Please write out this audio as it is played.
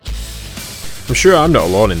I'm sure I'm not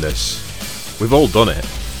alone in this. We've all done it.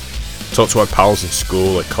 Talked to our pals in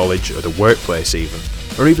school, at college, or the workplace even,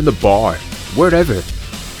 or even the bar, wherever,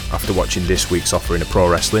 after watching this week's offering of pro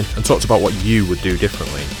wrestling, and talked about what you would do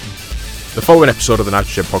differently. The following episode of the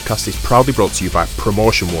Nitrogen Podcast is proudly brought to you by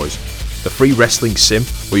Promotion Wars, the free wrestling sim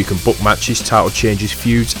where you can book matches, title changes,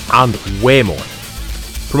 feuds, and way more.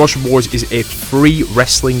 Promotion Wars is a free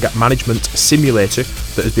wrestling management simulator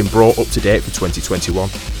that has been brought up to date for 2021.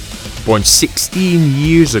 Born 16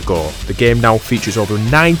 years ago, the game now features over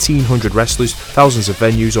 1,900 wrestlers, thousands of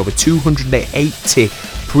venues, over 280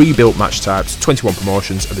 pre-built match types, 21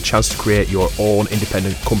 promotions, and the chance to create your own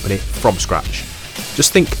independent company from scratch.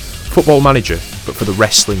 Just think Football Manager, but for the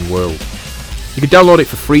wrestling world. You can download it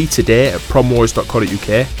for free today at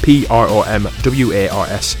promwars.co.uk,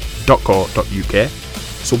 promwars.co.uk.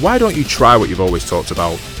 So why don't you try what you've always talked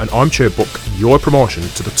about and armchair book your promotion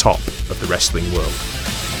to the top of the wrestling world?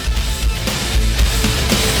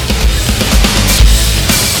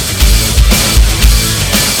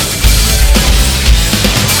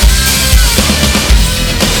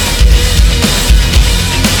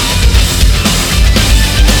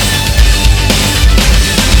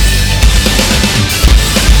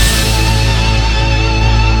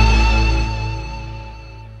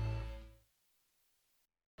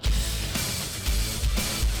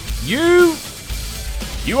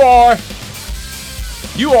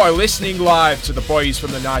 You are listening live to the boys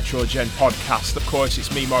from the Nitrogen Podcast. Of course,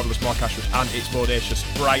 it's me, Marvellous Mark Ashford, and it's bodacious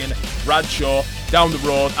Brian Bradshaw down the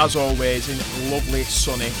road, as always, in lovely,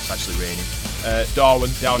 sunny, it's actually raining,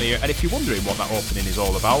 Darwin down here. And if you're wondering what that opening is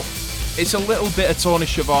all about, it's a little bit of Tony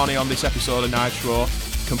Schiavone on this episode of Nitro,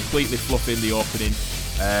 completely fluffing the opening.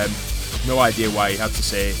 No idea why he had to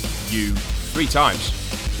say you 3 times.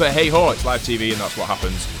 But hey ho, it's live TV and that's what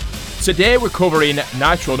happens. Today we're covering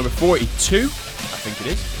Nitro number 42, I think it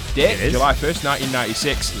is. Date, July 1st,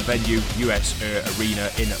 1996, the venue, US Arena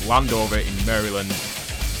in Landover in Maryland.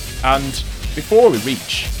 And before we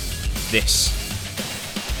reach this,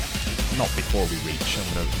 I'm going to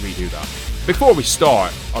redo that. Before we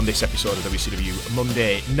start on this episode of WCW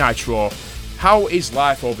Monday Nitro, how is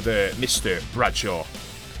life over there, Mr. Bradshaw?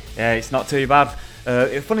 Yeah, it's not too bad.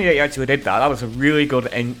 It's funny that you actually did that. That was a really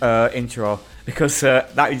good intro. Because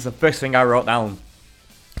that is the first thing I wrote down.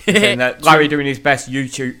 Saying that Larry doing his best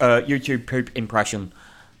YouTube poop impression.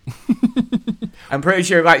 I'm pretty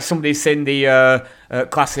sure like somebody's seen the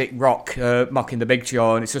classic Rock mocking the Big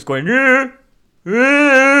Show, and it's just going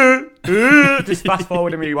just fast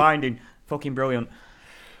forward and rewinding. Fucking brilliant.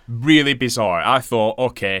 Really bizarre. I thought,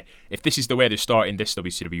 okay, if this is the way they're starting this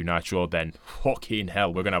WCW Nitro, then fucking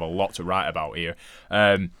hell, we're gonna have a lot to write about here.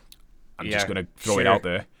 I'm just gonna throw it out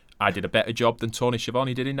there. I did a better job than Tony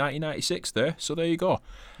Schiavone did in 1996 there, so there you go.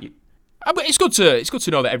 But it's good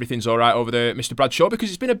to know that everything's all right over there, Mr. Bradshaw, because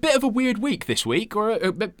it's been a bit of a weird week this week, or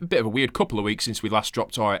a bit of a weird couple of weeks since we last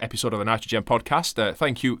dropped our episode of the Nitrogen Podcast.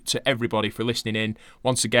 Thank you to everybody for listening in.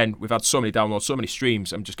 Once again, we've had so many downloads, so many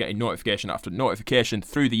streams. I'm just getting notification after notification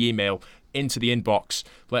through the email into the inbox,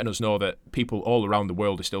 letting us know that people all around the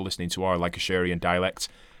world are still listening to our Lancashirian dialect.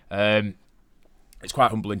 It's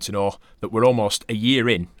quite humbling to know that we're almost a year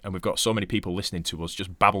in and we've got so many people listening to us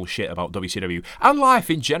just babble shit about WCW and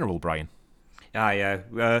life in general, Brian.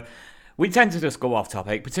 Yeah. We tend to just go off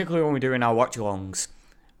topic, particularly when we're doing our watch-alongs.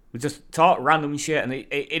 We just talk random shit, and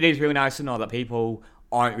it is really nice to know that people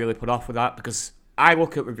aren't really put off with that, because I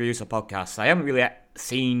look at reviews of podcasts. I haven't really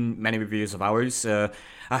seen many reviews of ours. I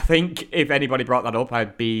think if anybody brought that up,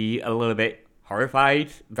 I'd be a little bit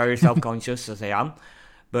horrified, very self-conscious as I am.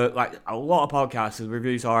 But like a lot of podcasts, the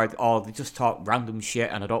reviews are, they just talk random shit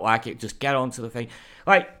and I don't like it. Just get onto the thing.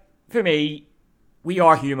 Like, for me, we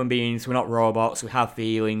are human beings. We're not robots. We have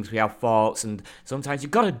feelings. We have thoughts. And sometimes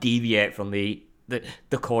you've got to deviate from the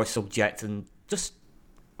core subject and just,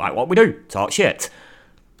 like what we do, talk shit.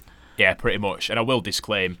 Yeah, pretty much. And I will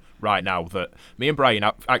disclaim right now that me and Brian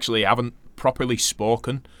actually haven't properly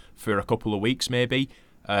spoken for a couple of weeks, maybe.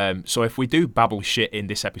 So if we do babble shit in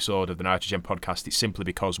this episode of the Nitrogen Podcast, it's simply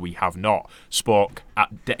because we have not spoke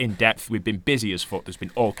in depth. We've been busy as fuck. There's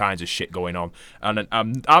been all kinds of shit going on. And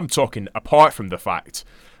I'm talking apart from the fact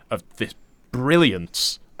of this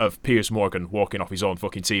brilliance of Piers Morgan walking off his own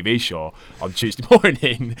fucking TV show on Tuesday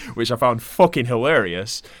morning, which I found fucking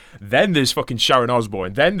hilarious. Then there's fucking Sharon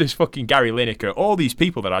Osbourne. Then there's fucking Gary Lineker. All these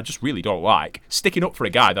people that I just really don't like, sticking up for a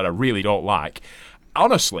guy that I really don't like.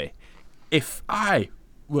 Honestly, if I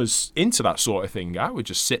was into that sort of thing, I would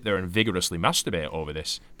just sit there and vigorously masturbate over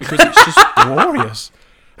this because it's just glorious.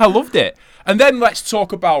 I loved it. And then let's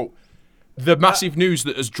talk about the massive news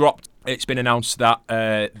that has dropped. It's been announced that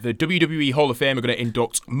the WWE Hall of Fame are going to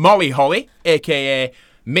induct Molly Holly, a.k.a.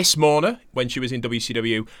 Miss Mona, when she was in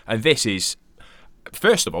WCW. And this is,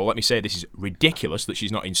 first of all, let me say this is ridiculous that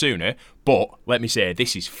she's not in sooner. But let me say,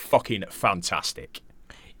 this is fucking fantastic.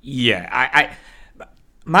 Yeah,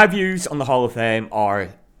 my views on the Hall of Fame are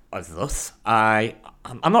as thus. I'm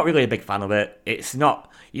not really a big fan of it. It's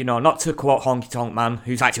not, not to quote Honky Tonk Man,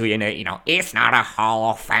 who's actually in it, it's not a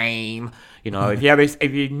Hall of Fame.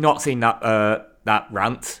 If you've not seen that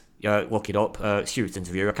rant, look it up. Shoot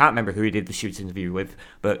interview. I can't remember who he did the shoot interview with,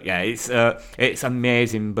 but yeah, it's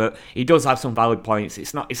amazing. But he does have some valid points.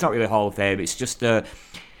 It's not really a Hall of Fame. It's just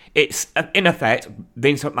it's in effect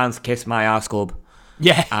Vince McMahon's Kiss My Ass Club.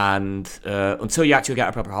 Yeah. And until you actually get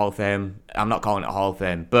a proper Hall of Fame, I'm not calling it a Hall of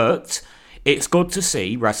Fame. But it's good to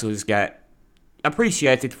see wrestlers get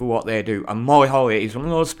appreciated for what they do. And Molly Holly is one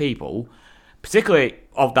of those people, particularly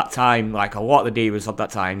of that time, like a lot of the divas of that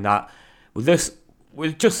time, that was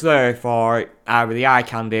just there for either the eye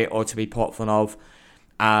candy or to be put fun of.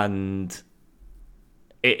 And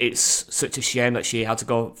it's such a shame that she had to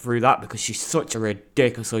go through that, because she's such a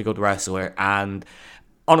ridiculously good wrestler. And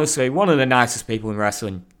honestly, one of the nicest people in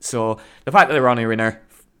wrestling. So the fact that they're honouring her,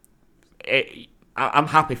 I'm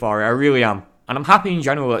happy for her. I really am, and I'm happy in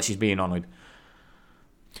general that she's being honoured.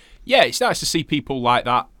 Yeah, it's nice to see people like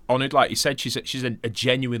that honoured. Like you said, she's a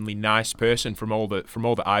genuinely nice person from all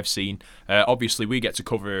that I've seen. Obviously, we get to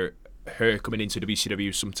cover her coming into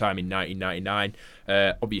WCW sometime in 1999.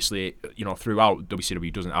 Obviously, throughout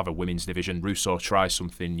WCW doesn't have a women's division. Russo tries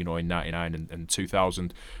something, in 99 and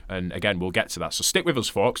 2000. And again, we'll get to that. So stick with us,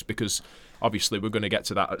 folks, because obviously we're going to get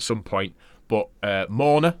to that at some point. But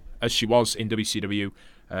Mona, as she was in WCW,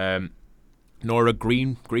 Nora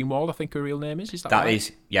Greenwald, I think her real name is. Is that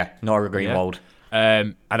right? Nora Greenwald. Yeah.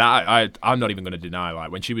 And I'm not even going to deny,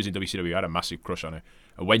 like, when she was in WCW, I had a massive crush on her.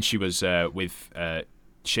 And when she was with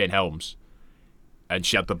Shane Helms, and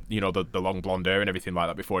she had the long blonde hair and everything like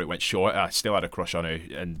that before it went short, I still had a crush on her.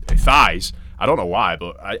 And her thighs, I don't know why,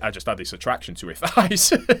 but I just had this attraction to her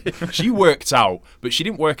thighs. She worked out, but she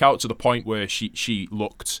didn't work out to the point where she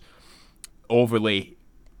looked overly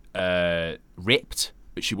ripped.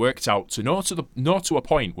 But she worked out to not to a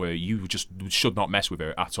point where you just should not mess with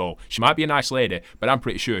her at all. She might be a nice lady, but I'm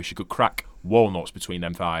pretty sure she could crack walnuts between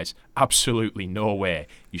them thighs. Absolutely no way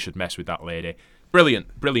you should mess with that lady. Brilliant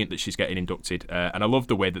that she's getting inducted. And I love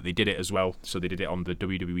the way that they did it as well. So they did it on the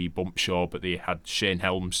WWE Bump Show, but they had Shane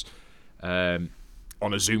Helms on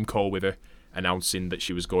a Zoom call with her, announcing that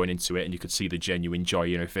she was going into it, and you could see the genuine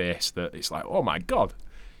joy in her face, that it's like, oh my God.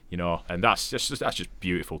 And that's just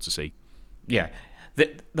beautiful to see. Yeah.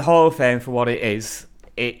 The Hall of Fame, for what it is,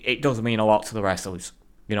 it does mean a lot to the wrestlers.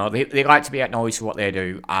 They like to be acknowledged for what they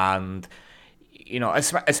do, and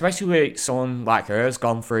especially someone like her has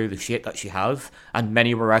gone through the shit that she has, and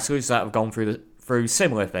many other wrestlers that have gone through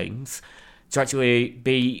similar things, to actually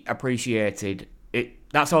be appreciated.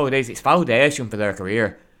 That's all it is. It's validation for their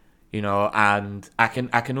career, and I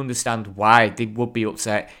can understand why they would be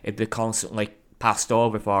upset if they're constantly passed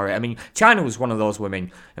over for it. I mean, Chyna was one of those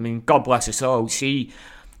women. I mean, God bless her soul. She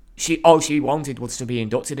all she wanted was to be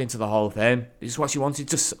inducted into the Hall of Fame. This is what she wanted.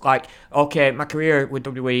 Just like, okay, my career with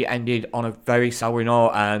WWE ended on a very sour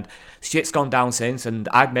note, and shit's gone down since, and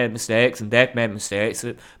I've made mistakes, and they've made mistakes,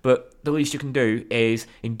 but the least you can do is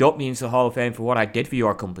induct me into the Hall of Fame for what I did for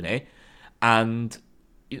your company, and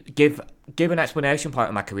give an explanation part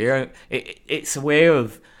of my career. It's a way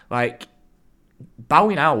of, like,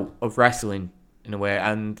 bowing out of wrestling, in a way.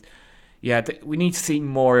 And yeah, we need to see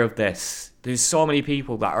more of this. There's so many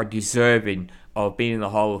people that are deserving of being in the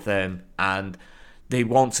Hall of Fame, and they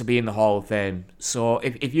want to be in the Hall of Fame. So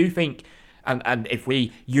if you think, and if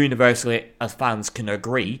we universally as fans can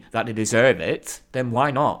agree that they deserve it, then why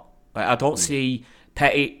not? Like, I don't see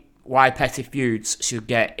why petty feuds should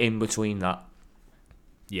get in between that.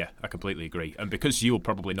 Yeah, I completely agree. And because you'll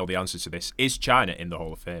probably know the answer to this, is Chyna in the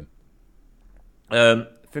Hall of Fame?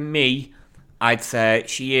 For me, I'd say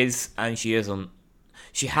she is and she isn't.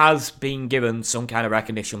 She has been given some kind of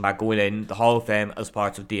recognition by going in the Hall of Fame as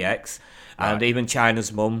part of DX. Right. And even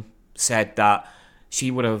Chyna's mum said that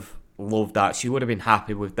she would have loved that. She would have been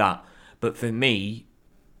happy with that. But for me,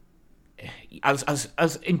 as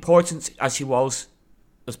important as she was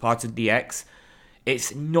as part of DX,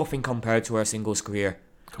 it's nothing compared to her singles career.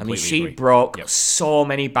 Completely she agree. Broke so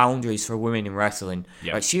many boundaries for women in wrestling.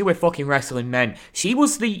 Yep. Like, she was fucking wrestling men. She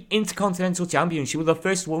was the Intercontinental Champion. She was the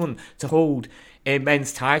first woman to hold a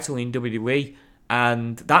men's title in WWE.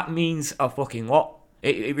 And that means a fucking lot.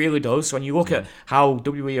 It really does. When you look at how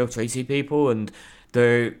WWE have treated people and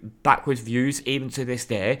their backwards views, even to this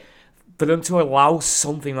day, for them to allow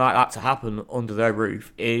something like that to happen under their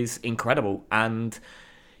roof is incredible. And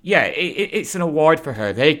yeah, it's an award for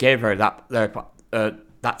her. They gave her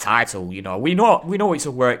that title. You know, we know it's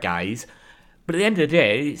a work, guys. But at the end of the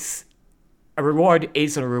day, it's a reward.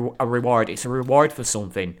 Is a reward. It's a reward for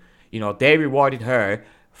something. You know, they rewarded her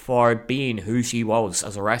for being who she was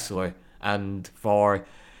as a wrestler and for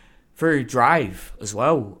her drive as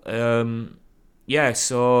well. Yeah,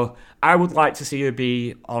 so I would like to see her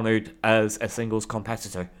be honoured as a singles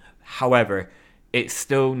competitor. However, it's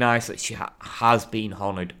still nice that she has been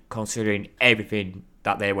honoured, considering everything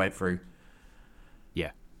that they went through.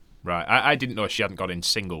 Yeah, right. I didn't know she hadn't got in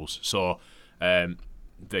singles, so there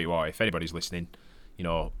you are. If anybody's listening, you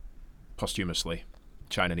know, posthumously,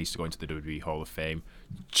 Chyna needs to go into the WWE Hall of Fame.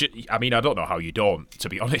 I mean, I don't know how you don't, to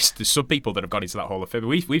be honest. There's some people that have gone into that Hall of Fame.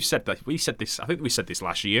 We've said that. We said this. I think we said this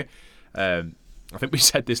last year. I think we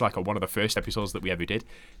said this like on one of the first episodes that we ever did,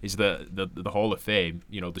 is the Hall of Fame.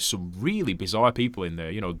 You know, there's some really bizarre people in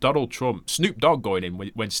there. You know, Donald Trump, Snoop Dogg going in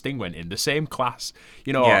when Sting went in, the same class.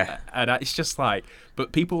 You know, yeah. And it's just like,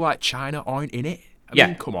 but people like Chyna aren't in it. I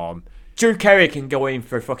mean, come on. Drew Carey can go in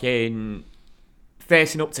for fucking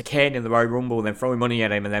facing up to Kane in the Royal Rumble and then throwing money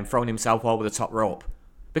at him and then throwing himself over the top rope.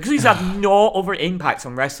 Because he's had no other impact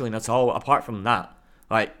on wrestling at all apart from that.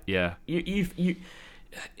 Like, yeah. You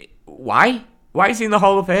why? Why is he in the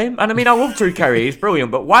Hall of Fame? And I mean, I love Drew Carey, he's brilliant,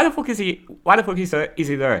 but why the fuck is he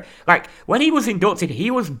there? Like, when he was inducted, he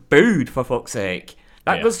was booed, for fuck's sake.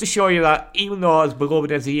 That goes to show you that even though as beloved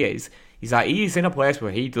as he is, he's in a place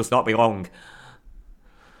where he does not belong.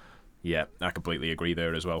 Yeah, I completely agree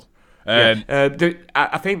there as well.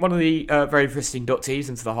 I think one of the very first inductees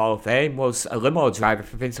into the Hall of Fame was a limo driver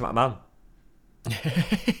for Vince McMahon.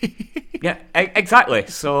 Yeah, exactly.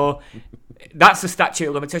 So that's the statute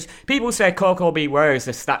of limitations. People say Coco Beware is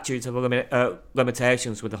the statute of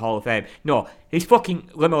limitations with the Hall of Fame. No, he's fucking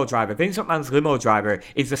limo driver. Vince McMahon's limo driver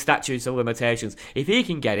is the statute of limitations. If he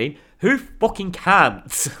can get in, who fucking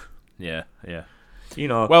can't? Yeah. You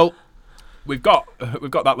know. Well, we've got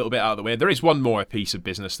that little bit out of the way. There is one more piece of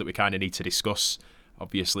business that we kind of need to discuss.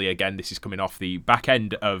 Obviously, again, this is coming off the back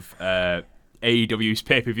end of AEW's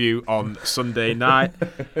pay-per-view on Sunday night.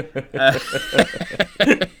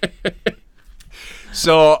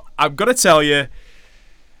 So I'm going to tell you,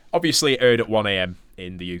 obviously it aired at 1 a.m.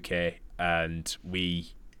 in the UK, and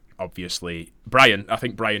we obviously... Brian,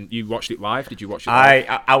 you watched it live? Did you watch it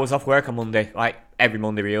live? I was off work on Monday, like every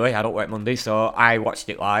Monday really. I don't work Monday, so I watched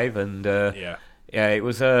it live, and yeah, it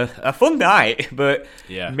was a fun night, but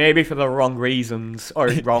maybe for the wrong reasons, or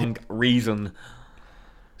wrong reason.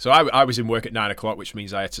 So I was in work at 9 o'clock, which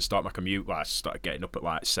means I had to start my commute. Well, I started getting up at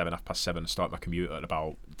like 7:30, and start my commute at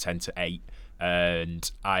about 10 to 8.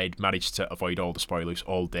 And I'd managed to avoid all the spoilers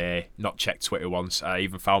all day, not checked Twitter once. I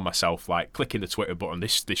even found myself like clicking the Twitter button.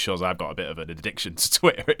 This shows I've got a bit of an addiction to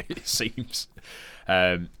Twitter, it seems.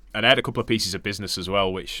 And I had a couple of pieces of business as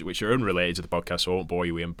well, which are unrelated to the podcast, so I won't bore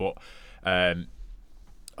you in. But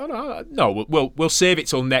we'll save it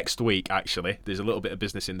till next week. Actually, there's a little bit of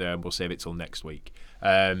business in there, and we'll save it till next week.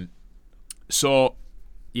 So.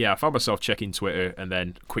 Yeah, I found myself checking Twitter and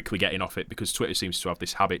then quickly getting off it, because Twitter seems to have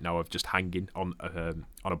this habit now of just hanging on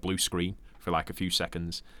a blue screen for like a few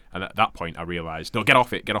seconds. And at that point, I realised, no, get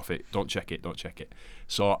off it, don't check it.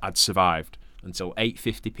 So I'd survived until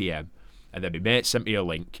 8:50 p.m. and then my mate sent me a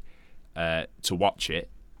link to watch it,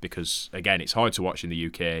 because again, it's hard to watch in the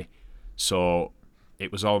UK. So it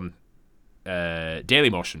was on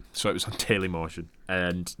Dailymotion.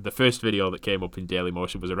 And the first video that came up in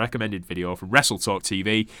Dailymotion was a recommended video from WrestleTalk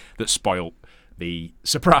TV that spoiled the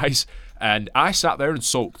surprise, and I sat there and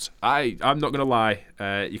sulked. I'm not gonna lie,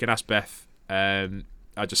 you can ask Beth. I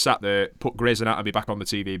just sat there, put Grey's Anatomy back on the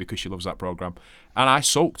TV because she loves that program, and I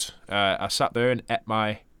sulked. I sat there and ate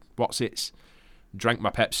my What's-Its, drank my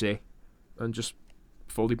Pepsi, and just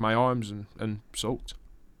folded my arms and sulked.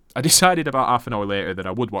 I decided about half an hour later that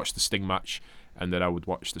I would watch the Sting match and that I would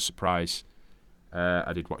watch the surprise.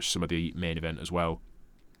 I did watch some of the main event as well,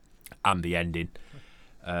 and the ending.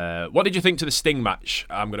 What did you think to the Sting match?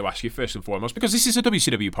 I'm going to ask you first and foremost, because this is a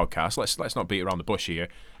WCW podcast. Let's not beat around the bush here.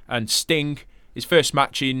 And Sting, his first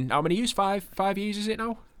match in how many years? 5 years is it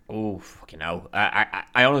now? Oh, fucking hell.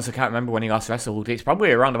 I honestly can't remember when he last wrestled. It's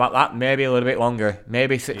probably around about that, maybe a little bit longer,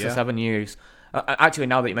 maybe 6 or 7 years. Actually,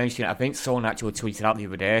 now that you mention it, I think someone actually tweeted out the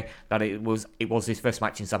other day that it was his first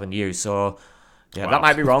match in 7 years. So yeah, wow, that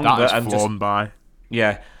might be wrong. That but has flown by.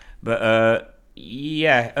 Yeah, but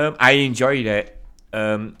I enjoyed it.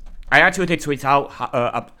 I actually did tweet out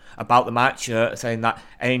about the match, saying that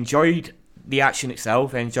I enjoyed the action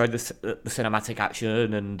itself. I enjoyed the cinematic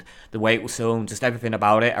action and the way it was filmed, just everything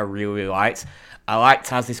about it. I really, really liked. I liked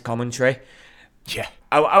Taz's commentary. Yeah.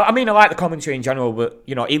 I mean, I like the commentary in general, but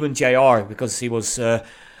even JR, because he was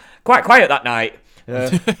quite quiet that night.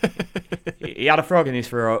 He had a frog in his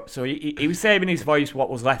throat, so he was saving his voice, what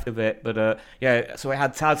was left of it. But so we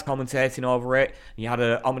had Taz commentating over it. You had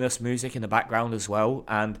ominous music in the background as well,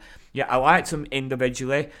 and I liked them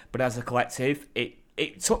individually, but as a collective,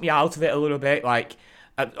 it took me out of it a little bit. Like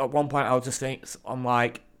at one point, I was just thinking, I'm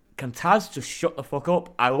like, can Taz just shut the fuck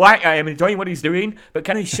up? I am enjoying what he's doing, but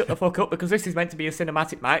can he shut the fuck up? Because this is meant to be a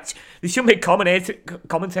cinematic match. They shouldn't be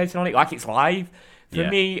commentating on it like it's live. For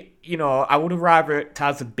me, I would have rather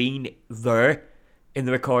Taz have been there in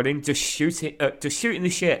the recording, just shooting the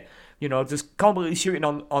shit. Just completely shooting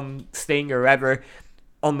on Sting or whoever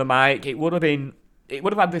on the mic. It would have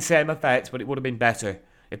had the same effect, but it would have been better,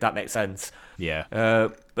 if that makes sense. Yeah.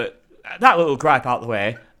 But that little gripe out the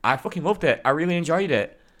way, I fucking loved it. I really enjoyed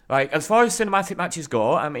it. Like, as far as cinematic matches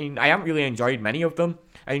go, I mean, I haven't really enjoyed many of them.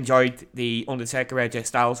 I enjoyed the Undertaker AJ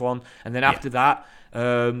Styles one, and then after that,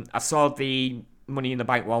 I saw the Money in the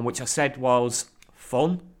Bank one, which I said was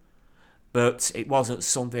fun, but it wasn't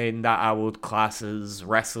something that I would class as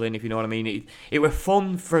wrestling, if you know what I mean. It was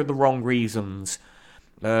fun for the wrong reasons.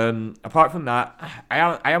 Apart from that,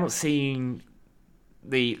 I haven't seen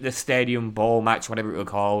the Stadium Bowl match, whatever it was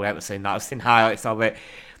called. I haven't seen that. I've seen highlights of it.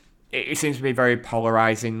 It seems to be very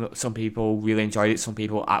polarizing. Some people really enjoyed it. Some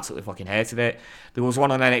people absolutely fucking hated it. There was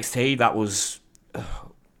one on NXT that was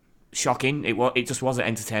shocking. It just wasn't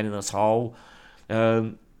entertaining at all.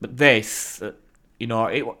 But this,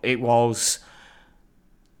 it was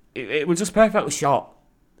just perfectly shot.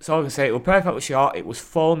 So I can say it was perfectly shot. It was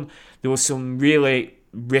fun. There was some really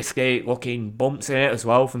risky looking bumps in it as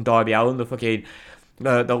well from Darby Allin. The fucking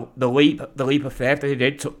the leap of faith that he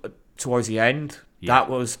did towards the end. Yeah.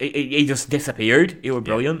 That was he just disappeared. It was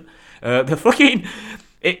brilliant. The fucking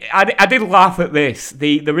I did laugh at this.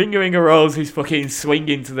 The Ring of Roses fucking swing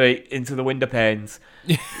into the window panes.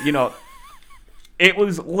 It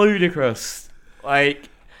was ludicrous. Like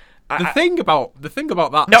the thing about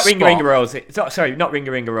that not spot, Ring of Roses. Sorry, not Ring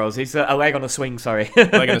of Roses. A leg on a swing. Sorry,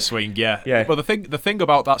 leg on a swing. Yeah, yeah. Well, the thing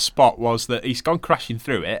about that spot was that he's gone crashing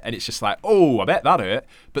through it, and it's just like, oh, I bet that hurt.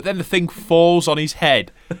 But then the thing falls on his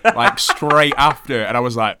head, like straight after, and I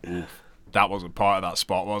was like, oof, that wasn't part of that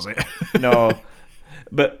spot, was it? No,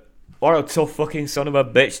 but what a tough fucking son of a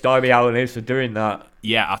bitch Darby Allin is for doing that.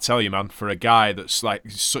 Yeah, I tell you, man, for a guy that's like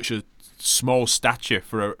such a small stature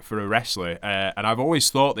for a wrestler, and I've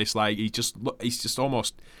always thought this, like he's just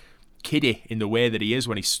almost kiddie in the way that he is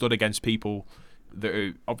when he stood against people that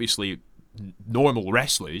are obviously normal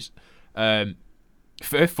wrestlers. Fair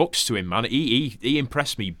fucks to him, man. He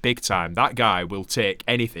impressed me big time. That guy will take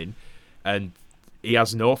anything, and he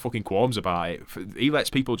has no fucking qualms about it. He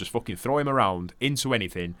lets people just fucking throw him around into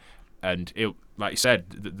anything, and he'll, like you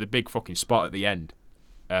said, the big fucking spot at the end,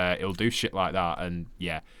 he'll do shit like that, and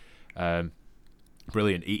yeah.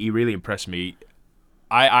 Brilliant. He really impressed me.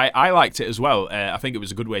 I liked it as well. I think it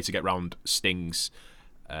was a good way to get round Sting's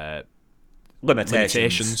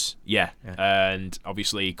limitations. Yeah. And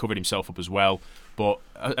obviously he covered himself up as well. But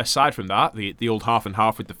aside from that, the old half and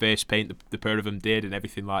half with the face paint the pair of them did and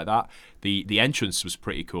everything like that, the entrance was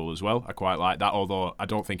pretty cool as well. I quite like that, although I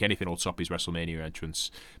don't think anything will top his WrestleMania entrance.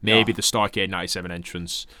 Maybe the Starrcade 97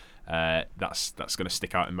 entrance. That's going to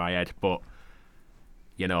stick out in my head, but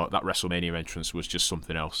that WrestleMania entrance was just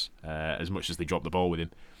something else. As much as they dropped the ball with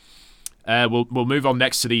him, we'll move on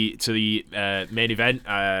next to the main event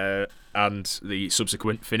and the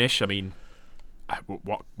subsequent finish. I mean,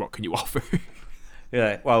 what can you offer?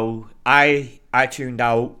 Yeah, well, I tuned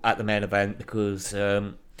out at the main event because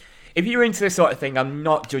if you're into this sort of thing, I'm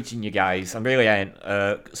not judging you guys. I really ain't.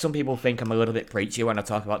 Some people think I'm a little bit preachy when I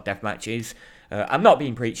talk about death matches. I'm not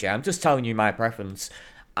being preachy. I'm just telling you my preference.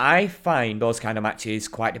 I find those kind of matches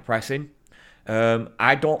quite depressing.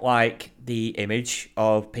 I don't like the image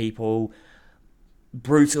of people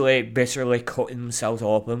brutally, viscerally cutting themselves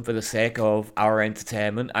open for the sake of our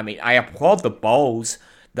entertainment. I mean, I applaud the balls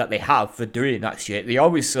that they have for doing that shit. They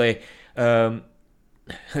obviously, they're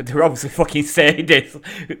obviously fucking sadists.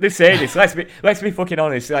 They're sadists. Let's be fucking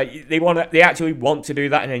honest. Like they actually want to do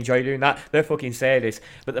that and enjoy doing that. They're fucking sadists.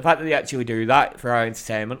 But the fact that they actually do that for our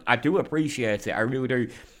entertainment, I do appreciate it. I really do,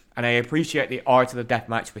 and I appreciate the art of the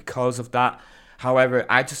deathmatch because of that. However,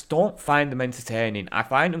 I just don't find them entertaining. I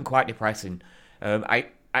find them quite depressing. I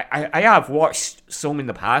have watched some in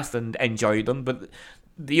the past and enjoyed them, but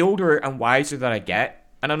the older and wiser that I get,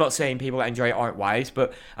 and I'm not saying people that enjoy it aren't wise,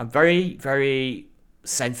 but I'm very, very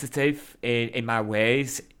sensitive in my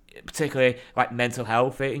ways particularly like mental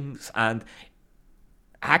health things, and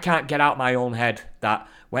I can't get out my own head that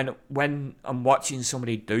when I'm watching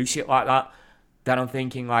somebody do shit like that, then I'm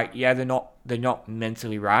thinking like, yeah, they're not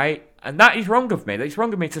mentally right, and that is wrong of me. It's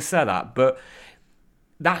wrong of me to say that, but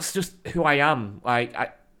that's just who I am. Like,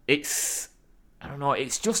 I don't know,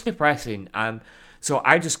 it's just depressing, and so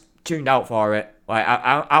I just tuned out for it. Like,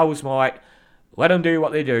 I was more like, let them do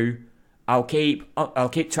what they do. I'll keep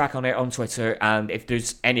track on it on Twitter, and if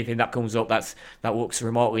there's anything that comes up that looks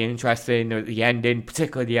remotely interesting, or the ending,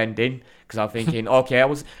 particularly the ending, because I'm thinking, okay, I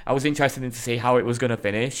was interested in to see how it was gonna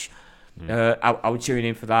finish. I would tune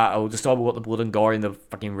in for that. I would just overlook the blood and gore in the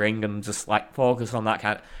fucking ring and just like focus on that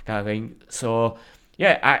kind of thing. So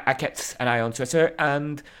yeah, I kept an eye on Twitter,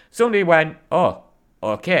 and somebody went, oh,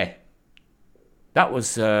 okay, that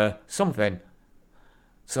was something.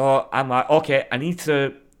 So I'm like, okay, I need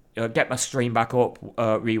to get my stream back up,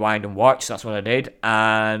 rewind and watch. That's what I did,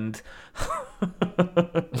 and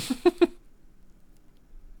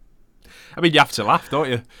I mean, you have to laugh, don't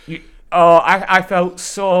you? I felt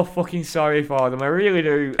so fucking sorry for them. I really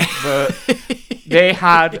do. But they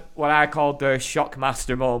had what I called their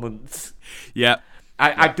shockmaster moments. Yeah.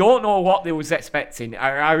 I don't know what they was expecting.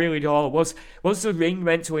 I really don't. Was the ring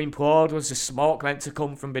meant to implode? Was the smoke meant to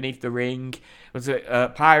come from beneath the ring? Was it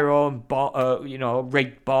pyro and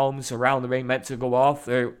rigged bombs around the ring meant to go off?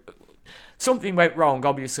 Something went wrong.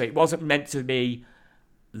 Obviously, it wasn't meant to be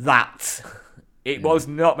that. It was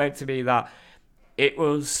not meant to be that. It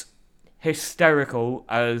was hysterical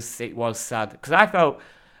as it was sad, because I felt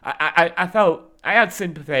I had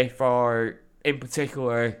sympathy for, in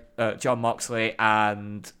particular, John Moxley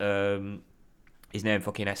and his name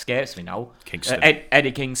fucking escapes me now. Kingston.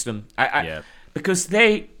 Eddie Kingston. Because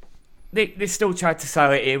they still tried to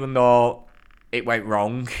sell it even though it went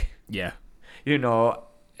wrong. Yeah. They've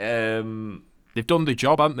done the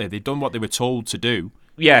job, haven't they? They've done what they were told to do.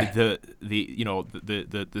 Yeah. The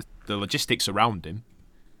logistics around him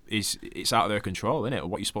it's out of their control, isn't it?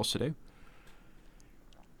 What you're supposed to do.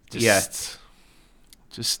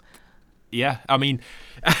 Yeah, I mean,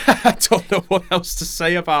 I don't know what else to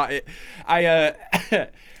say about it. I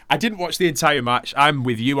didn't watch the entire match. I'm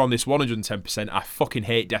with you on this 110%. I fucking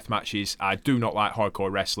hate death matches. I do not like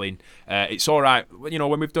hardcore wrestling. It's all right,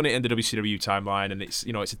 when we've done it in the WCW timeline, and it's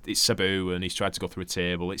Sabu and he's tried to go through a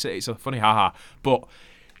table. It's a funny haha. But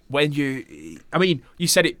when you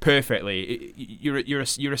said it perfectly. You're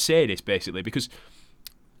a sadist basically, because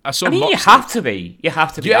you have to be. Yeah,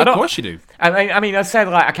 of course you do. I mean, I said,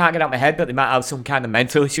 like, I can't get out my head that they might have some kind of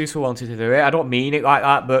mental issues for wanting to do it. I don't mean it like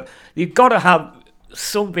that, but you've got to have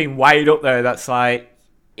something wired up there that's like,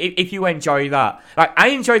 if you enjoy that. Like, I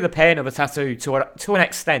enjoy the pain of a tattoo to an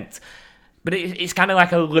extent, but it's kind of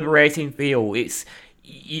like a liberating feel. It's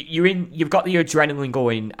you've got the adrenaline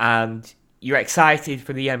going, and you're excited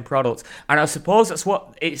for the end product. And I suppose that's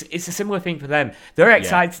what it's a similar thing for them. They're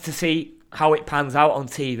excited to see how it pans out on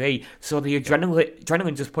TV, so the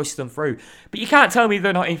adrenaline just pushes them through. But you can't tell me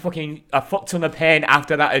they're not in fucking a fuck ton of pain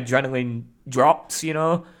after that adrenaline drops,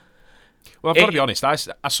 Well, I've got to be honest, I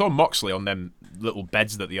saw Moxley on them little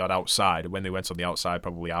beds that they had outside, when they went on the outside,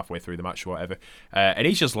 probably halfway through the match or whatever, and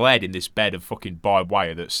he's just laid in this bed of fucking barbed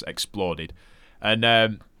wire that's exploded. And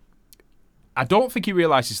I don't think he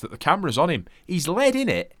realises that the camera's on him. He's laid in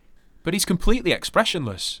it, but he's completely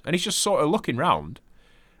expressionless, and he's just sort of looking round.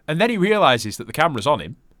 And then he realises that the camera's on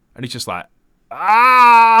him, and he's just like,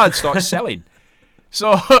 and starts selling.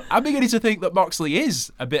 So I'm beginning to think that Moxley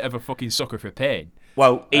is a bit of a fucking sucker for pain.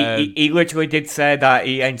 Well, he literally did say that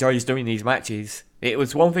he enjoys doing these matches. It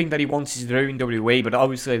was one thing that he wanted to do in WWE, but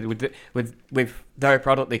obviously with their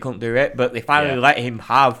product they couldn't do it. But they finally let him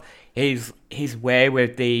have his way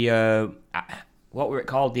with the what were it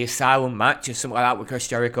called, the Asylum match or something like that with Chris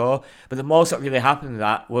Jericho. But the most that really happened to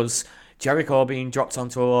that was Jericho being dropped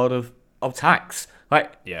onto a load of tacks.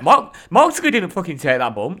 Like, Moxley didn't fucking take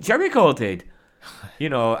that bump. Jericho did.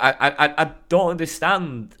 I don't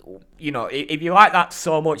understand. If you like that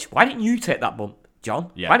so much, why didn't you take that bump,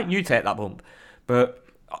 John? Yeah. Why didn't you take that bump? But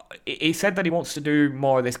he said that he wants to do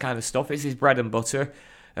more of this kind of stuff. It's his bread and butter.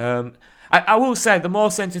 I will say the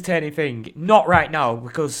most entertaining thing, not right now,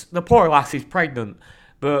 because the poor lass is pregnant,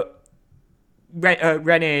 but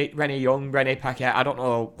Renee Paquette, I don't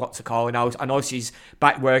know what to call her now. I know she's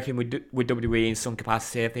back working with WWE in some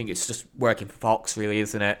capacity. I think it's just working for Fox, really,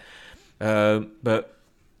 isn't it? But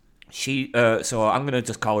she, so I'm gonna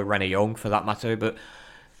just call her Renee Young for that matter. But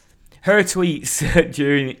her tweets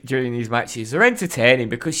during these matches are entertaining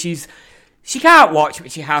because she can't watch,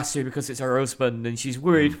 but she has to because it's her husband, and she's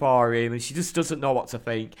worried for him, and she just doesn't know what to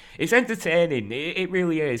think. It's entertaining, it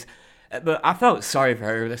really is. But I felt sorry for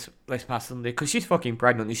her this past Sunday because she's fucking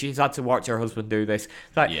pregnant and she's had to watch her husband do this.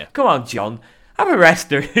 It's like, come on, John, have a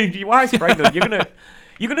rest her. Your wife's pregnant.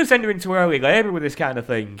 You're gonna send her into early labour with this kind of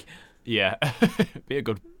thing. Yeah, be a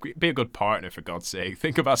good partner, for God's sake.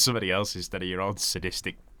 Think about somebody else instead of your own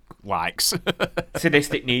sadistic likes,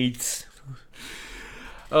 sadistic needs.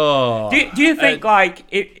 Oh, do you think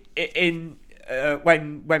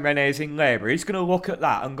when Renee's in labour, he's gonna look at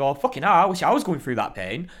that and go, "Fucking hell, I wish I was going through that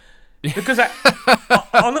pain." Because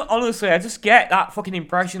honestly, I just get that fucking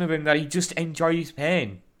impression of him that he just enjoys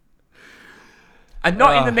pain, and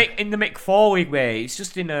not in the Mick Foley way. It's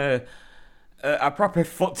just in a proper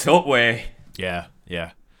fucked up way. Yeah.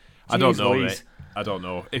 Jeez, I don't know, Louise. mate. I don't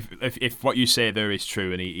know if what you say there is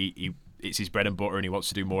true, and he it's his bread and butter, and he wants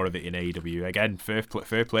to do more of it in AEW. Again, fair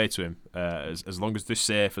play to him. As long as they're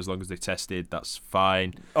safe, as long as they're tested, that's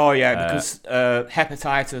fine. Oh yeah, because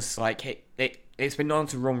hepatitis, like it's been known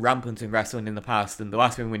to run rampant in wrestling in the past, and the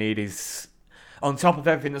last thing we need is, on top of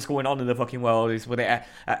everything that's going on in the fucking world, is with a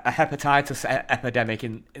hepatitis epidemic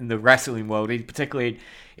in the wrestling world, particularly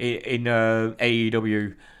in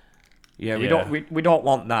AEW. Yeah, we don't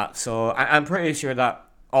want that. So I'm pretty sure that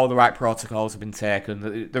all the right protocols have been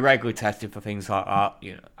taken. They're regularly tested for things like that.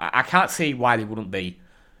 You know, I can't see why they wouldn't be.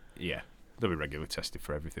 Yeah, they'll be regularly tested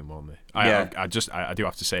for everything, won't they? Yeah. I do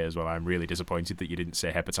have to say as well, I'm really disappointed that you didn't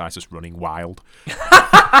say hepatitis running wild.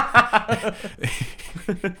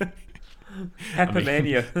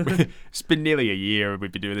 Hepamania. It's been nearly a year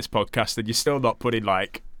we've been doing this podcast, and you're still not putting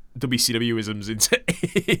like WCW-isms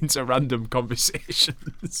into random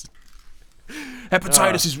conversations.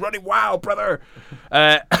 Hepatitis is running wild, brother.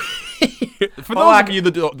 For those of you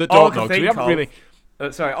that don't know, we haven't really.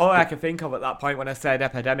 Sorry, all I can think of at that point when I said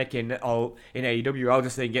epidemic in AEW, I was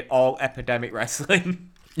just thinking all epidemic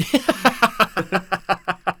wrestling.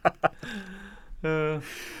 For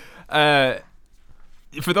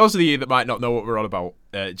those of you that might not know what we're on about,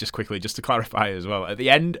 just quickly, just to clarify as well, at the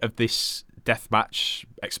end of this deathmatch,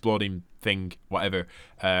 exploding thing, whatever,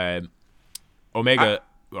 Omega.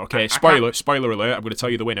 Spoiler alert! I'm going to tell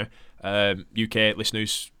you the winner. UK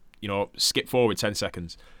listeners, skip forward 10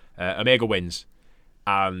 seconds. Omega wins,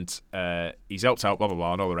 and he's helped out, blah blah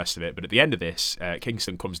blah, and all the rest of it. But at the end of this,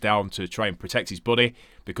 Kingston comes down to try and protect his buddy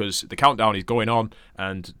because the countdown is going on,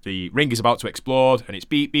 and the ring is about to explode, and it's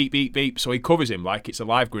beep beep beep beep. So he covers him like it's a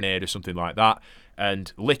live grenade or something like that,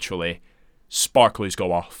 and literally, sparklers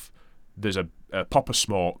go off. There's a pop of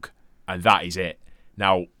smoke, and that is it.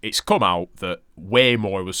 Now, it's come out that way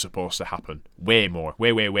more was supposed to happen. Way more.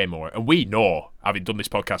 Way more. And we know, having done this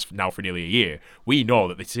podcast now for nearly a year, we know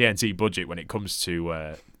that the TNT budget when it comes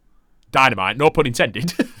to Dynamite, no pun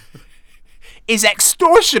intended, is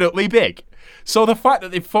extortionately big. So the fact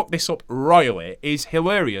that they fucked this up royally is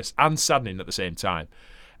hilarious and saddening at the same time.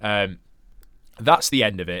 That's the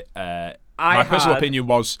end of it. My personal opinion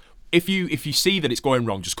was, If you see that it's going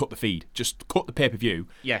wrong, just cut the feed. Just cut the pay-per-view.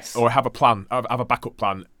 Yes. Or have a plan, have a backup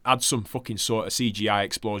plan. Add some fucking sort of CGI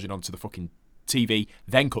explosion onto the fucking TV,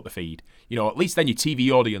 then cut the feed. At least then your TV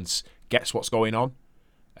audience gets what's going on.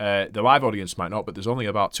 The live audience might not, but there's only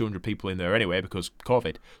about 200 people in there anyway because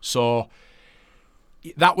COVID. So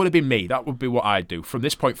that would have been me. That would be what I'd do. From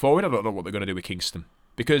this point forward, I don't know what they're going to do with Kingston.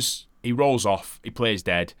 Because he rolls off, he plays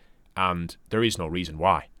dead, and there is no reason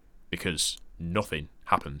why. Because nothing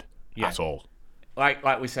happened. Yeah. At all.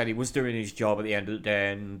 Like we said, he was doing his job at the end of the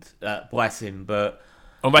day, and bless him, but...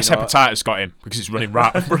 Unless hepatitis got him, because he's running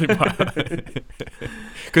right.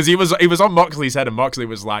 Because he was on Moxley's head, and Moxley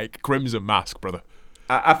was like, Crimson Mask, brother.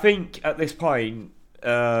 I think at this point,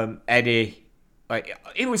 Eddie,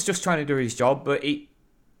 he was just trying to do his job, but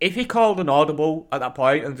if he called an audible at that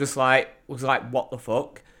point and just was like, what the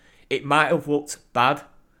fuck, it might have looked bad.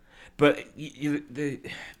 But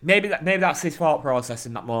maybe that's his thought process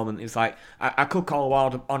in that moment. It's like, I could call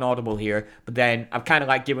unaudible here, but then I've kind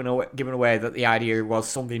of given away that the idea was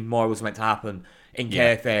something more was meant to happen in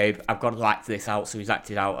kayfabe. I've got to act this out, so he's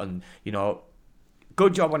acted out, and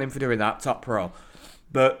good job on him for doing that, top pro.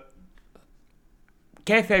 But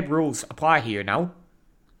kayfabe rules apply here now.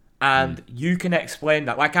 And you can explain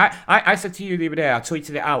that. Like I said to you the other day, I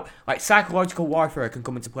tweeted it out. Like, psychological warfare can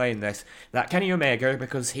come into play in this. That Kenny Omega,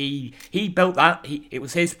 because he built that, it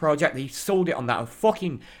was his project, he sold it on that. And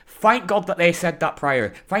fucking thank God that they said that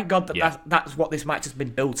prior. Thank God that that's what this match has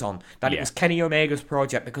been built on. That it was Kenny Omega's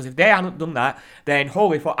project. Because if they hadn't done that, then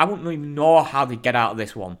holy fuck, I wouldn't even know how they'd get out of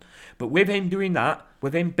this one. But with him doing that,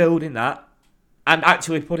 with him building that, and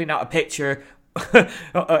actually putting out a picture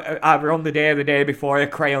either on the day before, a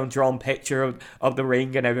crayon drawn picture of the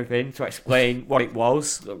ring and everything to explain what it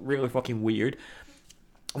was. Really fucking weird.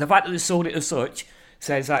 The fact that they sold it as such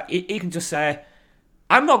says that he can just say,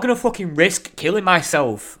 I'm not going to fucking risk killing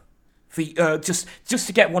myself for just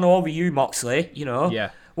to get one over you, Moxley, you know? Yeah.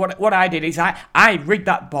 What I did is I rigged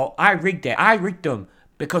that bot. I rigged them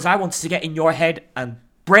because I wanted to get in your head and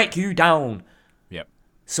break you down. Yep.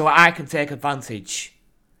 So I can take advantage.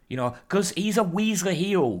 You know, because he's a Weasley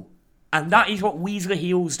heel. And that is what Weasley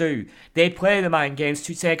heels do. They play the mind games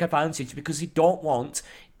to take advantage because they don't want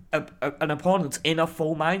an opponent in a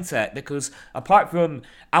full mindset. Because apart from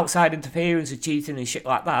outside interference and cheating and shit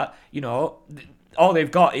like that, you know, all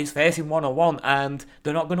they've got is facing one-on-one and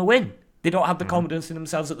they're not going to win. They don't have the confidence in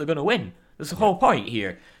themselves that they're going to win. That's the whole point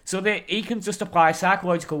here. So he can just apply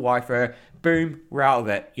psychological warfare. Boom, we're out of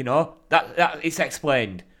it. You know, that it's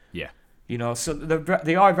explained. Yeah. You know, so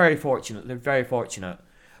they are very fortunate. They're very fortunate.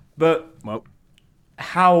 But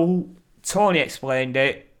how Tony explained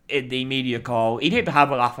it in the media call, he did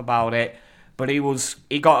have a laugh about it, but he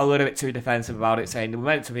got a little bit too defensive about it, saying we're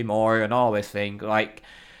meant to be more and all this thing. Like,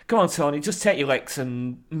 come on, Tony, just take your licks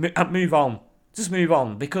and move on. Just move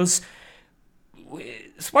on, because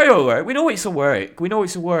spoiler alert, we know it's a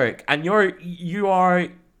work, and you're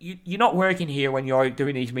not working here when you're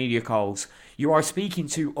doing these media calls. You are speaking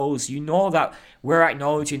to us. You know that we're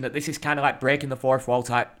acknowledging that this is kind of like breaking the fourth wall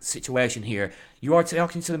type situation here. You are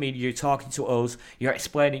talking to the media, you're talking to us, you're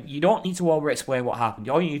explaining. You don't need to over-explain what happened.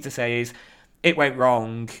 All you need to say is, it went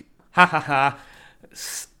wrong. Ha ha ha.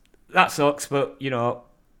 That sucks, but, you know,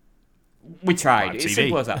 we tried. It's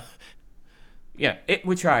simple as that. Yeah,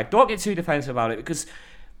 we tried. Don't get too defensive about it, because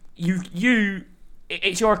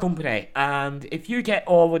it's your company, and if you get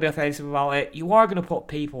over defensive about it, you are going to put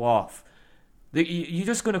people off. You're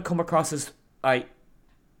just going to come across as, like,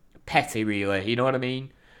 petty, really. You know what I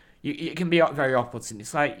mean? It can be very off-putting.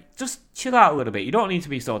 It's like, just chill out a little bit. You don't need to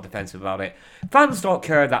be so defensive about it. Fans don't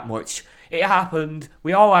care that much. It happened.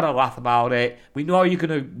 We all had a laugh about it. We know you're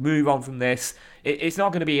going to move on from this. It's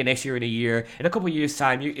not going to be an issue in a year. In a couple of years'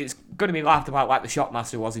 time, it's going to be laughed about like the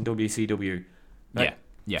Shockmaster was in WCW. Like,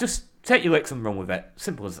 yeah. Just take your licks and run with it.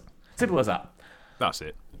 Simple as that. That's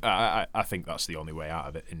it. I think that's the only way out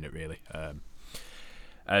of it, isn't it, really?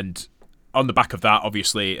 And on the back of that,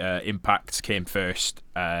 obviously, Impact came first.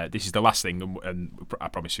 This is the last thing, and I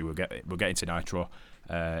promise you we'll get into Nitro.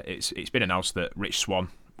 It's been announced that Rich Swann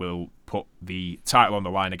will put the title on the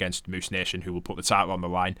line against Moose Nation, who will put the title on the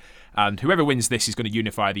line. And whoever wins this is going to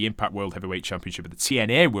unify the Impact World Heavyweight Championship with the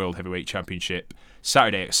TNA World Heavyweight Championship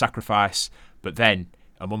Saturday at Sacrifice. But then,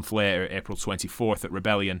 a month later, April 24th at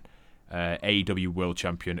Rebellion, AEW World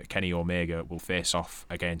Champion Kenny Omega will face off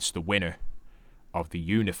against the winner of the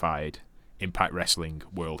unified Impact Wrestling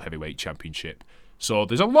World Heavyweight Championship. So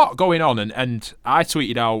there's a lot going on, and I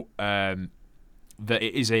tweeted out that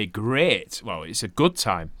it is it's a good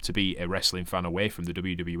time to be a wrestling fan away from the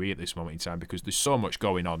WWE at this moment in time, because there's so much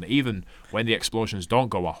going on. Even when the explosions don't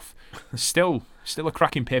go off, still a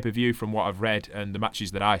cracking pay-per-view from what I've read and the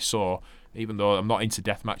matches that I saw. Even though I'm not into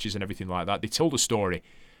death matches and everything like that, they told a story.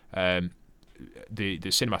 The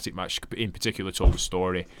cinematic match in particular told a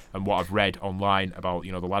story, and what I've read online about,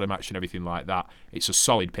 you know, the ladder match and everything like that, it's a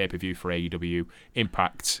solid pay-per-view for AEW.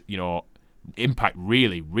 Impact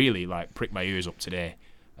really like pricked my ears up today.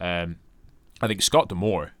 I think Scott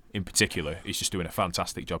D'Amore in particular is just doing a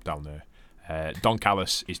fantastic job down there. Don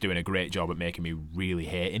Callis is doing a great job at making me really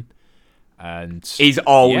hate him, and he's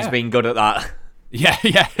always been good at that. Yeah.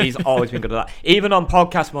 He's always been good at that. Even on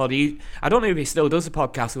podcast mode, I don't know if he still does a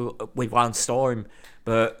podcast with Lance Storm,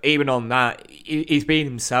 but even on that, he's being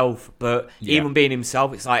himself. But even being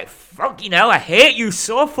himself, it's like, fucking hell, I hate you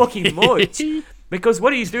so fucking much. Because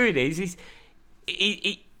what he's doing is,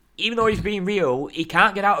 he even though he's being real, he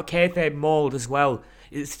can't get out of kayfabe mold as well.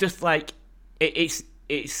 It's just like,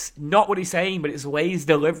 it's not what he's saying, but it's the way he's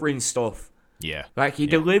delivering stuff. Yeah. Like, he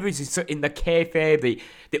delivers in the kayfabe,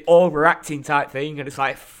 the overacting type thing, and it's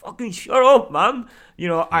like, fucking shut up, man. You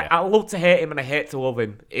know, I love to hate him and I hate to love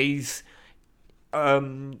him. He's a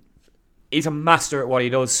master at what he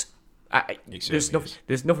does.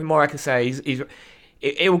 There's nothing more I can say.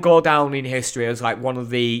 It will go down in history as like one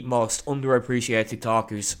of the most underappreciated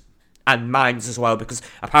talkers, and minds as well, because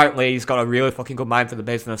apparently he's got a really fucking good mind for the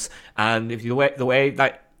business. And if the way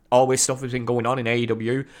that all this stuff has been going on in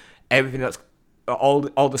AEW, everything that's all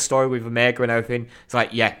the story with Omega and everything, it's like,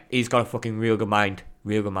 yeah, he's got a fucking real good mind.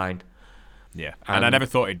 Yeah, and I never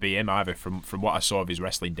thought it'd be him either. From what I saw of his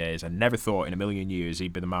wrestling days, I never thought in a million years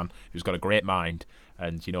he'd be the man who's got a great mind,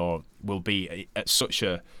 and, you know, will be at such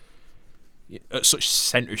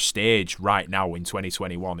centre stage right now in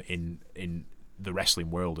 2021 in the wrestling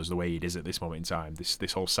world as the way it is at this moment in time.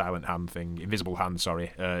 This whole silent hand thing, invisible hand,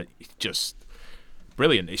 sorry, just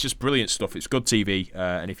brilliant. It's just brilliant stuff. It's good TV,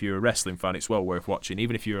 and if you're a wrestling fan, it's well worth watching.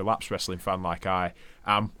 Even if you're a lapsed wrestling fan like I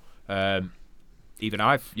am, even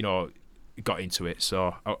I've got into it,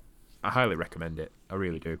 so I highly recommend it. I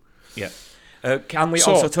really do. Yeah. Can we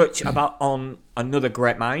also touch on another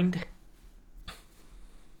great mind?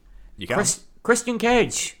 You can. Christian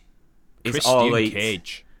Cage. Christian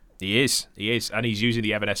Cage. He is, and he's using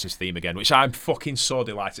the Evanescence theme again, which I'm fucking so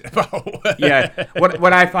delighted about. Yeah,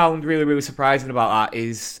 what I found really, really surprising about that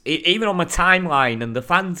is even on my timeline and the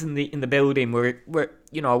fans in the building were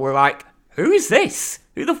like, who is this?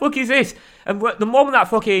 Who the fuck is this? And the moment that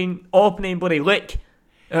fucking opening bloody lick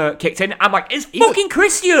kicked in, I'm like, it's fucking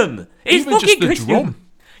Christian. It's fucking Christian. Drum.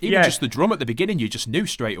 Even just the drum at the beginning, you just knew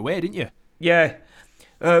straight away, didn't you? Yeah.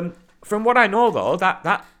 From what I know though,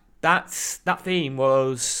 that theme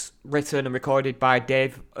was written and recorded by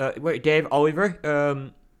Dave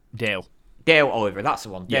Oliver. Dale Oliver, that's the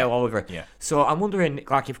one. Yeah. Dale Oliver. Yeah. So I'm wondering,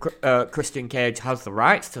 like, if Christian Cage has the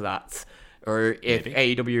rights to that, or if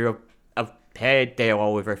AEW have paid Dale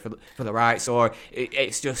Oliver for the rights, or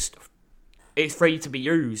it's free to be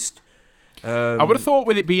used. I would have thought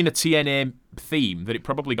with it being a TNA theme that it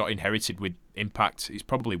probably got inherited with Impact. It's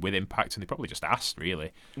probably with Impact, and they probably just asked,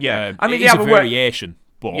 really. Yeah. I mean, it's a variation,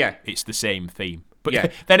 but it's the same theme.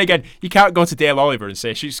 But then again, you can't go to Dale Oliver and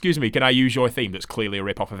say, excuse me, can I use your theme that's clearly a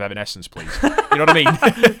rip-off of Evanescence, please? You know what I mean?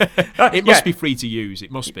 It must be free to use.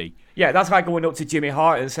 It must be. Yeah, that's like going up to Jimmy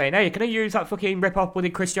Hart and saying, hey, can I use that fucking rip-off with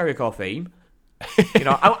the Chris Jericho theme?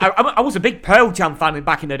 I was a big Pearl Jam fan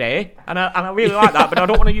back in the day, and I really like that, but I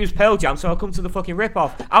don't want to use Pearl Jam, so I'll come to the fucking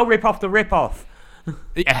rip-off. I'll rip off the rip-off.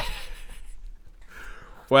 Yeah.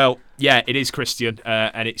 Well, yeah, it is Christian,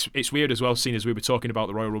 and it's weird as well, seeing as we were talking about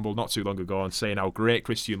the Royal Rumble not too long ago and saying how great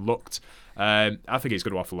Christian looked. I think he's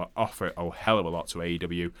going to offer a hell of a lot to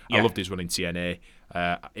AEW. Yeah. I loved his run in TNA.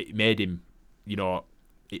 It made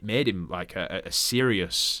him like a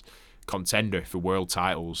serious contender for world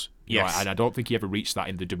titles. Yes. And I don't think he ever reached that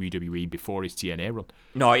in the WWE before his TNA run.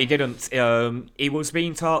 No, he didn't. He was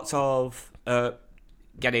being talked of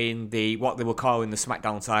getting what they were calling the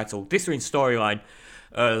SmackDown title. Different storyline.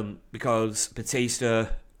 Because Batista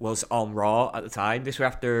was on Raw at the time. This was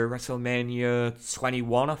after WrestleMania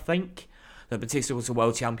 21, I think. Batista was the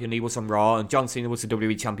world champion, he was on Raw, and John Cena was the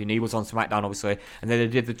WWE champion, he was on SmackDown, obviously. And then they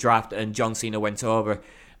did the draft, and John Cena went over.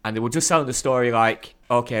 And they were just selling the story like,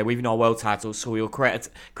 okay, we've no world titles, so we'll create a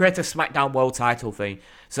SmackDown world title thing.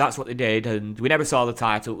 So that's what they did, and we never saw the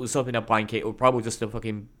title. It was something in a blanket. It was probably just a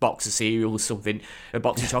fucking box of cereal or something, a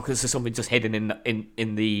box of chocolates or something just hidden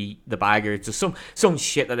in the bag, or just some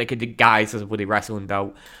shit that they could guise as a bloody wrestling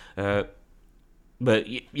belt. But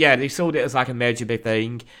yeah, they sold it as like a major big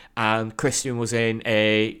thing, and Christian was in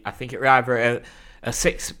I think it was either a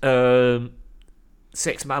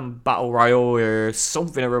six-man battle royal or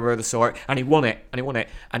something or other of the sort, and he won it.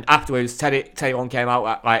 And afterwards, Teddy Long came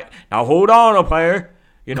out like, now hold on a player.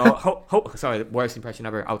 Sorry, worst impression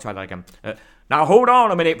ever. I'll try that again. Now hold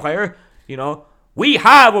on a minute, player. We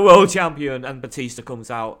have a world champion. And Batista comes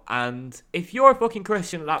out. And if you're fucking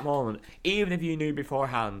Christian at that moment, even if you knew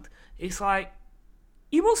beforehand, it's like,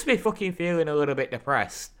 you must be fucking feeling a little bit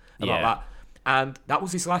depressed about that. And that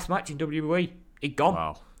was his last match in WWE. He'd gone.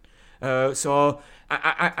 Wow. So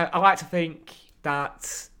I like to think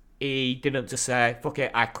that he didn't just say, fuck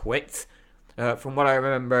it, I quit. From what I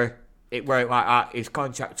remember, it worked like that. His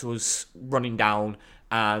contract was running down,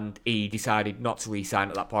 and he decided not to re-sign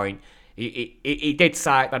at that point. He did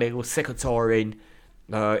cite that he was sick of touring.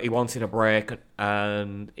 He wanted a break,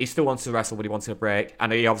 and he still wants to wrestle, but he wanted a break.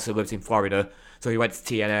 And he obviously lives in Florida, so he went to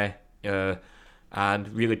TNA and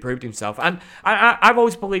really proved himself. And I've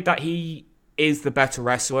always believed that he is the better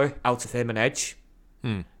wrestler out of him and Edge.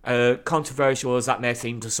 Controversial as that may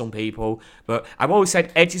seem to some people, but I've always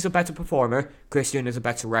said Edge is a better performer, Christian is a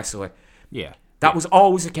better wrestler. Yeah. That was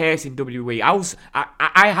always the case in WWE.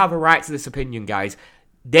 I have a right to this opinion, guys.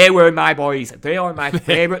 They were my boys. They are my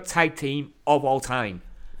favourite tag team of all time.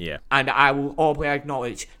 Yeah. And I will always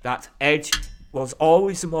acknowledge that Edge was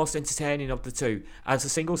always the most entertaining of the two. As a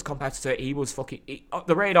singles competitor, he was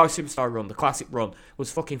the Radar Superstar run, the classic run,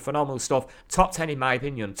 was fucking phenomenal stuff. Top 10 in my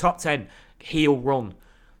opinion. Top 10 heel run.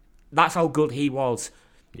 That's how good he was.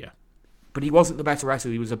 Yeah. But he wasn't the better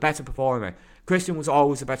wrestler. He was a better performer. Christian was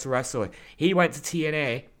always a better wrestler. He went to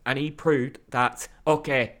TNA and he proved that,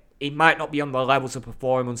 okay, he might not be on the levels of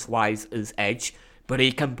performance-wise as Edge, but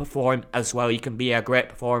he can perform as well. He can be a great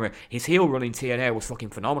performer. His heel run in TNA was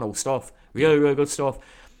fucking phenomenal stuff. Really, really good stuff.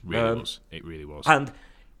 Really was. It really was. And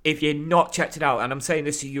if you've not checked it out, and I'm saying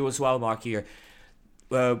this to you as well, Mark, here,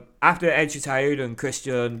 after Edge retired and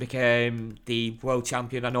Christian became the world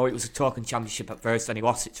champion, I know it was a token championship at first and he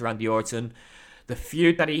lost it to Randy Orton. The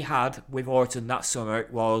feud that he had with Orton that summer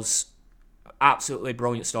was absolutely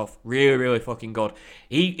brilliant stuff. Really, really fucking good.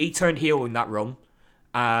 He turned heel in that run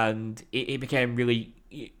and he became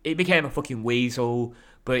a fucking weasel,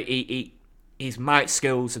 but his mic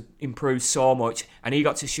skills improved so much and he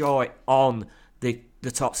got to show it on the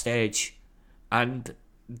top stage. And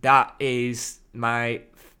that is my...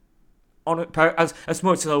 As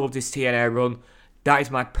much as I love this TNA run, that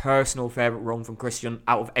is my personal favourite run from Christian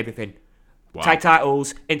out of everything. Wow. Tag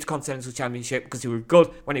titles, Intercontinental Championship, because he was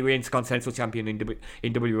good when he was Intercontinental Champion in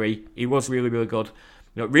WWE. He was really, really good.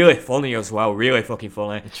 Really funny as well, really fucking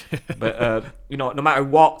funny. But no matter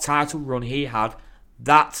what title run he had,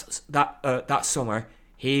 that summer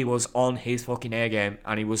he was on his fucking A game,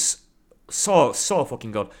 and he was so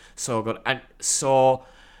fucking good, so good, and so.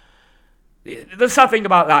 The sad thing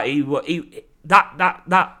about that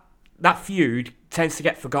feud tends to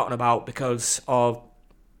get forgotten about because of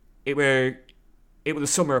it was the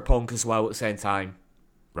summer of Punk as well at the same time.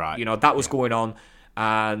 Right. That was going on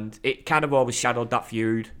and it kind of overshadowed that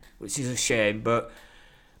feud, which is a shame. But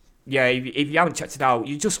yeah, if you haven't checked it out,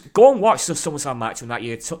 you just go and watch the SummerSlam match from that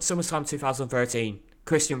year, SummerSlam 2013,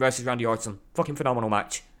 Christian versus Randy Orton. Fucking phenomenal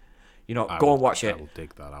match. Go and watch it. I will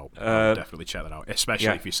dig that out. I'll definitely check that out, especially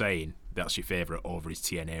if you're saying that's your favourite over his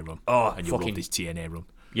TNA run. Oh, and you loved his TNA run.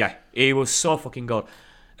 Yeah, he was so fucking good.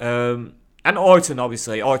 And Orton,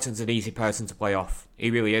 obviously, Orton's an easy person to play off.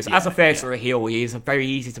 He really is. As a face or a heel, he is very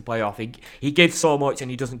easy to play off. He gives so much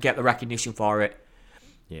and he doesn't get the recognition for it.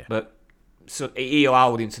 Yeah. But so he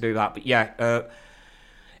allowed him to do that. But yeah,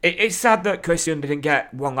 it's sad that Christian didn't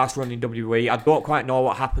get one last run in WWE. I don't quite know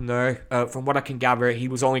what happened there. From what I can gather, he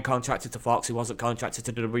was only contracted to Fox. He wasn't contracted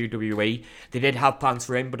to WWE. They did have plans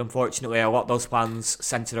for him, but unfortunately, a lot of those plans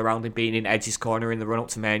centered around him being in Edge's corner in the run-up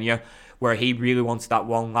to Mania, where he really wanted that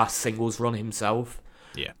one last singles run himself.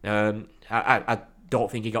 Yeah. I don't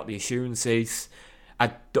think he got the assurances.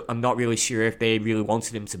 I'm not really sure if they really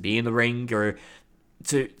wanted him to be in the ring or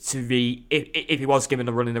to be... If he was given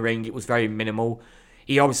a run in the ring, it was very minimal.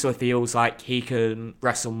 He obviously feels like he can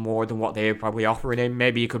wrestle more than what they're probably offering him.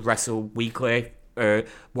 Maybe he could wrestle weekly,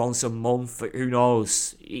 once a month. Who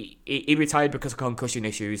knows? He retired because of concussion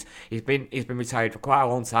issues. He's been retired for quite a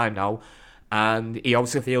long time now, and he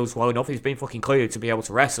obviously feels well enough. He's been fucking cleared to be able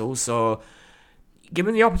to wrestle. So, give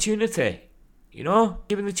him the opportunity.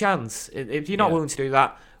 Give him the chance. If you're not willing to do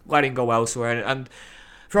that, let him go elsewhere. And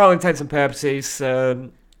for all intents and purposes,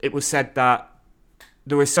 it was said that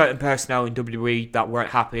there were certain personnel in WWE that weren't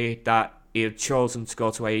happy that he had chosen to go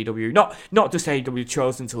to AEW. Not just AEW,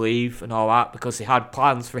 chosen to leave and all that, because they had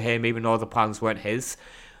plans for him, even though the plans weren't his.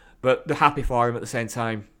 But they're happy for him at the same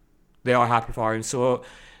time. They are happy for him. So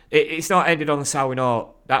it's not ended on a sour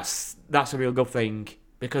note. That's a real good thing,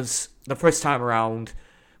 because the first time around,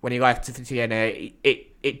 when he left for TNA,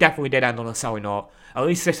 it definitely did end on a sour note. At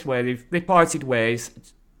least this way, they parted ways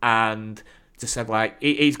and just said, like,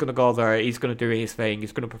 he's going to go there, he's going to do his thing,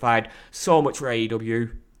 he's going to provide so much for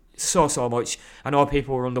AEW, so much. I know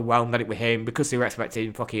people were underwhelmed that it was him because they were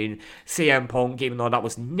expecting fucking CM Punk, even though that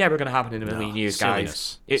was never going to happen in a million years,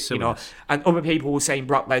 guys. And other people were saying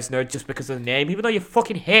Brock Lesnar just because of the name, even though you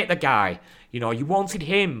fucking hate the guy. You wanted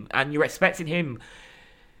him, and you're expecting him.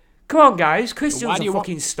 Come on, guys, Christian's a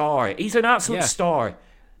fucking star. He's an absolute star.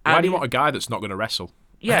 Why do you want a guy that's not going to wrestle?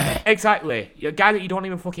 Yeah, exactly. A guy that you don't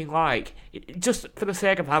even fucking like. Just for the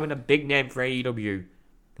sake of having a big name for AEW.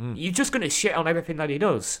 You're just going to shit on everything that he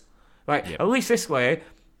does. At least this way,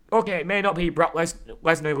 okay, it may not be Brock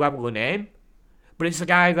Lesnar level of name, but it's a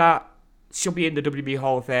guy that should be in the WWE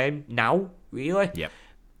Hall of Fame now, really. Yep.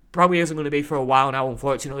 Probably isn't going to be for a while now,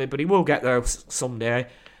 unfortunately, but he will get there someday.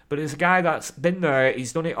 But it's a guy that's been there,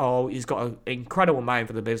 he's done it all, he's got an incredible mind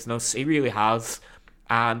for the business, he really has,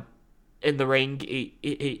 and in the ring,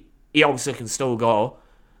 he obviously can still go.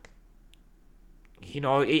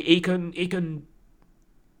 He can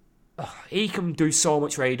do so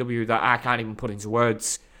much for AEW that I can't even put into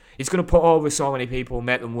words. He's going to put over so many people,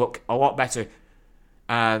 make them look a lot better.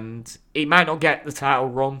 And he might not get the title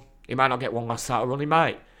run. He might not get one last title run. He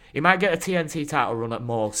might get a TNT title run at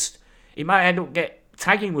most. He might end up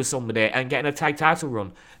tagging with somebody and getting a tag title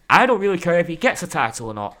run. I don't really care if he gets a title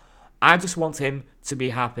or not. I just want him to be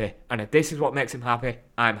happy. And if this is what makes him happy,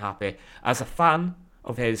 I'm happy. As a fan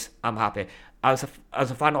of his, I'm happy. As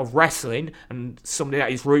a fan of wrestling and somebody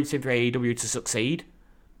that is rooting for AEW to succeed,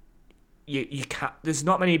 you can't. There's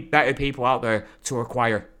not many better people out there to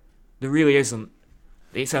acquire. There really isn't.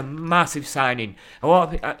 It's a massive signing. A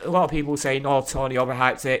lot of people saying, "Oh, Tony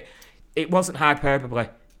overhyped it." it wasn't hyperbole.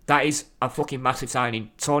 That is a fucking massive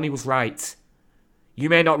signing. Tony was right. You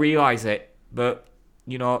may not realise it, but,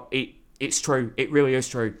 you know, it's true. It really is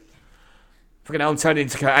true. Fucking hell, I'm turning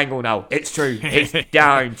into Kurt Angle now. It's true. It's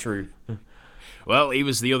damn true. Well, he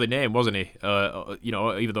was the other name, wasn't he? You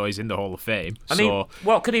know, even though he's in the Hall of Fame. I mean,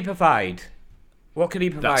 what could he provide? What could he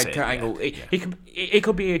provide, Kurt Angle? Yeah. He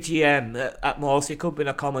could be a GM at most. He could be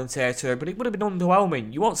a commentator, but it would have been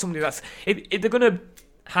underwhelming. You want somebody that's... If they're going to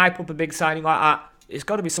hype up a big signing like that, it's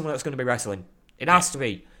got to be someone that's going to be wrestling. It has to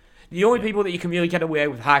be. The only people that you can really get away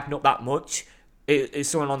with hyping up that much is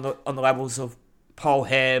someone on the levels of Paul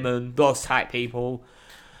Heyman, those type people.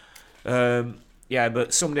 Yeah,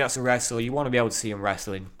 but somebody that's a wrestler, you want to be able to see him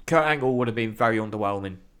wrestling. Kurt Angle would have been very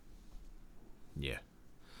underwhelming. Yeah.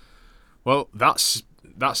 Well, that's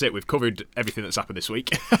it. We've covered everything that's happened this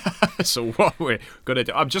week. So what we're gonna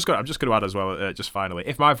do, I'm just gonna add as well. Just finally,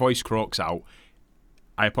 if my voice croaks out,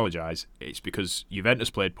 I apologise. It's because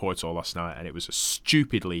Juventus played Porto last night, and it was a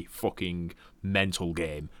stupidly fucking mental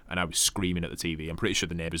game, and I was screaming at the TV. I'm pretty sure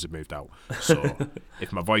the neighbours have moved out. So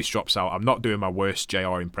if my voice drops out, I'm not doing my worst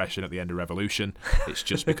JR impression at the end of Revolution. It's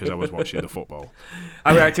just because I was watching the football.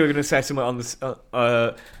 I was actually going to say something on this.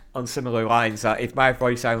 On similar lines, that if my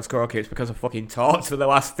voice sounds croaky, it's because I fucking talked for the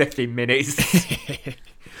last 15 minutes.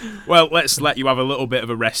 Well, let's let you have a little bit of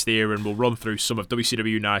a rest here, and we'll run through some of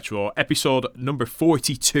WCW Nitro, episode number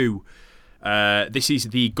 42. This is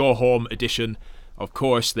the Go Home edition. Of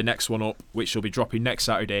course, the next one up, which will be dropping next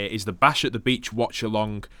Saturday, is the Bash at the Beach Watch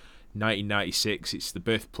Along 1996. It's the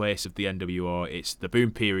birthplace of the NWO. It's the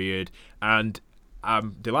boom period, and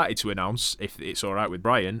I'm delighted to announce, if it's all right with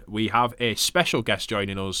Brian, we have a special guest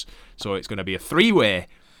joining us. So it's going to be a three-way.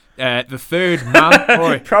 The third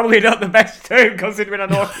man... Probably not the best term, considering I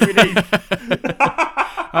know what you need.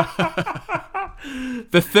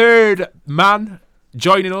 The third man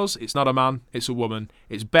joining us. It's not a man, it's a woman.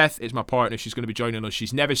 It's Beth, it's my partner. She's going to be joining us.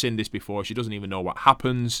 She's never seen this before. She doesn't even know what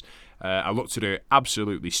happens. I looked at her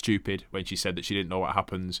absolutely stupid when she said that she didn't know what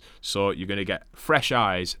happens. So you're going to get fresh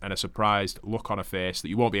eyes and a surprised look on her face that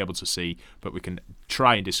you won't be able to see, but we can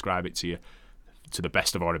try and describe it to you to the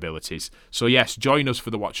best of our abilities. So yes, join us for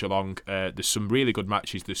the watch along. There's some really good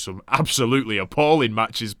matches. There's some absolutely appalling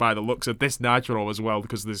matches by the looks of this Nitro as well,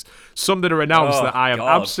 because there's some that are announced that I have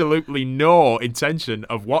absolutely no intention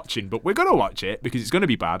of watching, but we're going to watch it because it's going to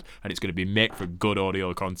be bad and it's going to be made for good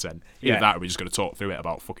audio content. Either that or we're just going to talk through it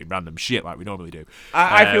about fucking random shit like we normally do.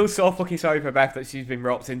 I feel so fucking sorry for Beth that she's been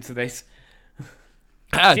roped into this.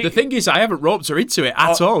 The thing is, I haven't roped her into it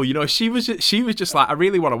at all. You know, she was just like, I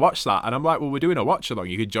really want to watch that, and I'm like, well, we're doing a watch along.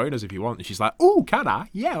 You can join us if you want. And she's like, oh, can I?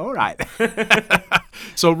 Yeah, all right.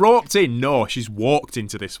 So roped in? No, she's walked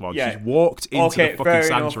into this one. Yeah. She's walked into the fucking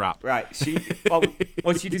sand trap. Right.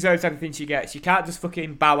 Well, she deserves everything she gets. She can't just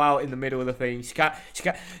fucking bow out in the middle of the thing. She can't.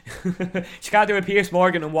 She can't do a Piers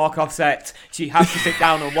Morgan and walk off set. She has to sit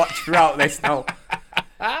down and watch throughout this now.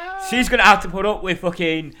 She's gonna have to put up with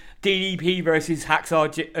fucking DDP versus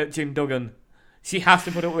Hacksaw Jim Duggan. She has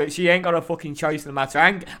to put up with it. She ain't got a fucking choice in the matter.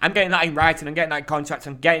 I'm getting that in writing. I'm getting that in contract.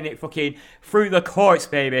 I'm getting it fucking through the courts,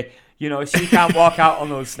 baby. You know, she can't walk out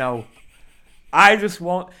on us now. I just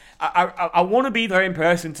want... I want to be there in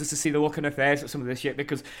person just to see the look on her face at some of this shit,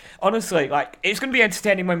 because honestly, like, it's going to be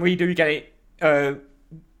entertaining when we do get to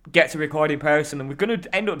record in person, and we're going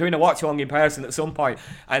to end up doing a watch along in person at some point.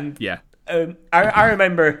 And yeah. I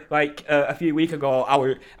remember, like, a few weeks ago,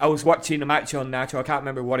 I was watching a match on Nitro. I can't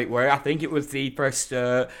remember what it were. I think it was the first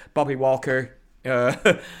Bobby Walker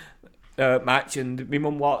match, and my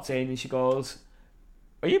mum walked in and she goes,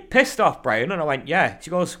 "Are you pissed off, Brian?" And I went, "Yeah." She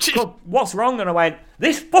goes, "What's wrong?" And I went,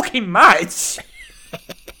 "This fucking match!"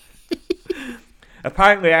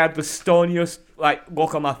 Apparently, I had the stoniest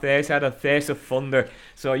look on my face. I had a face of thunder.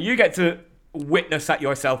 So you get to witness that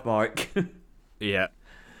yourself, Mark. Yeah.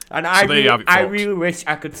 And I really wish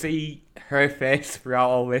I could see her face throughout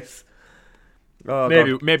all this. Oh,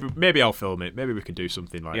 maybe I'll film it. Maybe we can do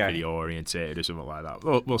something like video orientated or something like that.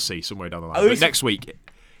 We'll see somewhere down the line. But next week.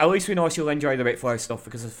 At least we know she'll enjoy the Ric Flair stuff,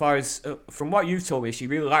 because as far as from what you've told me, she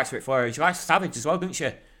really likes Ric Flair. She likes Savage as well, doesn't she?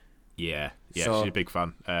 Yeah, she's a big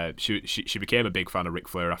fan. She became a big fan of Ric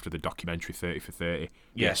Flair after the documentary 30 for 30,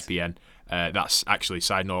 ESPN. That's actually,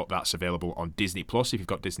 side note, that's available on Disney Plus. If you've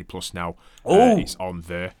got Disney Plus now, it's on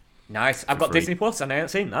there. Nice. I've got free. Disney Plus and I haven't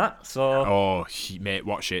seen that. So. Oh, mate,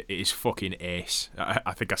 watch it. It is fucking ace.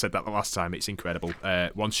 I think I said that the last time. It's incredible.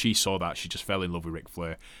 Once she saw that, she just fell in love with Ric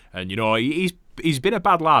Flair. And, you know, he's been a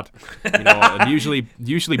bad lad. You know, and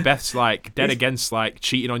usually Beth's like dead against like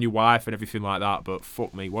cheating on your wife and everything like that. But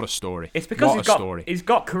fuck me, what a story. It's because he's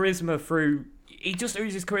got charisma through he just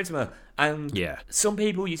oozes charisma, and Yeah. some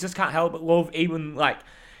people you just can't help but love. Even like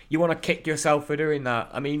you want to kick yourself for doing that.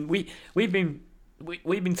 I mean, we've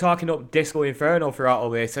been talking up Disco Inferno throughout all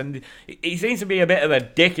this, and he seems to be a bit of a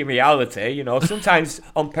dick in reality, you know, sometimes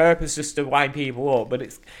on purpose just to wind people up, but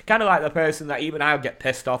it's kind of like the person that even I would get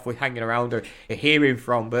pissed off with hanging around or hearing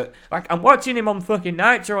from, but like I'm watching him on fucking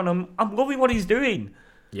Nitro and I'm loving what he's doing.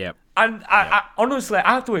 Yeah. And I honestly,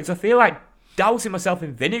 afterwards, I feel like dousing myself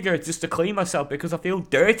in vinegar just to clean myself because I feel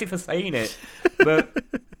dirty for saying it. But,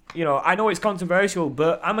 you know, I know it's controversial,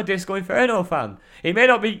 but I'm a Disco Inferno fan. He may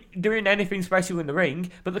not be doing anything special in the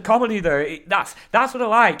ring, but the comedy there, that's what I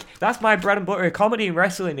like. That's my bread and butter, comedy and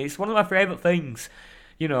wrestling. It's one of my favourite things,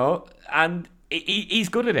 you know, and he's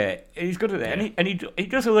good at it. He's good at it. And he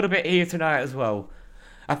does a little bit here tonight as well.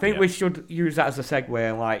 I think we should use that as a segue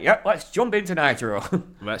and like, let's jump into Nitro.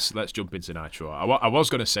 Let's jump into Nitro. I was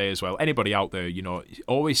going to say as well, anybody out there, you know,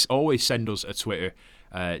 always send us a Twitter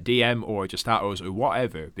DM or just at us or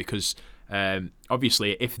whatever, because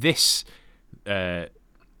obviously if this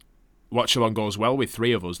watch along goes well with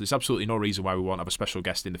three of us, there's absolutely no reason why we won't have a special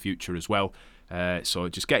guest in the future as well. So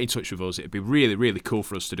just get in touch with us. It'd be really, really cool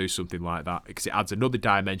for us to do something like that because it adds another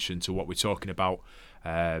dimension to what we're talking about.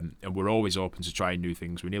 And we're always open to trying new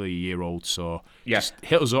things. We're nearly a year old, so just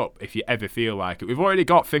hit us up if you ever feel like it. We've already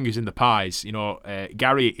got fingers in the pies. You know,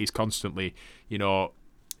 Gary is constantly, you know,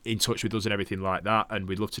 in touch with us and everything like that, and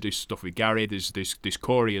we'd love to do stuff with Gary. There's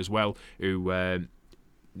Corey as well, who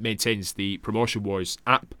maintains the Promotion Wars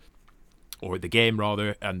app, or the game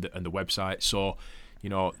rather, and the website. So, you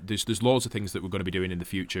know, there's loads of things that we're going to be doing in the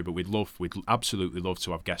future, but we'd absolutely love to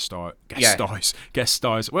have guest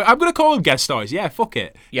stars. Well, I'm going to call them guest stars. Yeah, fuck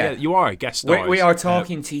it. Yeah, you are guest stars. We are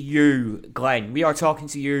talking to you, Glenn. We are talking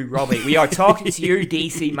to you, Robbie. We are talking to you,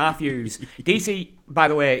 DC Matthews. DC, by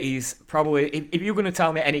the way, is probably, if you're going to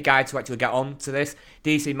tell me any guy to actually get on to this,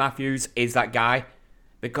 DC Matthews is that guy,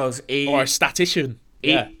 because or a statistician.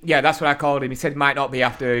 Yeah, that's what I called him. He said might not be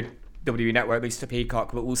after WWE Network, at least to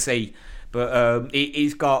Peacock, but we'll see. But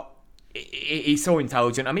he's so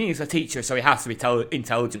intelligent. I mean, he's a teacher, so he has to be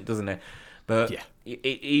intelligent, doesn't he? But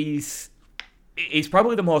he's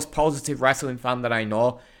probably the most positive wrestling fan that I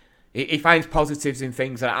know. He finds positives in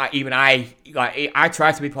things that I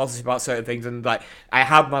try to be positive about certain things, and like I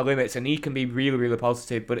have my limits, and he can be really, really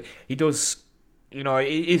positive. But he does, you know,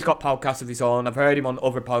 he's got podcasts of his own. I've heard him on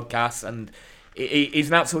other podcasts, and he's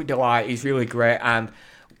an absolute delight. He's really great, and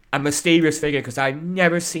a mysterious figure because I've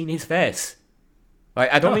never seen his face.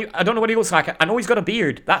 Like I don't know what he looks like. I know he's got a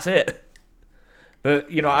beard. That's it.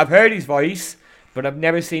 But you know, I've heard his voice, but I've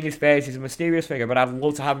never seen his face. He's a mysterious figure. But I'd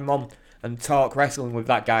love to have him on and talk wrestling with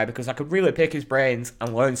that guy because I could really pick his brains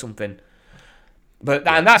and learn something. But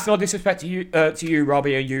and that's no disrespect to you,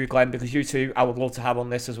 Robbie, and you, Glenn, because you two I would love to have on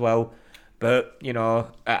this as well. But you know,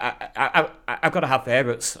 I've got to have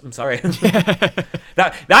favourites. I'm sorry.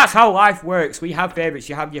 That's how life works. We have favourites.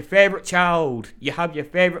 You have your favourite child. You have your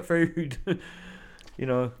favourite food. You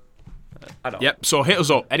know, I don't. Yep. So hit us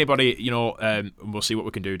up, anybody. You know, and we'll see what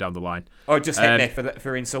we can do down the line. Or just hit me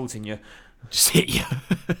for insulting you. Just hit you.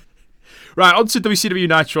 Right, on to WCW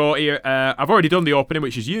Nitro here. I've already done the opening,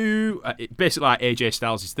 which is you. Basically like AJ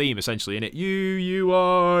Styles' theme, essentially, innit? You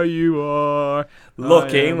are.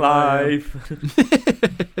 Looking live.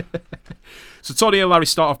 So Tony and Larry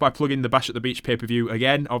start off by plugging the Bash at the Beach pay-per-view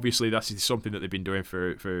again. Obviously, that's something that they've been doing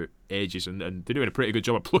for ages, and they're doing a pretty good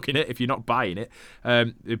job of plugging it if you're not buying it.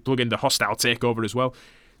 They're plugging the Hostile Takeover as well.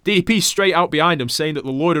 DDP's straight out behind him saying that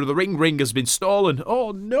the Lord of the Ring has been stolen.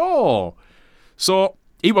 Oh, no. So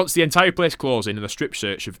he wants the entire place closing and a strip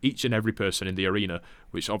search of each and every person in the arena,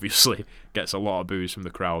 which obviously gets a lot of boos from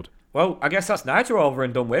the crowd. Well, I guess that's Nitro over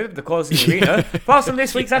and done with, the closing arena. Thoughts on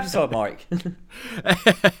this week's episode, Mike?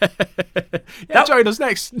 Join us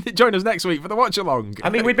next week for the watch along.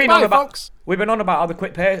 I mean, we've been on about how the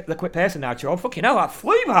quick pace of Nitro. Fucking hell, that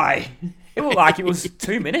flew by. It looked like it was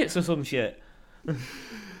 2 minutes or some shit.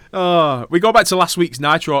 We go back to last week's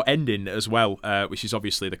Nitro ending as well, which is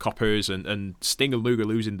obviously the Coppers and Sting and Luger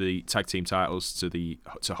losing the tag team titles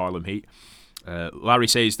to Harlem Heat. Larry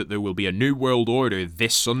says that there will be a New World Order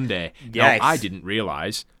this Sunday. Yes. Now, I didn't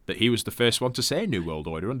realise that he was the first one to say New World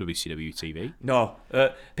Order on WCW TV. No.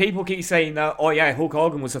 People keep saying that, oh yeah, Hulk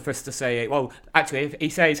Hogan was the first to say it. Well, actually, he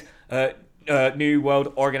says New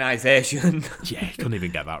World Organization. Yeah, he couldn't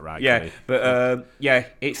even get that right. Yeah, but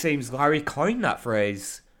it seems Larry coined that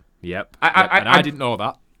phrase. Yep. I didn't know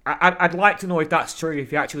that. I'd like to know if that's true,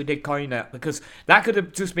 if he actually did coin it, because that could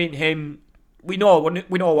have just been him. We know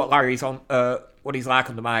what Larry's on, what he's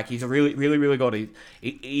like on the mic. He's a really, really, really good.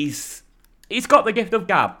 He's got the gift of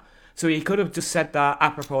gab, so he could have just said that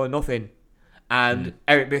apropos of nothing, And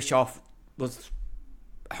Eric Bischoff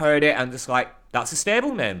heard it and just like, that's a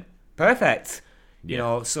stable name. Perfect. You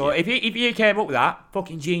know, so if you came up with that,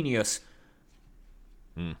 fucking genius.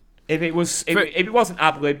 If it wasn't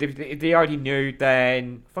ad-libbed, if they already knew,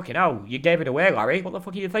 then fucking hell, you gave it away, Larry. What the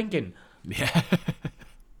fuck are you thinking? Yeah.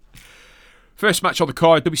 First match on the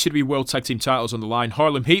card, WCW World Tag Team titles on the line.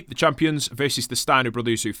 Harlem Heat, the champions, versus the Steiner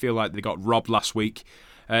brothers, who feel like they got robbed last week.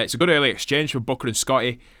 It's a good early exchange from Booker and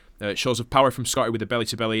Scotty. Shows of power from Scotty with a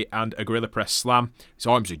belly-to-belly and a gorilla press slam. His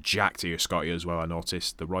arms are jacked here, Scotty, as well, I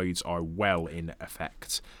noticed. The roids are well in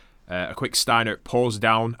effect. A quick Steiner paws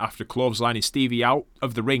down after clotheslining Stevie out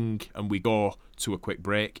of the ring, and we go to a quick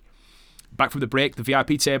break. Back from the break, the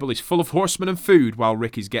VIP table is full of horsemen and food while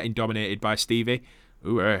Rick is getting dominated by Stevie.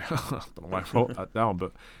 Ooh, I don't know why I wrote that down,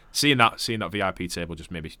 but seeing that VIP table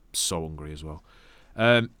just made me so hungry as well.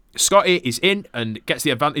 Scotty is in and gets the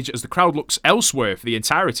advantage as the crowd looks elsewhere for the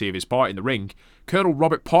entirety of his part in the ring. Colonel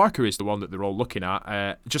Robert Parker is the one that they're all looking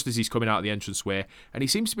at, just as he's coming out of the entranceway, and he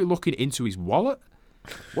seems to be looking into his wallet.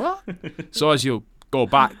 What? So as you'll go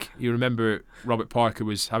back, you remember Robert Parker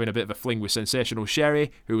was having a bit of a fling with Sensational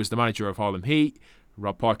Sherry, who was the manager of Harlem Heat.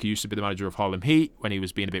 Rob Parker used to be the manager of Harlem Heat when he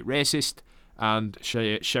was being a bit racist, and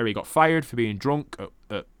Sherry got fired for being drunk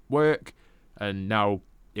at work, and now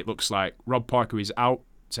it looks like Rob Parker is out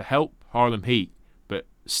to help Harlem Heat, but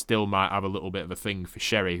still might have a little bit of a thing for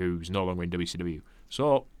Sherry, who's no longer in WCW.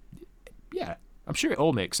 So, yeah, I'm sure it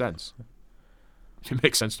all makes sense. If it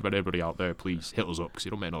makes sense to everybody out there, please hit us up, because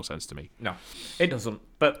it don't make no sense to me. No, it doesn't.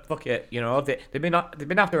 But fuck it, you know, they've been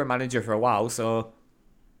after a manager for a while, so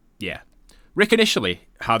yeah. Rick initially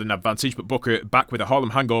had an advantage, but Booker back with a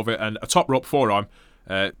Harlem hangover and a top rope forearm,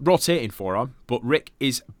 rotating forearm. But Rick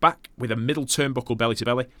is back with a middle turnbuckle belly to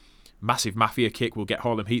belly. Massive Mafia kick will get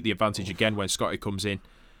Harlem Heat the advantage again when Scotty comes in.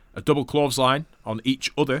 A double clothesline on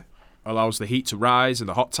each other allows the Heat to rise and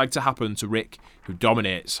the hot tag to happen to Rick, who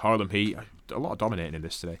dominates Harlem Heat. A lot of dominating in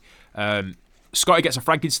this today. Scotty gets a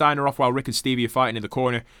Frankensteiner off while Rick and Stevie are fighting in the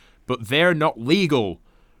corner, but they're not legal.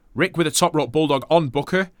 Rick with a top rope bulldog on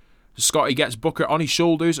Booker. Scotty gets Booker on his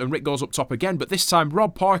shoulders and Rick goes up top again, but this time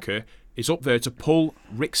Rob Parker is up there to pull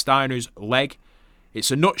Rick Steiner's leg. It's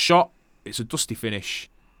a nut shot, it's a dusty finish,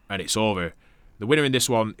 and it's over. The winner in this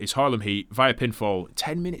one is Harlem Heat via pinfall.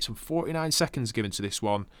 10 minutes and 49 seconds given to this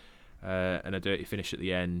one, and a dirty finish at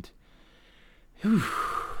the end. Whew.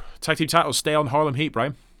 Tag team titles stay on Harlem Heat,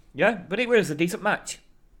 Brian. Yeah, but it was a decent match.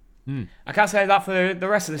 I can't say that for the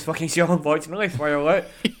rest of this fucking show, unfortunately. Spoiler alert.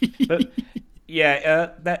 But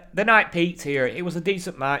yeah, the night peaked here. It was a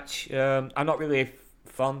decent match. I'm not really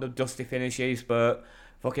fond of dusty finishes, but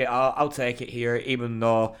fuck it, I'll take it here, even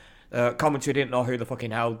though commentary didn't know who the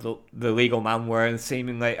fucking hell the legal men were, and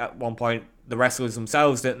seemingly at one point the wrestlers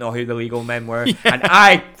themselves didn't know who the legal men were, and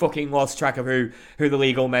I fucking lost track of who the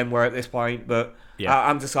legal men were at this point, but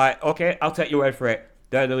I'm just like, okay, I'll take your word for it.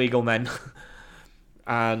 They're the legal men.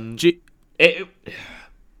 And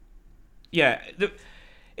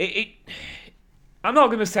I'm not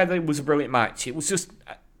going to say that it was a brilliant match. It was just,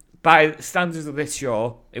 by standards of this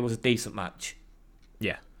show, it was a decent match.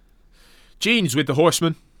 Yeah. Gene's with the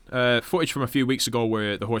Horsemen. Footage from a few weeks ago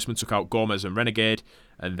where the Horsemen took out Gomez and Renegade,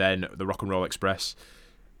 and then the Rock and Roll Express.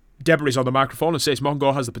 Deborah is on the microphone and says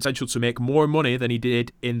Mongo has the potential to make more money than he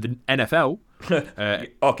did in the NFL.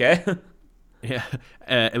 Okay. Yeah.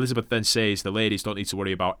 Elizabeth then says the ladies don't need to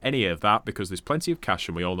worry about any of that because there's plenty of cash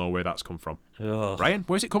and we all know where that's come from. Ugh. Ryan,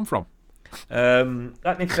 where's it come from?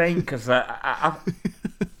 Let me think, because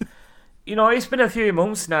you know, it's been a few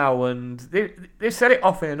months now and they've said it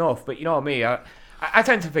often enough, but you know me, I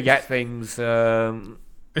tend to forget things, so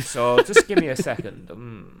just give me a second.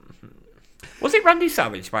 Was it Randy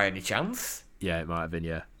Savage by any chance? Yeah, it might have been,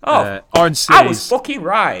 yeah. Oh, Arn says, I was fucking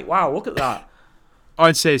right. Wow, look at that.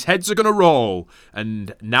 Arn says heads are going to roll,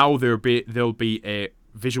 and now there'll be a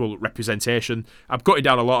visual representation. I'm cutting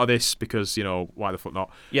down a lot of this because, you know, why the fuck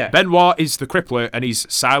not? Yeah. Benoit is the crippler, and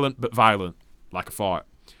he's silent but violent, like a fart.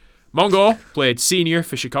 Mongo played senior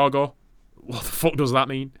for Chicago. What the fuck does that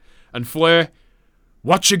mean? And Flair,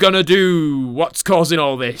 what you gonna do? What's causing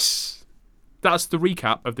all this? That's the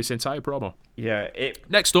recap of this entire promo. Yeah.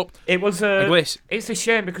 Next up, it was it's a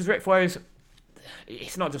shame because Ric Flair's.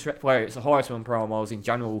 It's not just Ric Flair, it's the Horseman promos in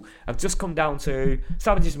general. Have just come down to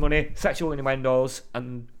Savage's money, sexual innuendos,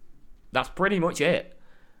 and that's pretty much it.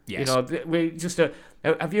 Yes. You know, we just a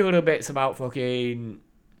few little bits about fucking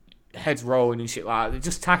heads rolling and shit like that. They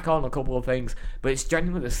just tack on a couple of things, but it's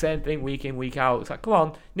genuinely the same thing week in, week out. It's like, come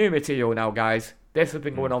on, new material now, guys. This has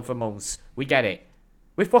been going on for months. We get it.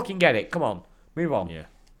 We fucking get it. Come on, move on. Yeah.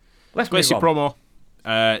 Let's move on.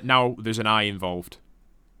 promo. Now there's an eye involved.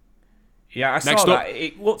 Yeah, I saw Next up. that.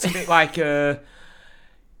 It looked a bit like, that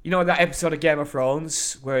episode of Game of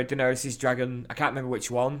Thrones where Daenerys' dragon, I can't remember which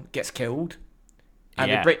one, gets killed. And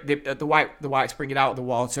Yeah. the white's bring it out of the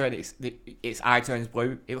water and its eye turns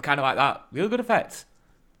blue. It was kind of like that. Really good effects.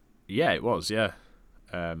 Yeah, it was, yeah.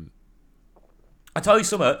 I tell you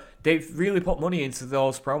something, they've really put money into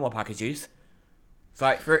those promo packages. It's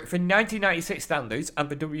like, for 1996 standards and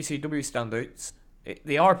for WCW standards,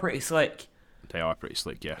 they are pretty slick. They are pretty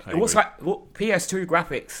slick, yeah. It looks like PS2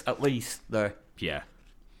 graphics, at least, there. Yeah.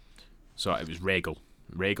 So it was Rhaegal.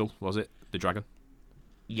 Rhaegal, was it? The dragon?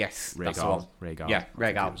 Yes, that's the one. Rhaegal. Yeah,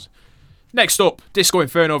 Rhaegal. Next up, Disco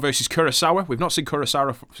Inferno versus Kurosawa. We've not seen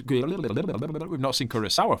Kurosawa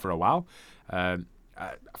for a while.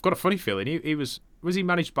 I've got a funny feeling was he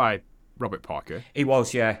managed by Robert Parker? He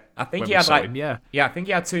was, yeah. I think When he we had saw him, yeah. I think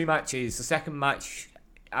he had 2 matches. The second match,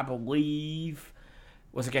 I believe,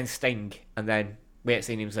 was against Sting, and then we ain't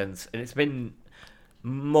seen him since. And it's been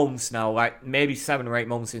months now, like maybe 7 or 8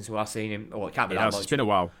 months since we last seen him. Well, it can't be that much. It's been a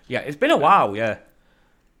while. Yeah, it's been a while, yeah.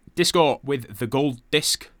 Disco with the gold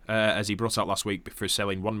disc, as he brought out last week for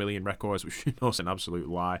selling 1 million records, which is an absolute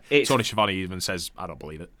lie. Tony Schiavone even says, I don't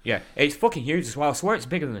believe it. Yeah, it's fucking huge as well. I swear it's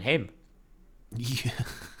bigger than him. Yeah.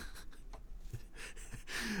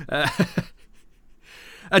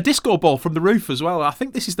 A disco ball from the roof as well. I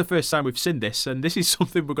think this is the first time we've seen this, and this is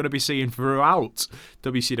something we're going to be seeing throughout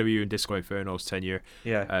WCW and Disco Inferno's tenure.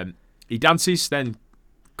 Yeah. He dances, then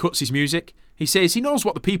cuts his music. He says he knows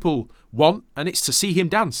what the people want, and it's to see him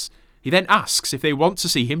dance. He then asks if they want to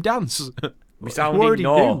see him dance. Resounding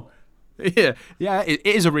no. Yeah, it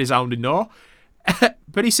is a resounding no.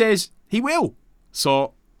 But he says he will.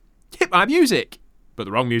 So, hit my music. But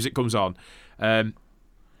the wrong music comes on.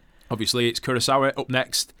 Obviously, it's Kurosawa up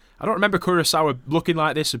next. I don't remember Kurosawa looking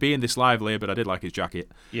like this or being this lively, but I did like his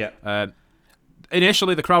jacket. Yeah.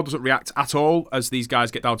 Initially, the crowd doesn't react at all as these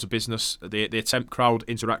guys get down to business. They attempt crowd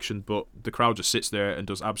interaction, but the crowd just sits there and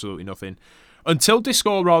does absolutely nothing. Until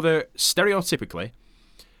Disco, rather stereotypically,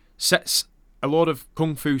 sets a load of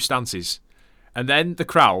kung fu stances. And then the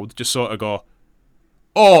crowd just sort of go,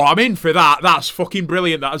 oh, I'm in for that. That's fucking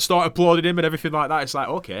brilliant. That, and start applauding him and everything like that. It's like,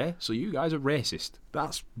 okay, so you guys are racist.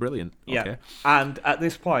 That's brilliant. Yeah. Okay. And at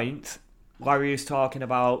this point, Larry is talking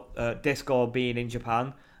about Disco being in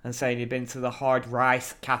Japan and saying he'd been to the Hard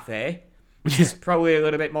Rice Cafe, which is probably a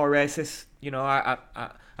little bit more racist. You know, I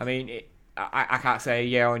can't say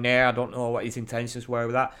yeah or nay. I don't know what his intentions were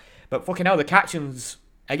with that. But fucking hell, the captions,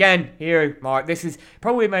 again, here, Mark, this is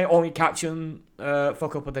probably my only caption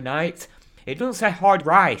fuck up of the night. It doesn't say hard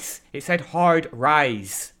rice. It said hard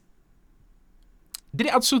rise. Did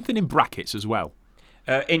it add something in brackets as well?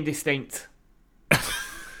 Indistinct.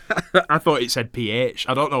 I thought it said PH.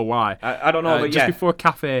 I don't know why. I don't know, but just before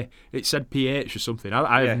cafe, it said PH or something.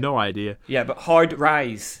 I have no idea. Yeah, but hard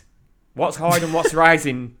rise. What's hard and what's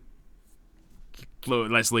rising?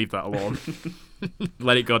 Let's leave that alone.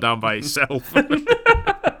 Let it go down by itself.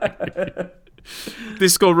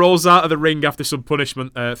 Disco rolls out of the ring after some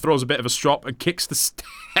punishment, throws a bit of a strop and kicks the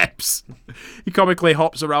steps. He comically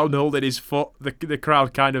hops around holding his foot. The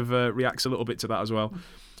crowd kind of reacts a little bit to that as well.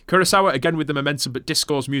 Kurosawa again with the momentum, but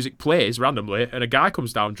Disco's music plays randomly and a guy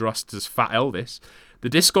comes down dressed as Fat Elvis. The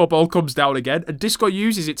disco ball comes down again and Disco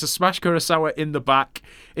uses it to smash Kurosawa in the back.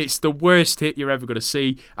 It's the worst hit you're ever going to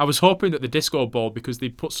see. I was hoping that the disco ball, because they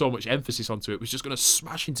put so much emphasis onto it, was just going to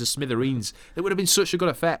smash into smithereens. It would have been such a good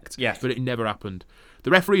effect. Yes. But it never happened. The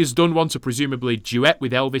referee has done one to presumably duet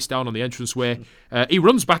with Elvis down on the entranceway. He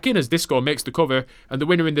runs back in as Disco makes the cover, and the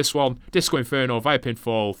winner in this one, Disco Inferno via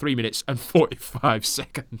pinfall, 3 minutes and 45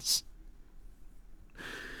 seconds.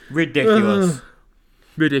 Ridiculous.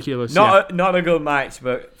 Ridiculous. Not a good match,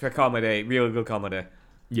 but for comedy, really good comedy.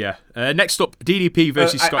 Yeah. Next up, DDP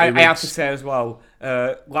versus Scotty Riggs. I have to say as well,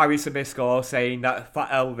 Larry Sabisco saying that Fat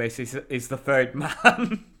Elvis is the third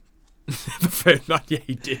man. The third man, yeah,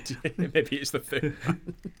 he did. Maybe it's the third man.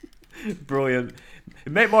 Brilliant.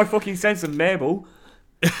 It made more fucking sense than Mabel.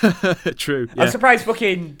 True. Yeah. I'm surprised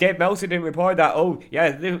fucking Dave Meltzer didn't report that. Oh,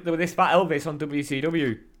 yeah, this Fat Elvis on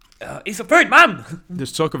WCW. He's the third man.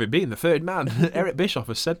 There's talk of it being the third man. Eric Bischoff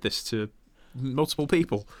has said this to multiple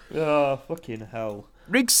people. Oh, fucking hell.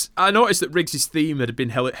 Riggs, I noticed that Riggs' theme had been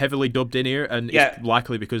heavily dubbed in here, and it's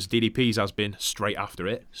likely because DDP's has been straight after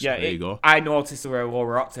it. So there you go. I noticed there were a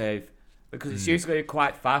lower octave because it's usually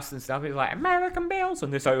quite fast and stuff. It's like American Males,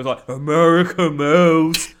 and this time it was like American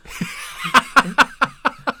Males.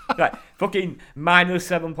 Like fucking minus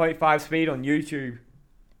 7.5 speed on YouTube.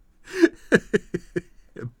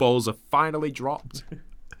 Balls are finally dropped.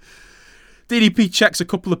 DDP checks a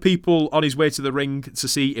couple of people on his way to the ring to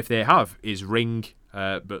see if they have his ring,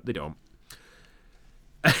 but they don't.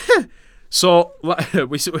 So,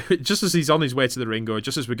 just as he's on his way to the ring, or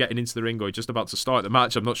just as we're getting into the ring, or just about to start the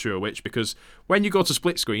match, I'm not sure which, because when you go to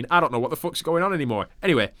split screen, I don't know what the fuck's going on anymore.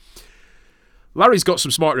 Anyway, Larry's got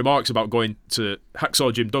some smart remarks about going to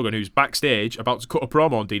Hacksaw Jim Duggan, who's backstage about to cut a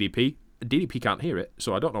promo on DDP. DDP can't hear it,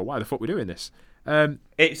 so I don't know why the fuck we're doing this.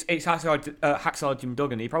 It's Hacksaw Jim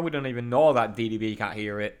Duggan. He probably don't even know that DDP can't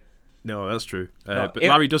hear it. No, that's true. But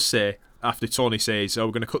Larry does say, after Tony says, we're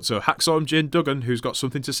going to cut to Hacksaw Jim Duggan, who's got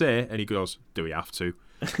something to say, and he goes, do we have to?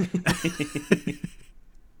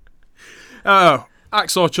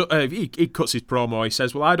 Hacksaw, he cuts his promo. He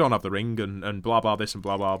says, well, I don't have the ring, and blah, blah, this, and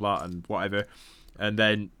blah, blah, blah, and whatever. And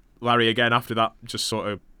then Larry, again, after that, just sort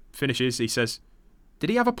of finishes. He says,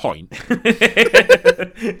 did he have a point?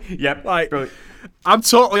 Yep. Like, I'm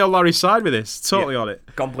totally on Larry's side with this. Totally on it.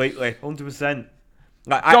 Completely. 100%.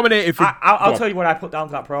 Dominated for... I'll tell you what I put down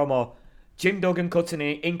to that promo. Jim Duggan cuts an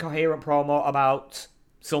incoherent promo about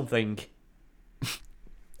something.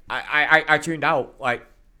 I tuned out. Like,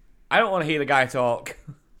 I don't want to hear the guy talk.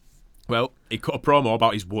 Well, he cut a promo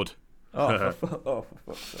about his wood. For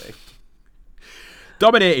fuck's sake.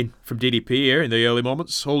 Dominating from DDP here in the early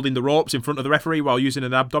moments, holding the ropes in front of the referee while using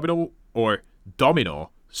an abdominal or domino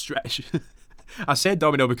stretch. I said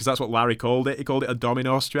domino because that's what Larry called it. He called it a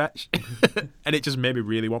domino stretch. And it just made me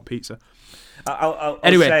really want pizza. I'll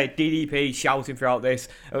anyway. say DDP shouting throughout this.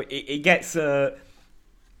 He gets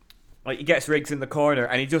Riggs in the corner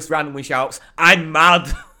and he just randomly shouts, "I'm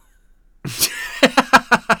mad."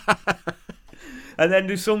 And then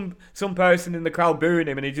there's some person in the crowd booing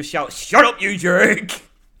him and he just shouts, "Shut up, you jerk."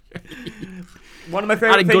 One of my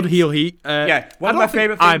favourite things. Good heel heat. One of my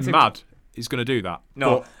favourite things. I'm mad. He's going to do that.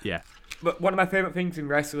 No. But, yeah. But one of my favourite things in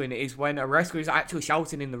wrestling is when a wrestler is actually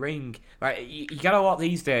shouting in the ring. Like, you get a lot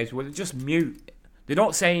these days where they're just mute. They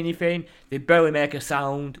don't say anything. They barely make a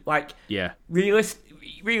sound. Like, yeah.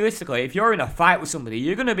 Realistically, if you're in a fight with somebody,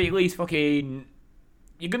 you're gonna be at least fucking.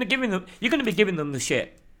 You're gonna be giving them the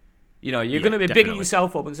shit. You know, you're gonna be bigging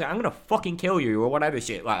yourself up and saying, "I'm gonna fucking kill you" or whatever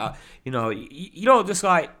shit. Like, you know, you don't just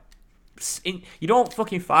like. You don't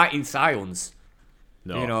fucking fight in silence.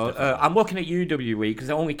 No, you know, I'm looking at UWE because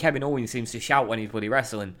only Kevin Owens seems to shout when he's bloody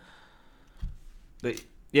wrestling. But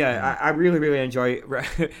yeah, I really, really enjoy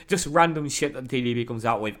it. Just random shit that DDP comes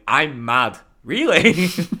out with. I'm mad, really.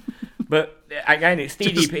 But again, it's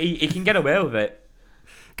DDP. He can get away with it.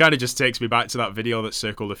 Kind of just takes me back to that video that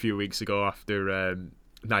circled a few weeks ago after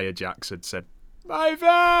Nia Jax had said, "My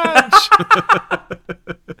vag."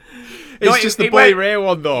 It's just the Bully Ray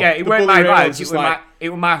one though. Yeah, it weren't my vag. It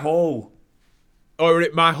was my hole. Or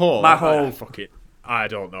my hole? My hole. Fuck it. I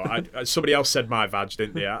don't know. Somebody else said my vag,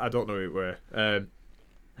 didn't they? I don't know who it were.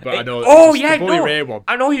 But I know the Bully Ray one.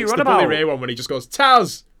 I know who you're on about. The Bully Ray one when he just goes,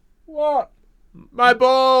 "Taz, what? My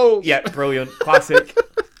balls." Yeah, brilliant. Classic.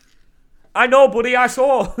 I know, buddy, I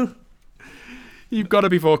saw. You've got to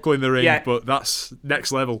be vocal in the ring, but that's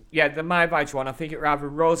next level. Yeah, the My Vag one, I think it was either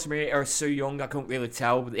Rosemary or Sue Young, I couldn't really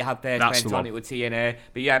tell, but they had their paint on it with TNA.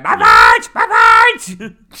 But yeah, my Vag! My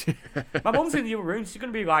Vag! My mum's in the other room, she's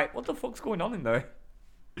going to be like, what the fuck's going on in there?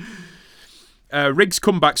 Riggs'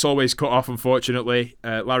 comeback's always cut off, unfortunately.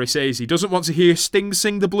 Larry says he doesn't want to hear Sting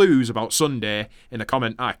sing the blues about Sunday. In a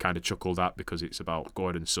comment, I kind of chuckled at because it's about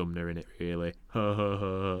Gordon Sumner, innit, really?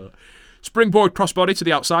 Springboard crossbody to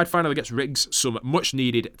the outside finally gets Riggs some much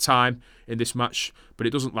needed time in this match, but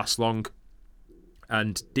it doesn't last long.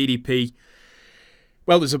 And DDP,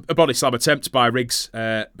 well, there's a body slam attempt by Riggs,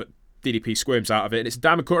 but DDP squirms out of it, and it's a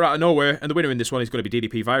diamond cutter out of nowhere, and the winner in this one is going to be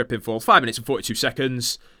DDP via pinfall. 5 minutes and 42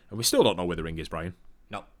 seconds, and we still don't know where the ring is, Brian.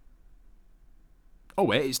 No. Oh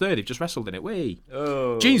wait, it's there, they've just wrestled in it, wait.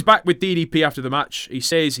 Oh. Gene's back with DDP after the match. He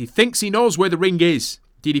says he thinks he knows where the ring is.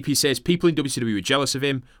 DDP says people in WCW are jealous of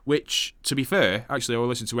him, which, to be fair, actually I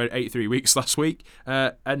listened to 83 Weeks last week,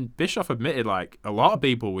 and Bischoff admitted like a lot of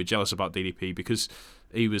people were jealous about DDP because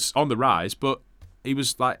he was on the rise, but he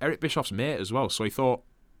was like Eric Bischoff's mate as well, so he thought,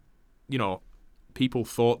 you know, people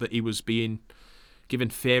thought that he was being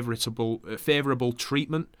given favourable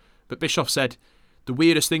treatment, but Bischoff said the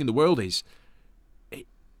weirdest thing in the world is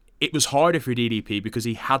it was harder for DDP because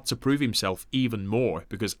he had to prove himself even more,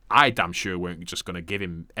 because I damn sure weren't just going to give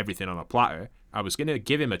him everything on a platter. I was going to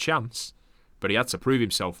give him a chance, but he had to prove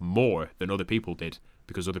himself more than other people did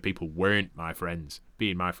because other people weren't my friends.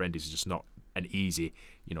 Being my friend is just not an easy,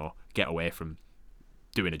 you know, get away from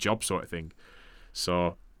doing a job sort of thing.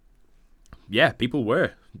 So, yeah, people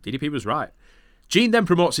were. DDP was right. Gene then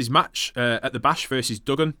promotes his match at the Bash versus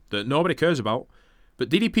Duggan that nobody cares about, but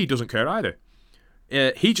DDP doesn't care either.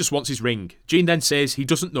 He just wants his ring. Gene then says he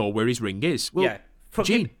doesn't know where his ring is. Well, yeah,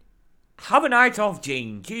 Gene, have a night off,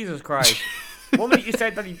 Gene. Jesus Christ. One minute you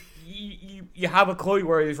said that you have a clue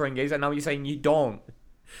where his ring is, and now you're saying you don't.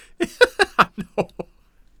 No.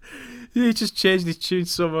 He just changed his tune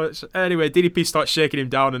so much. Anyway, DDP starts shaking him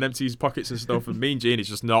down and empties his pockets and stuff, and Mean Gene is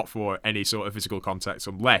just not for any sort of physical contact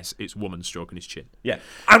unless it's woman stroking his chin. Yeah.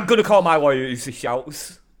 I'm going to call my lawyer if he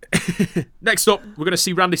shouts. Next up, we're going to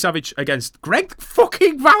see Randy Savage against Greg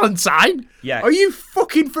fucking Valentine. Yeah. Are you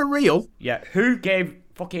fucking for real? Yeah. Who gave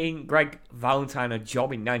fucking Greg Valentine a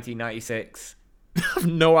job in 1996? I have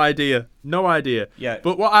no idea. No idea. Yeah.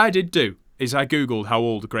 But what I did do is I googled how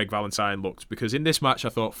old Greg Valentine looked, because in this match I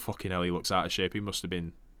thought, fucking hell, he looks out of shape. He must have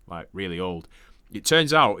been, like, really old. It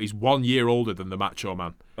turns out he's 1 year older than the Macho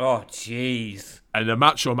Man. Oh, jeez. And the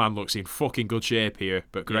Macho Man looks in fucking good shape here,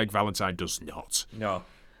 but Greg Valentine does not. No.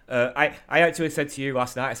 I actually said to you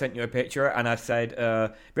last night, I sent you a picture, and I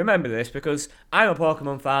said, remember this, because I'm a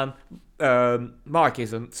Pokemon fan, Mark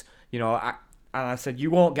isn't, and I said, you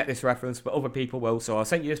won't get this reference, but other people will, so I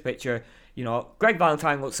sent you this picture. Greg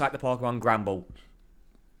Valentine looks like the Pokemon Gramble.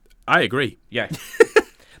 I agree. Yeah.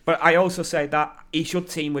 But I also said that he should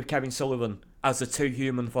team with Kevin Sullivan as the two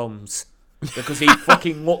human thumbs, because he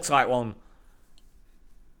fucking looks like one.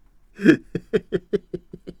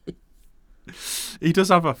 He does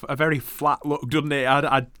have a very flat look, doesn't he?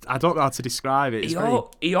 I don't know how to describe it.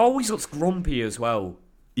 He always looks grumpy as well.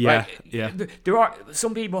 Yeah, yeah. There are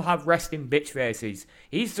some people have resting bitch faces.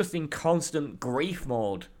 He's just in constant grief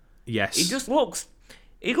mode. Yes.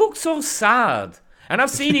 He looks so sad. And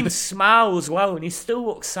I've seen him smile as well, and he still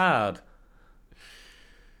looks sad.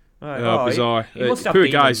 Right, bizarre. He must have poor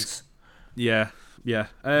demons. guys. Yeah.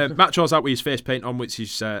 Matt Shaw's out with his face paint on, which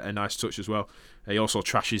is a nice touch as well. He also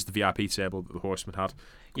trashes the VIP table that the Horseman had.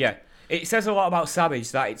 Yeah. It says a lot about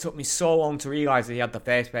Savage that it took me so long to realise that he had the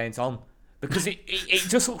face paint on. Because it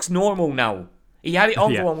just looks normal now. He had it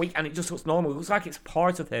on for 1 week and it just looks normal. It looks like it's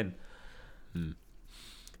part of him.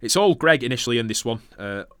 It's all Greg initially in this one.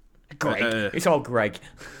 Greg. It's all Greg.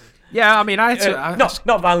 Yeah, I mean, I had to...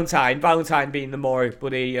 Not Valentine. Valentine being the more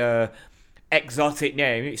bloody exotic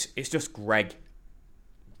name. It's just Greg.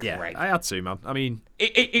 Yeah, Greg. I had to, man. I mean...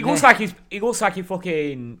 It looks like he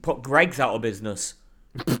fucking put Greg's out of business.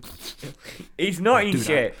 He's not in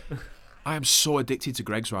shit. I am so addicted to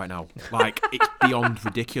Greg's right now. Like, it's beyond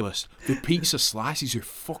ridiculous. The pizza slices are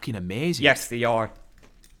fucking amazing. Yes, they are.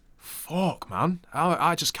 Fuck, man.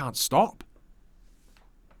 I just can't stop.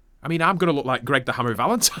 I mean, I'm going to look like Greg the Hammer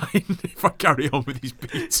Valentine if I carry on with these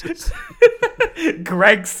pizzas.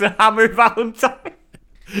 Greg's the Hammer Valentine.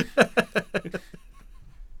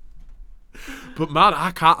 But, man,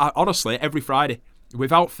 honestly, every Friday,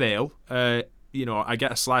 without fail... I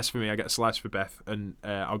get a slice for me, I get a slice for Beth, and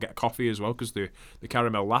I'll get a coffee as well, because the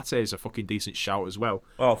caramel latte is a fucking decent shout as well.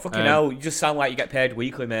 Oh, fucking hell, you just sound like you get paid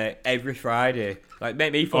weekly, mate, every Friday. Like,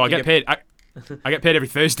 make me fucking... I get paid... I get paid every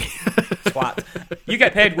Thursday. Twat. You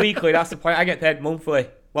get paid weekly, that's the point. I get paid monthly.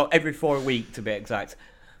 Well, every 4 weeks, to be exact.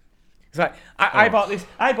 It's like, I bought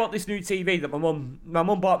this new TV that my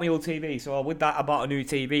mum bought me a TV, so with that I bought a new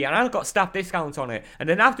TV, and I got staff discount on it, and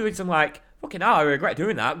then afterwards I'm like... Fucking hell, I regret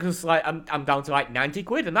doing that, because like I'm down to like 90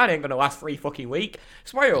 quid, and that ain't gonna last 3 fucking weeks.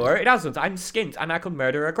 Spoiler alert, it hasn't. I'm skint, and I could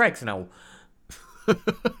murder a Greg's now.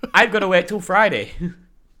 I've got to wait till Friday.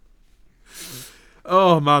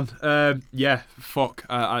 Oh man, yeah, fuck.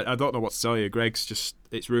 I don't know what to tell you. Greg's just,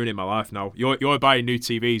 it's ruining my life now. You're buying new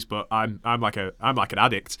TVs, but I'm like an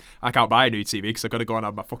addict. I can't buy a new TV because I've got to go and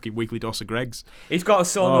have my fucking weekly dose of Greg's. He's got a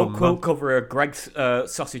sewn up quilt cover of Greg's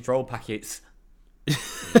sausage roll packets.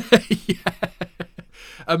 Yeah.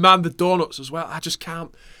 And man, the donuts as well. I just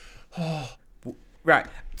can't. Oh. Right.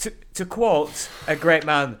 To quote a great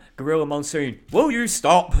man, Gorilla Monsoon, will you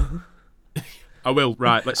stop? I will.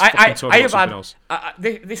 Right. Let's fucking talk about something else.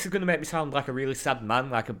 This is going to make me sound like a really sad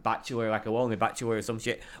man, like a bachelor, like a lonely bachelor or some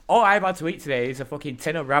shit. All I've had to eat today is a fucking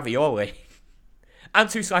tin of ravioli and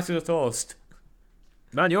 2 slices of toast.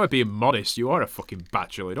 Man, you're being modest. You are a fucking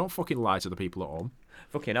bachelor. Don't fucking lie to the people at home.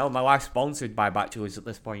 Fucking hell, my life's sponsored by bachelors at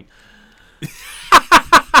this point.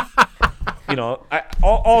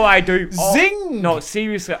 All I do... Zing! No,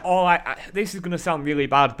 seriously, this is going to sound really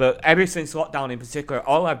bad, but ever since lockdown in particular,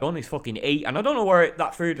 all I've done is fucking eat. And I don't know where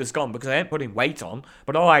that food has gone, because I ain't putting weight on,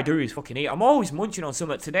 but all I do is fucking eat. I'm always munching on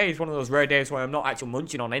something. Today is one of those rare days where I'm not actually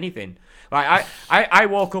munching on anything. Like, I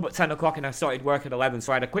woke up at 10 o'clock and I started work at 11,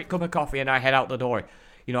 so I had a quick cup of coffee and I head out the door.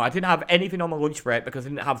 I didn't have anything on my lunch break because I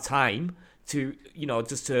didn't have time to,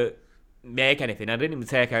 just to make anything. I didn't even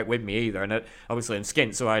take out with me either, and obviously I'm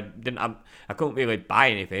skint, so I couldn't really buy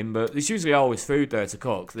anything, but there's usually always food there to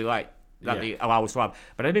cook. They allow us to have,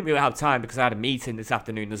 but I didn't really have time because I had a meeting this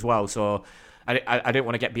afternoon as well, so I didn't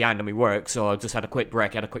want to get behind on my work, so I just had a quick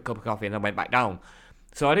break, had a quick cup of coffee, and then went back down.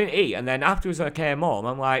 So I didn't eat, and then afterwards when I came home,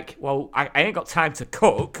 I'm like, well, I ain't got time to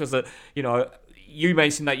cook, because, you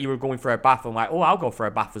mentioned that you were going for a bath. I'm like, oh, I'll go for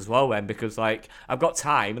a bath as well then, because, I've got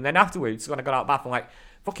time. And then afterwards, when I got out of the bath, I'm like,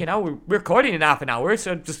 fucking hell, we're recording in half an hour,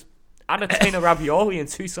 so just had a tin of ravioli and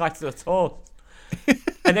 2 slices of toast.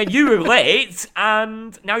 And then you were late,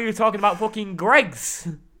 and now you're talking about fucking Greggs.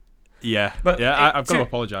 Yeah, but I've got to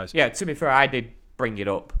apologise. Yeah, to be fair, I did bring it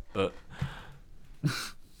up, but...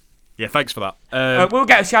 Yeah, thanks for that. We'll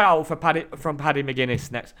get a shout out from Paddy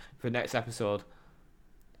McGuinness for next episode.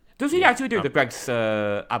 Does he actually do the Greggs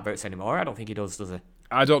adverts anymore? I don't think he does he?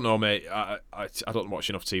 I don't know, mate. I don't watch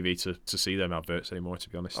enough TV to see them adverts anymore, to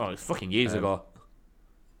be honest. Oh, it's fucking years ago.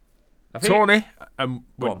 Tony,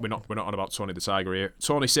 we're not on about Tony the Tiger here.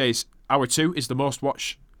 Tony says Hour 2 is the most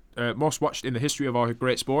watched in the history of our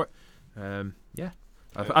great sport.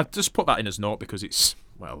 I just put that in as note because it's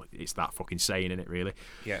that fucking saying, isn't it? Really.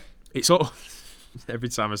 Yeah. It's all. Every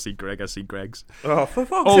time I see Greg, I see Greg's. Oh, for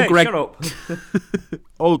fuck's sake, shut up.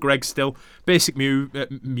 All Greg still. Basic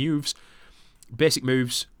moves. Basic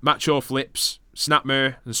moves. Macho flips.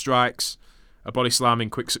 Snapmare and strikes. A body slam in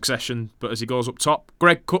quick succession. But as he goes up top,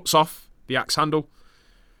 Greg cuts off the axe handle.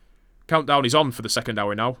 Countdown is on for the second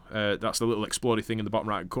hour now. That's the little explodey thing in the bottom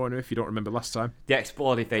right corner, if you don't remember last time. The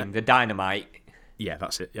explodey thing, the dynamite. Yeah,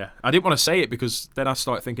 that's it, yeah. I didn't want to say it because then I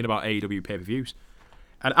started thinking about AEW pay-per-views.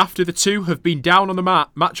 And after the two have been down on the mat,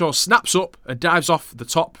 Macho snaps up and dives off the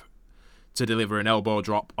top to deliver an elbow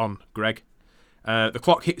drop on Greg. The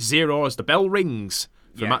clock hits 0 as the bell rings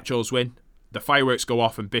for Macho's win. The fireworks go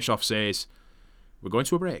off and Bischoff says, "We're going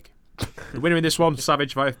to a break." The winner in this one,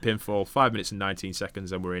 Savage via pinfall, 5 minutes and 19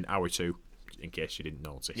 seconds, and we're in Hour 2, in case you didn't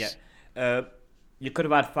notice. Yeah. You could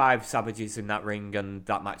have had 5 Savages in that ring and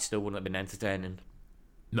that match still wouldn't have been entertaining.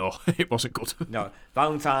 No, it wasn't good. No,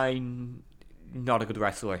 Valentine, not a good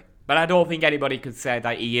wrestler. But I don't think anybody could say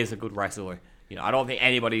that he is a good wrestler. I don't think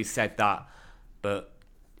anybody's said that. But,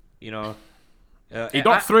 he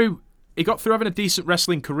got through having a decent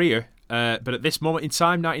wrestling career, but at this moment in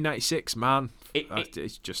time, 1996, man,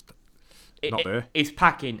 it's just not there. He's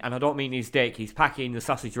packing, and I don't mean his dick, he's packing the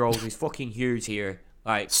sausage rolls. He's fucking huge here.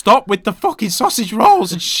 Stop with the fucking sausage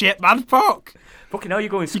rolls and shit, man. Fuck. Fucking hell, you're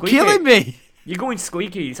going squeaky. You're killing me. You're going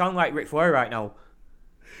squeaky. You sound like Ric Flair right now.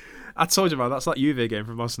 I told you, man, that's that Juve game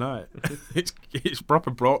from last night. It's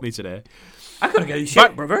proper brought me today. I gotta get his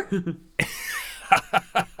shit, brother.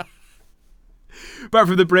 Back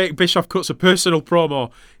from the break, Bischoff cuts a personal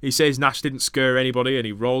promo. He says Nash didn't scare anybody, and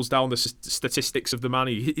he rolls down the statistics of the man.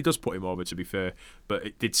 He does put him over, to be fair, but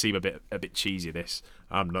it did seem a bit cheesy. This,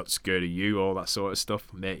 I'm not scared of you, all that sort of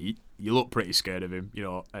stuff, mate. You look pretty scared of him,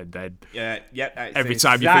 and then every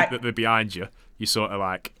time you think that they're behind you, you're sort of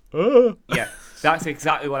like, oh. Yeah, that's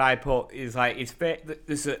exactly what I put. Is like his face.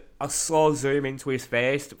 There's a slow zoom into his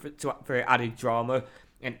face for added drama.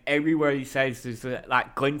 And everywhere he says there's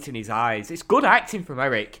that glint in his eyes. It's good acting from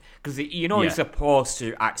Eric because he's supposed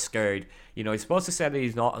to act scared. He's supposed to say that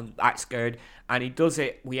he's not act scared, and he does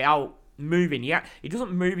it without moving. He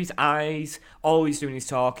doesn't move his eyes. All he's doing is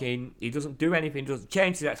talking. He doesn't do anything. Doesn't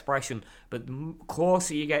change his expression. But the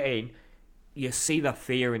closer you get in, you see the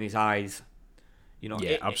fear in his eyes.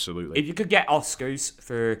 Absolutely. If you could get Oscars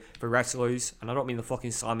for wrestlers, and I don't mean the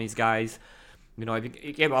fucking Slammies guys. If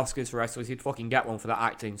you gave Oscars for wrestlers, you'd fucking get one for that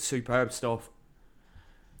acting. Superb stuff.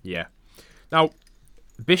 Yeah. Now,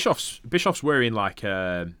 Bischoff's wearing like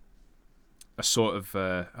a sort of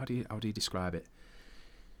how do you describe it?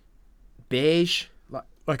 Beige,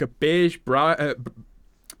 like a beige a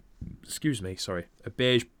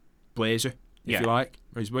beige blazer, if you like.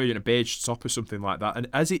 Or he's wearing a beige top or something like that. And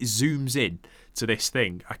as it zooms in to this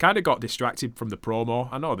thing, I kind of got distracted from the promo.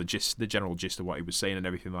 I know the general gist of what he was saying and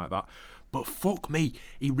everything like that. But fuck me,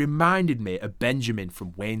 he reminded me of Benjamin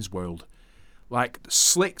from Wayne's World. Like,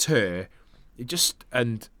 slicked hair.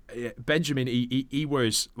 Benjamin, he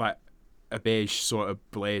wears like a beige sort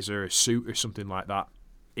of blazer, a suit or something like that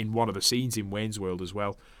in one of the scenes in Wayne's World as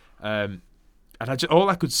well. And all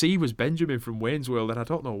I could see was Benjamin from Wayne's World, and I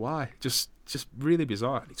don't know why. Just really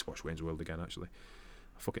bizarre. I need to watch Wayne's World again, actually.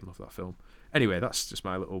 I fucking love that film. Anyway, that's just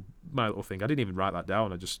my little thing. I didn't even write that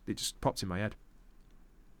down. It just popped in my head.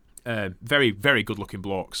 Very, very good-looking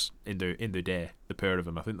blokes in the day, the pair of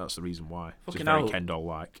them. I think that's the reason why. Fucking just very Ken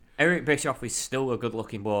doll-like. Eric Bischoff is still a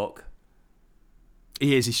good-looking bloke.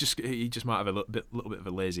 He is. He just might have a little bit of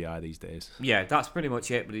a lazy eye these days. Yeah, that's pretty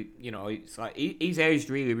much it. But it's like he's aged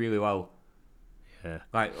really, really well. Yeah.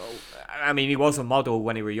 Like, I mean, he was a model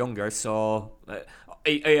when he was younger, so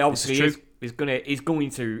he obviously he's going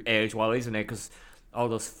to age well, isn't he? Because all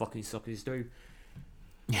those fucking suckers do.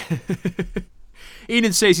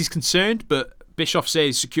 Heenan says he's concerned, but Bischoff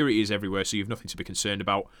says security is everywhere, so you've nothing to be concerned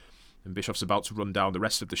about. And Bischoff's about to run down the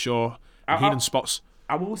rest of the show. And Heenan spots...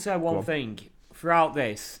 I will say one thing. Throughout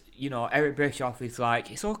this, Eric Bischoff is like,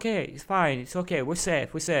 it's okay, it's fine, it's okay, we're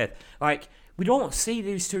safe. Like, we don't see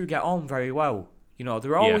these two get on very well.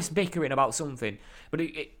 They're always bickering about something. But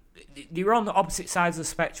they're on the opposite sides of the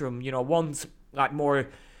spectrum. One's like more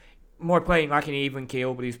playing like an even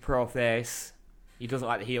keel, but he's pro-face. He doesn't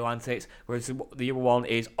like the heel antics. Whereas the other one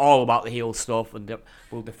is all about the heel stuff and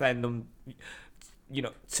will defend them,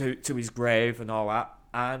 to his grave and all that.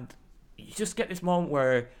 And you just get this moment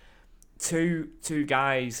where two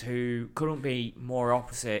guys who couldn't be more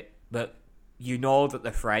opposite, but that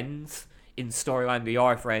they're friends. In storyline, they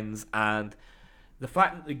are friends, and the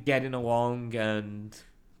fact that they're getting along, and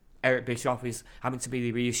Eric Bischoff is having to be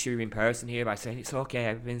the reassuring person here by saying it's okay,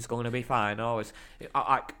 everything's going to be fine.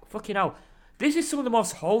 Fucking hell, this is some of the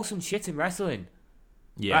most wholesome shit in wrestling.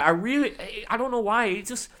 Yeah, I don't know why.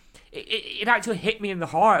 It actually hit me in the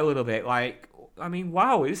heart a little bit. Like, I mean,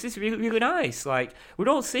 wow, this is really, really nice. Like, we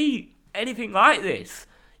don't see anything like this.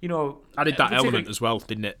 Added that element as well,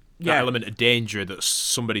 didn't it? Yeah. That element of danger that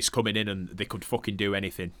somebody's coming in and they could fucking do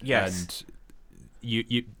anything. Yes.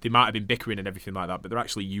 And they might have been bickering and everything like that, but they're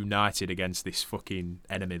actually united against this fucking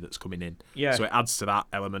enemy that's coming in. Yeah. So it adds to that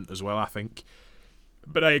element as well, I think.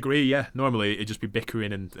 But I agree, yeah. Normally it'd just be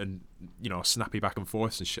bickering and snappy back and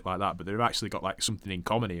forth and shit like that, but they've actually got like something in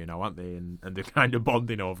common here now, aren't they? And they're kind of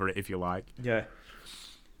bonding over it, if you like. Yeah.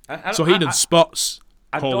 So Heenan spots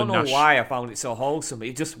I Cole don't and know Nash. why I found it so wholesome.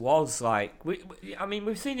 It just was like...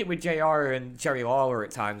 we've seen it with JR and Jerry Lawler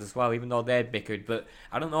at times as well, even though they're bickered. But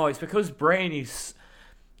I don't know, it's because Brain is...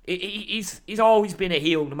 He's always been a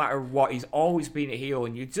heel, no matter what. He's always been a heel,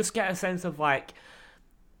 and you just get a sense of like...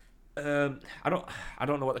 I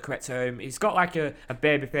don't know what the correct term... He's got like a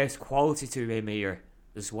babyface quality to him here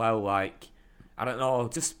as well. Like, I don't know,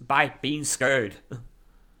 just by being scared.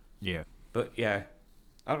 Yeah. But yeah...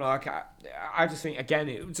 I don't know. I just think again,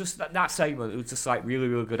 it was just that segment. It was just like really,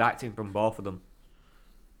 really good acting from both of them.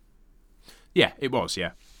 Yeah, it was.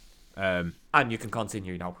 Yeah. And you can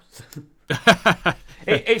continue now.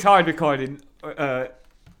 It's hard recording over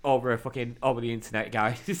the internet,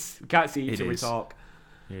 guys. We can't see each other talk.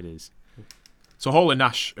 It is. So Hall and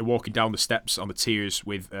Nash are walking down the steps on the tiers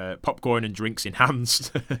with popcorn and drinks in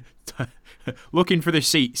hands, looking for their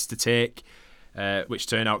seats to take. Which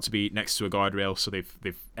turn out to be next to a guardrail, so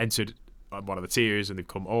they've entered on one of the tiers and they've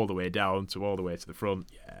come all the way down to all the way to the front.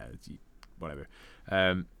 Yeah, whatever.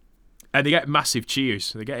 And they get massive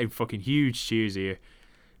cheers. They're getting fucking huge cheers here.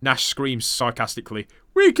 Nash screams sarcastically,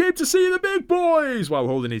 "We came to see the big boys!" while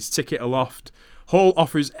holding his ticket aloft. Hall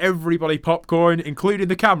offers everybody popcorn, including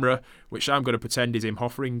the camera, which I'm going to pretend is him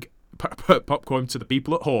offering popcorn to the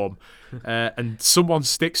people at home, and someone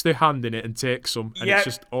sticks their hand in it and takes some, and it's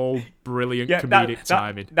just all brilliant comedic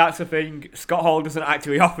timing. That's the thing. Scott Hall doesn't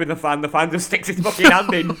actually offer the fan just sticks his fucking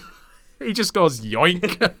hand in. He just goes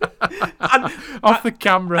yoink off the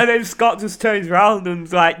camera, and then Scott just turns around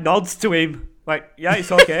and like nods to him, like, yeah,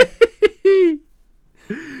 it's okay.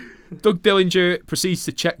 Doug Dillinger proceeds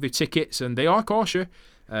to check their tickets, and they are kosher.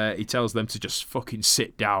 He tells them to just fucking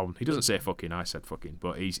sit down. He doesn't say fucking, I said fucking,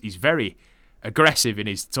 but he's very aggressive in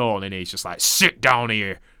his tone, and he's just like, sit down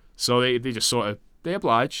here. So they just sort of, they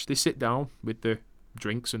oblige. They sit down with the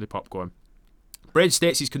drinks and the popcorn. Braid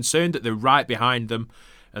states he's concerned that they're right behind them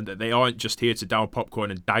and that they aren't just here to down popcorn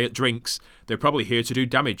and diet drinks. They're probably here to do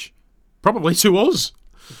damage. Probably to us.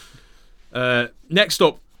 Next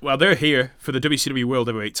up, well, they're here for the WCW World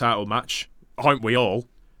Heavyweight title match. Aren't we all?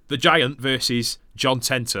 The Giant versus John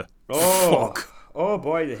Tenta. Oh, fuck. Oh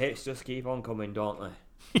boy, the hits just keep on coming, don't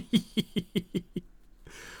they?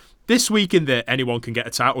 This week in the anyone can get a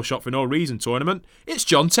title shot for no reason tournament, it's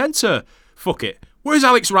John Tenta. Fuck it. Where's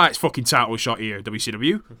Alex Wright's fucking title shot here,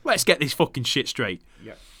 WCW? Let's get this fucking shit straight.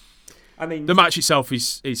 Yeah. I mean, the match itself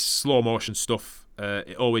is slow motion stuff.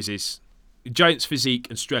 It always is. Giant's physique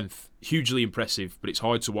and strength, hugely impressive, but it's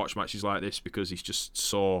hard to watch matches like this because he's just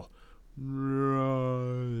so...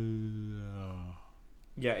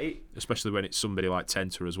 Yeah, especially when it's somebody like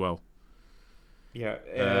Tenta as well. Yeah,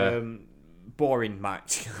 boring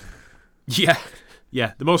match. yeah.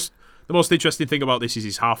 The most interesting thing about this is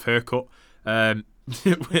his half haircut. And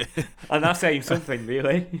that's saying something,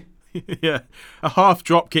 really. Yeah, a half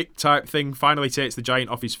drop kick type thing finally takes the Giant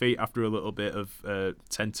off his feet after a little bit of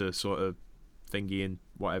Tenta sort of thingy and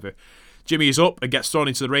whatever. Jimmy is up and gets thrown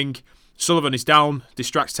into the ring. Sullivan is down,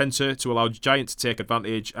 distracts Tenta to allow Giant to take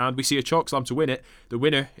advantage, and we see a chokeslam to win it. The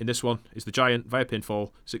winner in this one is the Giant via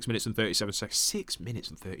pinfall, 6 minutes and 37 seconds. 6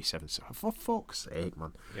 minutes and 37 seconds. For fuck's sake,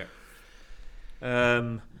 man.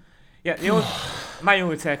 My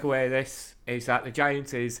only takeaway of this is that the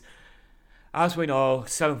Giant is, as we know,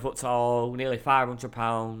 7 foot tall, nearly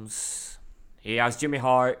 £500. He has Jimmy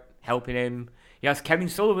Hart helping him. He has Kevin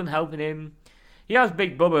Sullivan helping him. He has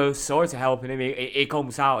Big Bubba sort of helping him. He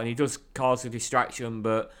comes out and he does cause a distraction,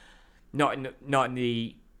 but not in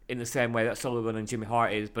the same way that Sullivan and Jimmy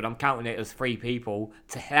Hart is. But I'm counting it as 3 people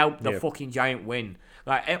to help the fucking Giant win.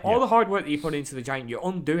 Like all the hard work that you put into the Giant, you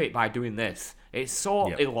undo it by doing this. It's so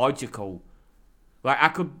illogical. Like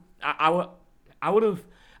I would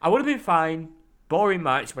have been fine. Boring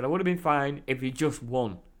match, but I would have been fine if he just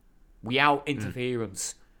won without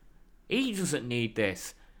interference. He doesn't need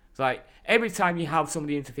this. It's like every time you have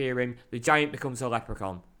somebody interfering, the Giant becomes a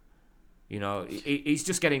leprechaun. You know, he's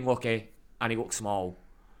just getting lucky and he looks small.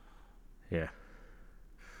 Yeah.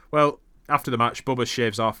 Well, after the match, Bubba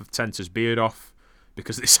shaves half of Tenta's beard off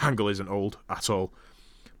because this angle isn't old at all.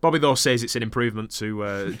 Bobby, though, says it's an improvement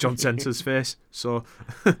to John Tenta's face. So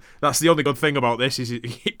that's the only good thing about this, is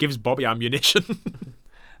it gives Bobby ammunition.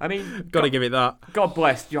 I mean, Gotta give it that. God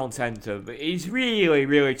bless John Tenta, but he's really,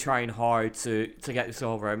 really trying hard to get this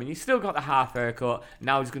over. I mean, he's still got the half haircut.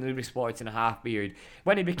 Now he's going to be sporting a half beard.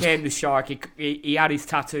 When he became the Shark, he had his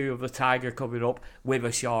tattoo of the tiger covered up with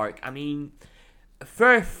a shark. I mean,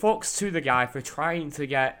 fair fucks to the guy for trying to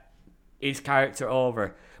get his character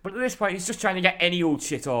over. But at this point, he's just trying to get any old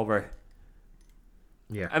shit over.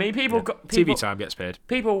 Yeah. I mean, people TV time gets paid.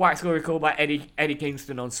 People wax lyrical about Eddie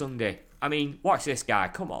Kingston on Sunday. I mean, watch this guy.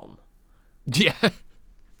 Come on. Yeah.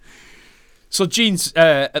 So Gene's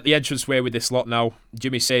at the entranceway with this lot now.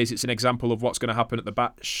 Jimmy says it's an example of what's going to happen at the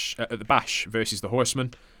Bash versus the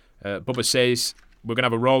Horsemen. Bubba says we're going to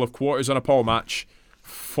have a roll of quarters on a pole match.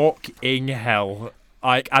 Fucking hell.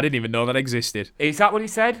 I didn't even know that existed. Is that what he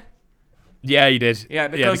said? Yeah, he did. Yeah,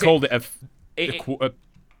 because they called it a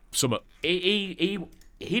summit. He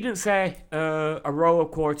didn't say a roll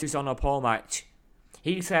of quarters on a pole match.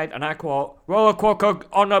 He said, and I quote, roll of quarters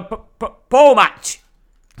on a pole match.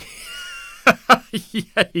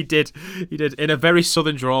 Yeah, he did. He did. In a very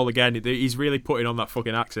southern drawl again. He's really putting on that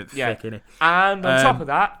fucking accent. Yeah. Thick, innit? And on top of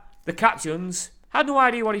that, the captions had no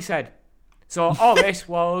idea what he said. So all this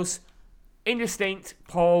was indistinct,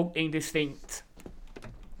 pole, indistinct.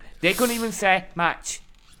 They couldn't even say match.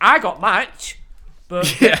 I got match, but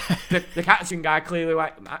the caption guy clearly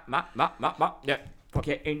went, yeah, fuck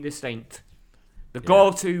it, indistinct. The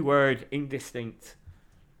go-to word, indistinct.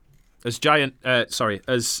 As Gene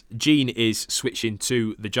is switching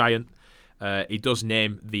to the Giant, he does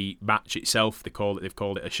name the match itself. They've called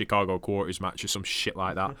it a Chicago Quarters match or some shit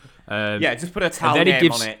like that. Yeah, just put a town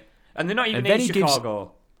name on it. And they're not even in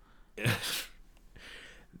Chicago.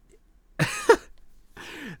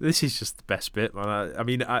 This is just the best bit, man. I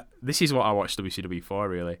mean, this is what I watched WCW for,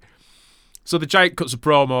 really. So the Giant cuts a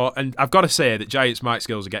promo, and I've got to say that Giant's mic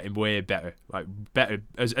skills are getting way better. Like, better.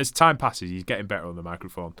 As time passes, he's getting better on the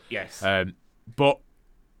microphone. Yes. But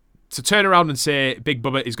to turn around and say Big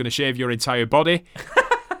Bubba is going to shave your entire body,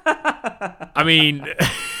 I mean,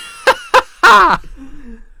 I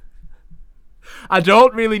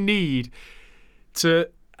don't really need to...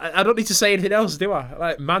 I don't need to say anything else, do I?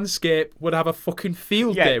 Like, Manscaped would have a fucking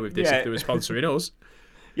field day with this if they were sponsoring us.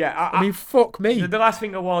 Yeah, I mean, fuck me. The last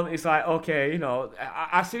thing I want is like, okay, you know,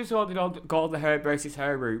 I seriously don't go the hair versus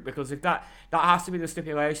hair route, because if that has to be the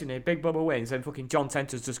stipulation, if Big Bubba wins, then fucking John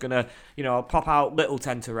Tenta's just gonna, you know, pop out Little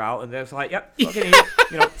Tenta out, and they're just like, yep, fucking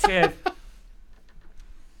you know, shave.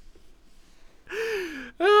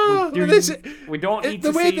 We don't need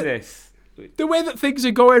to see this. The way that things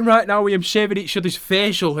are going right now, with him shaving each other's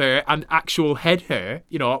facial hair and actual head hair,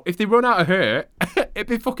 you know, if they run out of hair, it'd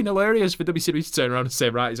be fucking hilarious for WCW to turn around and say,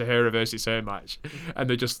 right, it's a hair versus hair match. And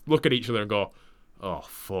they just look at each other and go, oh,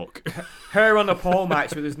 fuck. Hair on a pole match,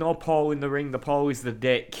 but there's no pole in the ring. The pole is the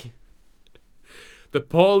dick. The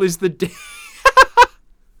pole is the dick.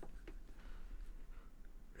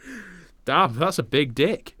 Damn, that's a big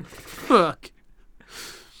dick. Fuck.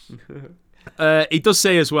 He does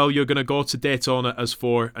say as well, you're going to go to Daytona as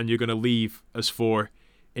 4 and you're going to leave as 4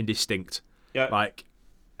 indistinct. Yeah. Like.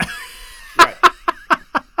 Right.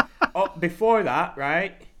 Before that,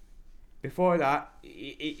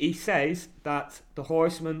 he says that the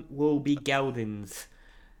Horsemen will be geldings.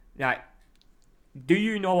 Now, do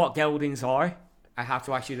you know what geldings are? I have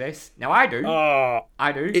to ask you this. Now, I do.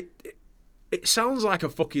 I do. It sounds like a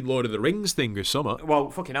fucking Lord of the Rings thing or something. Well,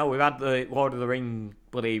 fucking hell, we've had the Lord of the Ring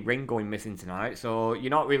bloody ring going missing tonight, so you're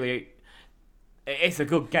not really It's a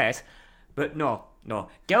good guess, but no.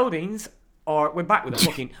 Geldings are. We're back with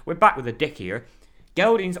the dick here.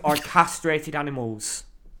 Geldings are castrated animals.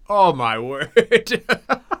 Oh my word!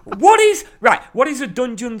 What is a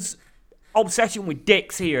dungeon's obsession with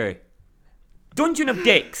dicks here? Dungeon of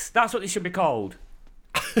Dicks. That's what they should be called.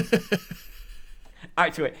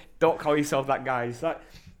 Actually, don't call yourself that, guys.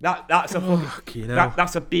 That's a fucking,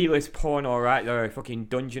 that's a B-list porno right there. Fucking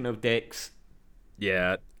Dungeon of Dicks.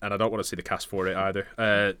 Yeah, and I don't want to see the cast for it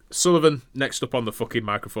either. Sullivan next up on the fucking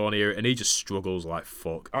microphone here, and he just struggles like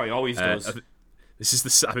fuck. Oh, he always does. I think this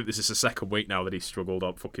is the second week now that he's struggled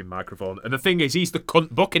on fucking microphone. And the thing is, he's the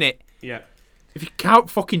cunt booking it. Yeah. If you can't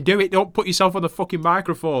fucking do it, don't put yourself on the fucking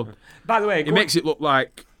microphone. By the way, it makes it look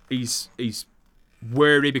like he's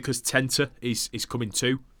worried because Tenta is coming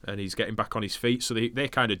too, and he's getting back on his feet. So they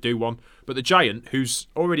kind of do one. But the Giant, who's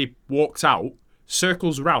already walked out,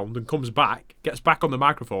 circles around and comes back, gets back on the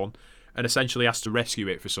microphone, and essentially has to rescue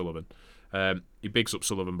it for Sullivan. He bigs up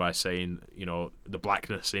Sullivan by saying, the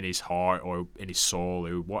blackness in his heart or in his soul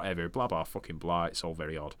or whatever, blah, blah, fucking blah. It's all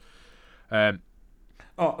very odd. And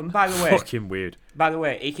by the way... Fucking weird. By the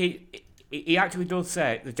way, he actually does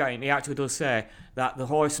say, the Giant, he actually does say that the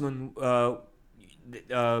Horsemen,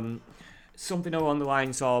 something along the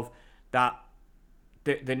lines of that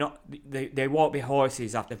they won't be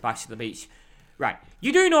horses after Bash at the Beach. Right.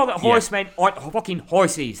 You do know that horsemen aren't fucking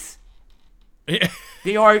horses.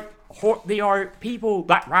 They are people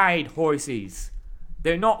that ride horses.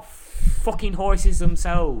 They're not fucking horses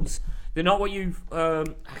themselves. They're not what you I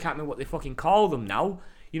can't remember what they fucking call them now.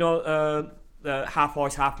 The half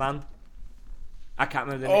horse, half man. I can't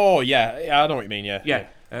remember the name. Oh yeah, I know what you mean. Yeah. Yeah.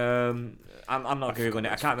 I'm not googling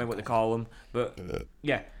it. I can't remember what they call them, but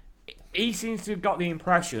yeah, he seems to have got the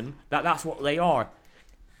impression that that's what they are.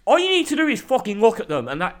 All you need to do is fucking look at them,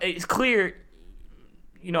 and that it's clear.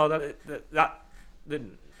 That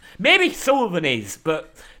maybe Sullivan is,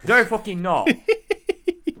 but they're fucking not.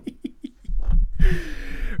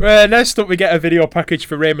 Next up, we get a video package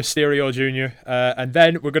for Rey Mysterio Jr., and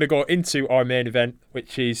then we're going to go into our main event,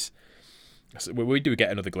 which is... We do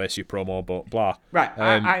get another Glacier promo, but blah. Right,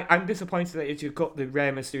 I'm disappointed that you got the Rey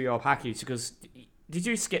Mysterio package, because... Did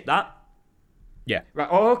you skip that? Yeah. Right,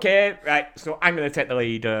 okay, right, so I'm going to take the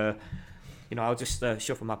lead. I'll just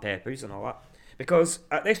shuffle my papers and all that. Because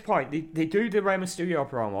at this point, they do the Rey Mysterio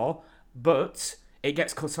promo, but it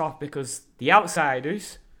gets cut off because the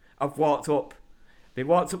Outsiders have walked up. They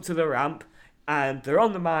walked up to the ramp, and they're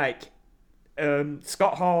on the mic.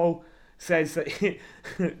 Scott Hall says that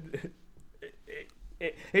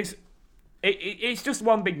it's just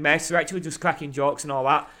one big mess. They're actually just cracking jokes and all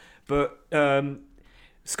that. But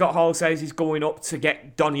Scott Hall says he's going up to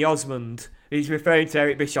get Donny Osmond. He's referring to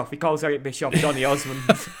Eric Bischoff. He calls Eric Bischoff Donny Osmond.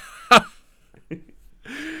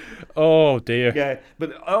 Oh dear. Yeah,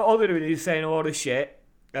 but all they're doing is saying a lot of shit.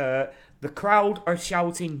 The crowd are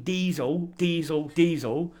shouting Diesel, Diesel,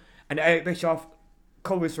 Diesel, and Eric Bischoff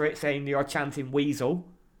covers for it saying they are chanting Weasel.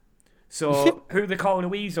 So who are they calling a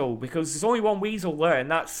Weasel? Because there's only one Weasel there, and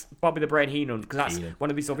that's Bobby the Brain Heenan, because that's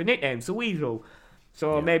one of his other nicknames, the Weasel.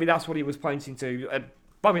 So maybe that's what he was pointing to.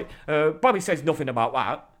 Bobby says nothing about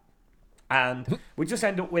that. And we just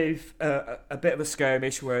end up with a bit of a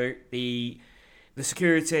skirmish where the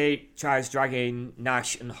security tries dragging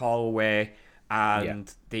Nash and Hall away,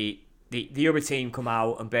 and the other team come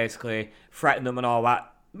out and basically threaten them and all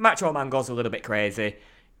that. Macho Man goes a little bit crazy,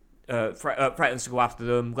 threatens to go after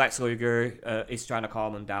them. Lex Luger is trying to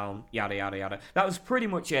calm them down, yada, yada, yada. That was pretty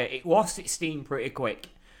much it. It lost its steam pretty quick.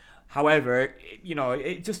 However,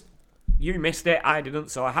 it just... You missed it, I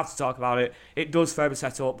didn't, so I have to talk about it. It does further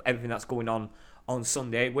set up everything that's going on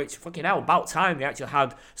Sunday, which, fucking hell, about time they actually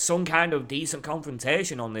had some kind of decent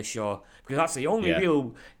confrontation on this show, because that's the only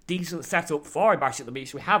real decent setup for Bash at the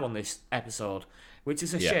Beach we have on this episode, which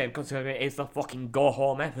is a shame, considering it is the fucking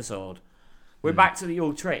go-home episode. We're back to the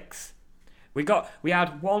old tricks. We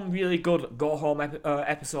had one really good go-home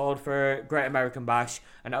episode for Great American Bash,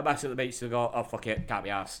 and at Bash at the Beach they go, oh, fuck it, can't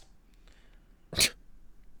be arsed.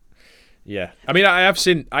 Yeah, I mean, I have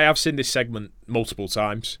seen this segment multiple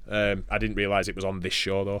times. I didn't realise it was on this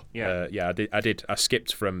show though. Yeah, I did. I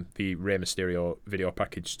skipped from the Rey Mysterio video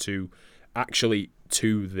package to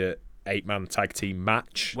the 8-man tag team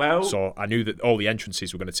match. Well, so I knew that all the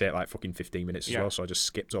entrances were going to take like fucking 15 minutes as well. So I just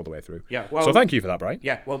skipped all the way through. Yeah. Well, so thank you for that, Brian.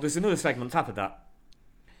 Yeah. Well, there's another segment after that.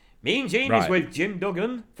 Mean Gene is with Jim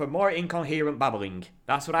Duggan for more incoherent babbling.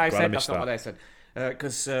 That's what I said. That's not what I said.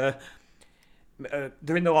 Because.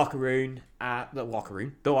 They're in the locker room, and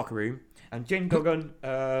Jim Duggan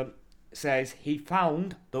says he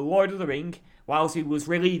found the Lord of the Ring whilst he was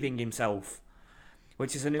relieving himself.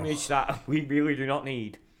 which is an image that we really do not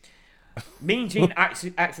need. Mean Gene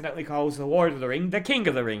accidentally calls the Lord of the Ring the King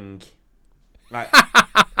of the Ring. Right.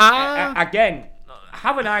 Again,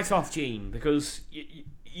 have a night off, Gene, because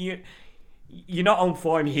you're not on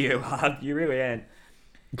form here, lad. You really ain't.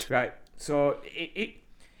 Right. So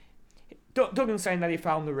Duggan's saying that he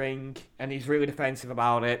found the ring and he's really defensive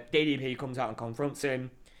about it. DDP comes out and confronts him.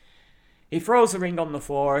 He throws the ring on the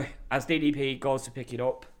floor as DDP goes to pick it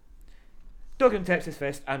up. Duggan takes his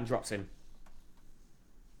fist and drops him.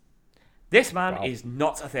 This man is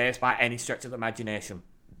not a face by any stretch of the imagination.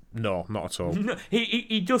 No, not at all.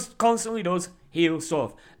 He just constantly does heel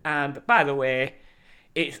stuff. And by the way,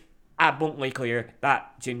 it's abundantly clear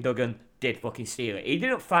that Jim Duggan did fucking steal it. He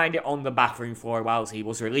didn't find it on the bathroom floor whilst he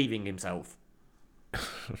was relieving himself.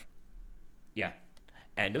 Yeah.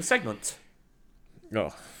 End of segment.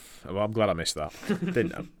 Oh, well, I'm glad I missed that.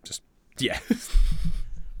 Didn't I? Just, yeah.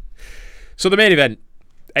 So the main event,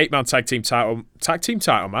 8-man tag team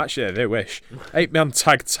title match, yeah, they wish. 8-man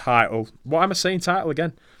tag title. What am I saying title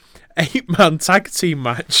again? 8-man tag team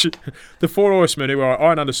match. The Four Horsemen, who are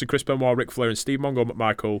Arn Anderson, Chris Benoit, Ric Flair, and Steve Mongo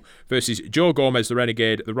McMichael, versus Joe Gomez, the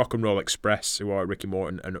Renegade, the Rock and Roll Express, who are Ricky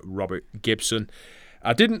Morton and Robert Gibson.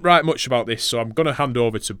 I didn't write much about this, so I'm going to hand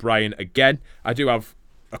over to Brian again. I do have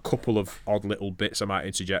a couple of odd little bits I might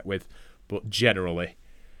interject with, but generally,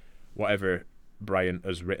 whatever Brian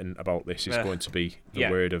has written about this is going to be the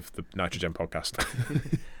word of the Nitrogen podcast.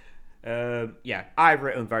 I've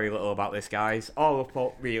written very little about this, guys. All I've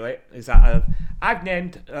put, really, is that I've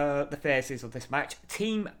named the faces of this match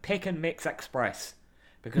Team Pick and Mix Express,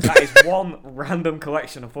 because that is one random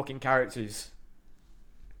collection of fucking characters.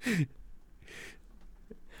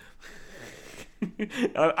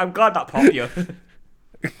 I'm glad that popped you.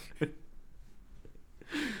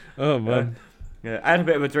 Oh, man. Yeah, I had a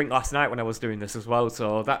bit of a drink last night when I was doing this as well,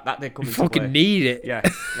 so that did come into play. Fucking need it. Yeah.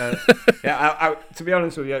 I, to be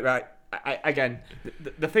honest with you, right, again,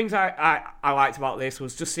 the things I liked about this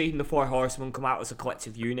was just seeing the Four Horsemen come out as a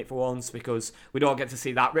collective unit for once, because we don't get to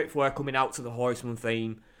see that. Ric Flair coming out to the Horseman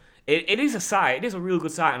theme. It is a sight. It is a real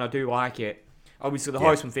good sight, and I do like it. Obviously, the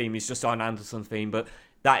Horseman theme is just on Anderson's theme, but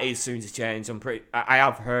that is soon to change. I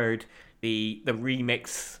have heard the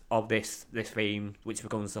remix of this theme, which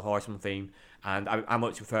becomes the Horseman theme, and I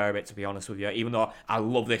much prefer it, to be honest with you, even though I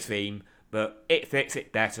love this theme, but it fits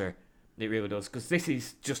it better. It really does, because this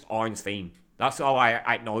is just Arn's theme. That's all I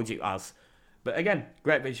acknowledge it as. But again,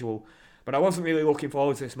 great visual. But I wasn't really looking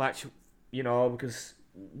forward to this match, because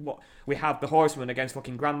we have the Horsemen against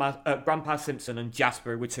fucking Grandpa Simpson and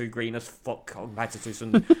Jasper with two green as fuck competitors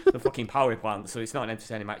and the fucking power plant, so it's not an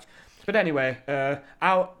entertaining match. But anyway,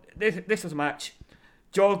 this was a match.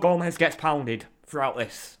 Joe Gomez gets pounded throughout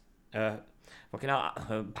this.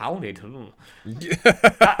 Pounded.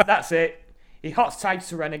 That's it. He hot tags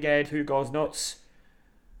to Renegade, who goes nuts.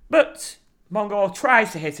 But Mongo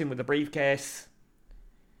tries to hit him with the briefcase.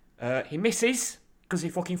 He misses because he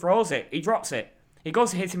fucking throws it. He drops it. He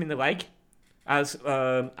goes to hit him in the leg. As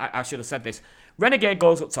I should have said this. Renegade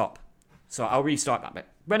goes up top. So I'll restart that bit.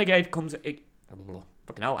 Renegade comes.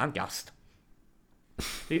 Fucking hell, I'm gassed.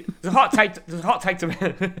 There's a hot tag to.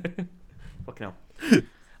 Fucking hell.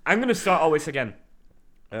 I'm going to start all this again.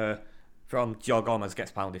 From Joe Gomez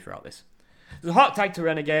gets pounded throughout this. There's a hot tag to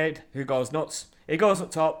Renegade, who goes nuts. He goes up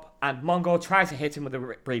top, and Mongo tries to hit him with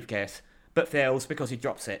the briefcase, but fails because he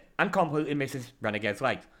drops it, and completely misses Renegade's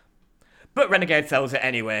leg. But Renegade sells it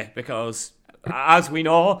anyway, because, as we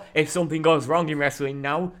know, if something goes wrong in wrestling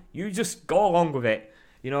now, you just go along with it,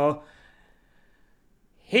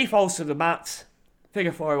 He falls to the mat,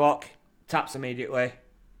 figure 4 lock, taps immediately,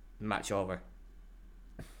 match over.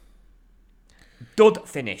 Dud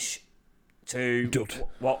finish to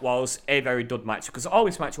what was a very dud match, because all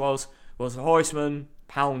this match was the Horseman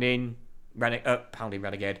pounding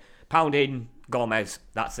Renegade, pounding Gomez.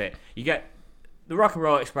 That's it. You get the Rock and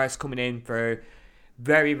Roll Express coming in for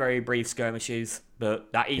very, very brief skirmishes,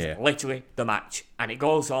 but that is literally the match, and it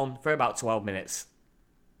goes on for about 12 minutes.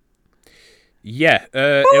 Yeah,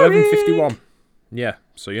 11:51. Yeah,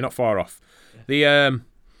 so you're not far off. The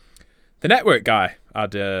network guy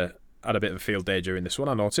had a bit of a field day during this one,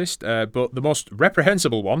 I noticed. But the most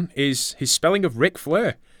reprehensible one is his spelling of Ric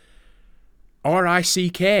Flair.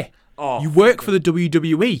 R-I-C-K. Oh, you work for the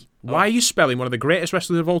WWE. Why are you spelling one of the greatest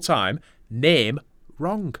wrestlers of all time name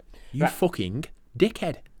wrong? You fucking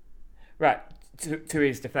dickhead. Right, to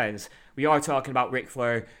his defence, we are talking about Ric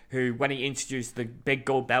Flair, who, when he introduced the big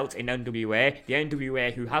gold belt in NWA, the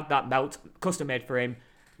NWA who had that belt custom made for him,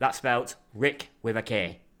 that spelt Rick with a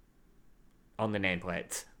K on the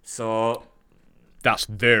nameplate. So, that's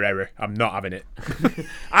their error. I'm not having it.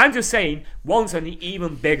 I'm just saying, one's an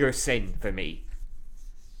even bigger sin for me.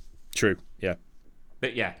 True, yeah.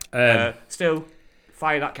 But yeah, still,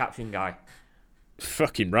 fire that caption guy.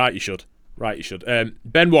 Fucking right, you should. Right, you should.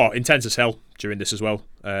 Benoit, intense as hell during this as well.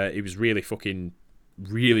 He was really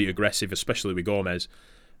aggressive, especially with Gomez.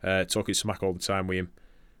 Talking smack all the time with him.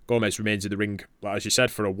 Gomez remains in the ring, as you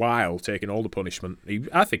said, for a while, taking all the punishment.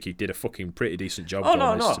 I think he did a fucking pretty decent job,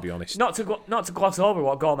 Gomez, to be honest. Not to gloss over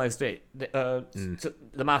what Gomez did. Not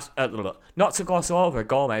to gloss over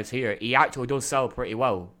Gomez here. He actually does sell pretty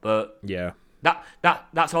well, but yeah,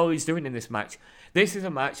 that's all he's doing in this match. This is a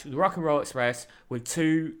match, the Rock and Roll Express, with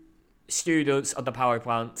two students of the power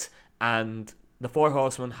plant, and the Four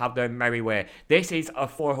Horsemen have their merry way. This is a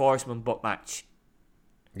Four Horsemen book match.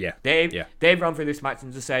 Yeah. They've run through this match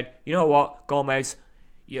and just said, you know what, Gomez,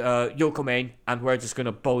 you'll come in and we're just going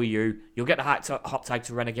to bully you. You'll get the hot tag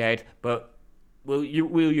to Renegade, but we'll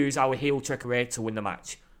use our heel trickery to win the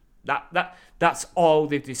match. That's all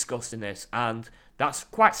they've discussed in this, and that's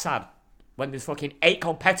quite sad when there's fucking 8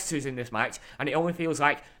 competitors in this match and it only feels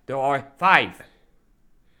like there are 5.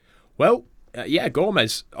 Well,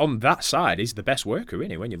 Gomez on that side is the best worker,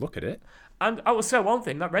 isn't he, when you look at it? And I will say one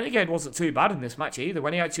thing, that Renegade wasn't too bad in this match either.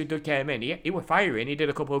 When he actually came in, he was firing, he did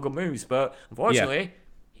a couple of good moves, but unfortunately,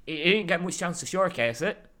 he didn't get much chance to showcase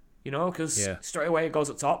it, because straight away it goes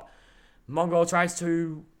up top. Mongo tries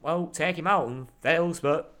to, take him out and fails,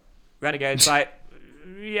 but Renegade's like,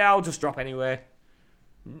 I'll just drop anyway.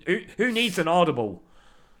 Who needs an audible?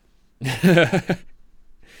 The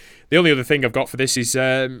only other thing I've got for this is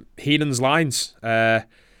Heenan's lines.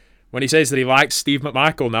 When he says that he likes Steve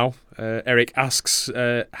McMichael now, Eric asks,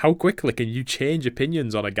 how quickly can you change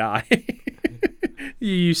opinions on a guy?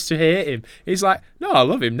 You used to hate him. He's like, no, I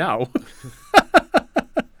love him now.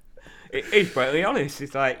 He's brutally honest.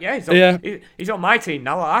 He's like, he's on my team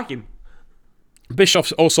now, I like him.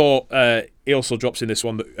 Bischoff also drops in this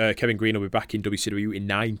one that Kevin Green will be back in WCW in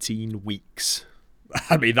 19 weeks.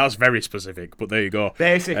 I mean, that's very specific, but there you go.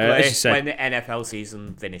 Basically, when the NFL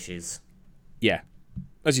season finishes. Yeah.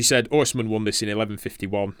 As you said, Horseman won this in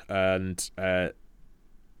 11:51, and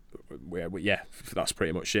that's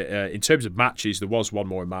pretty much it. In terms of matches, there was one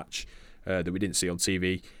more match that we didn't see on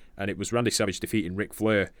TV, and it was Randy Savage defeating Ric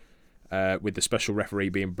Flair, with the special referee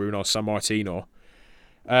being Bruno Sammartino.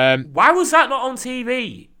 Why was that not on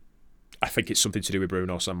TV? I think it's something to do with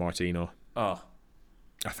Bruno Sammartino. Oh.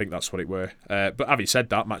 I think that's what it were. But having said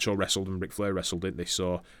that, Macho wrestled and Ric Flair wrestled, didn't they?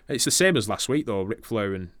 So it's the same as last week, though. Ric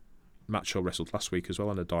Flair and Macho wrestled last week as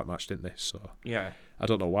well in a dark match, didn't they? So yeah, I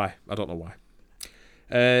don't know why.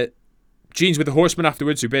 Gene's with the Horseman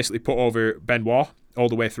afterwards, who basically put over Benoit all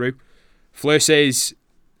the way through. Flair says,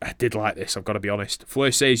 I did like this, I've got to be honest.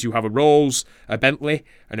 Flair says you have a Rolls, a Bentley,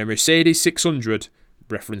 and a Mercedes 600,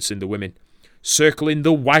 referencing the women, circling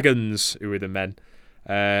the wagons, who are the men.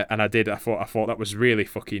 And I thought that was really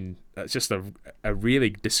fucking. That's just a really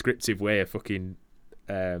descriptive way of fucking.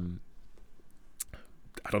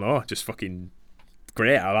 I don't know, just fucking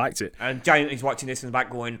great. I liked it. And Giant is watching this in the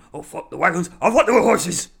back going, oh, fuck the wagons. I thought they were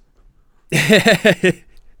horses.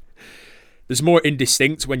 There's more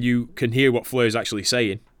indistinct when you can hear what Flair's actually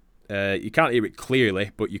saying. You can't hear it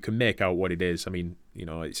clearly, but you can make out what it is. I mean,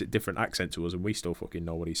 it's a different accent to us, and we still fucking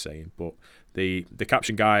know what he's saying. But the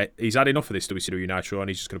caption guy, he's had enough of this WCW Nitro, and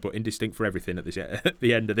he's just going to put indistinct for everything at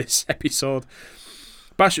the end of this episode.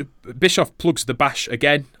 Bischoff plugs the Bash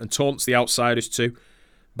again and taunts the Outsiders too.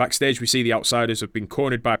 Backstage, we see the Outsiders have been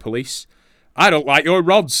cornered by police. I don't like your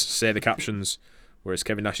rods, say the captions. Whereas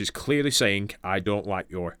Kevin Nash is clearly saying, I don't like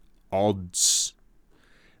your odds.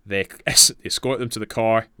 They escort them to the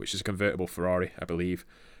car, which is a convertible Ferrari, I believe.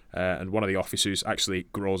 And one of the officers actually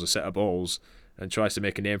grows a set of balls and tries to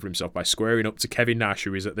make a name for himself by squaring up to Kevin Nash,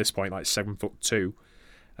 who is at this point like 7'2".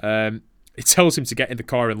 He tells him to get in the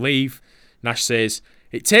car and leave. Nash says,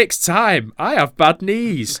 it takes time. I have bad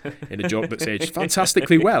knees. In a joke that's aged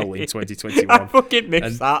fantastically well in 2021. I fucking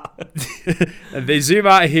missed that. And they zoom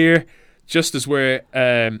out of here just as we're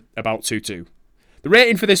about 2-2. The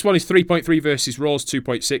rating for this one is 3.3 versus Raw's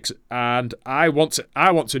 2.6, and I want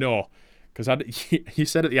to know, because you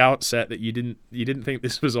said at the outset that you didn't think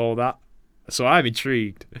this was all that, so I'm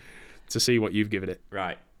intrigued to see what you've given it.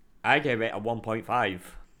 Right, I gave it a 1.5.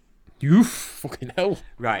 You fucking hell.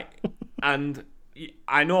 Right, and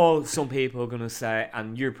I know some people are gonna say,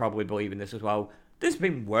 and you probably believe in this as well, there's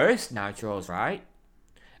been worse Nitros, right?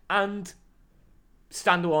 And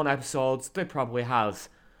standalone episodes, there probably has.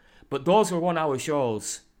 But those were 1 hour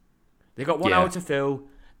shows. They got 1 hour to fill.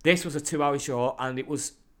 This was a 2 hour show, and it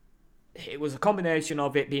was it was a combination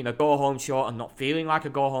of it being a go-home show and not feeling like a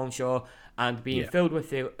go-home show, and being filled with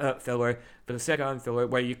filler for the sake of filler,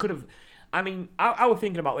 where you could have... I mean, I was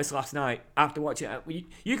thinking about this last night after watching it.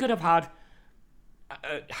 You could have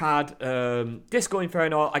had Disco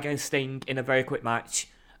Inferno against Sting in a very quick match,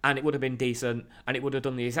 and it would have been decent, and it would have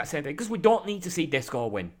done the exact same thing, because we don't need to see Disco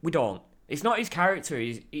win. We don't. It's not his character.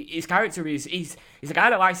 His character is he's a guy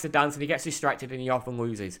that likes to dance and he gets distracted and he often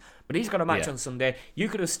loses. But he's got a match on Sunday. You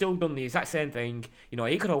could have still done the exact same thing. You know,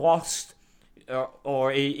 he could have lost,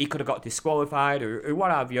 or he could have got disqualified, or what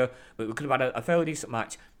have you. But we could have had a fairly decent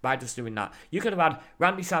match by just doing that. You could have had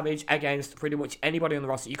Randy Savage against pretty much anybody on the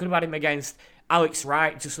roster. You could have had him against Alex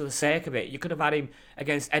Wright just for the sake of it. You could have had him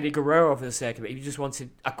against Eddie Guerrero for the sake of it. If you just wanted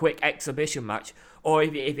a quick exhibition match, or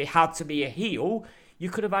if it had to be a heel, you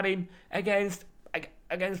could have had him against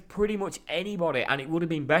pretty much anybody, and it would have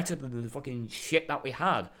been better than the fucking shit that we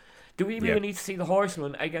had. Do we really need to see the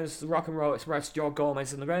Horseman against the Rock and Roll Express, Joe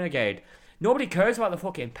Gomez, and the Renegade? Nobody cares about the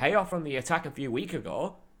fucking payoff from the attack a few weeks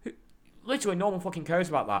ago. Literally, no one fucking cares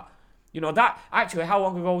about that. You know, that, actually, how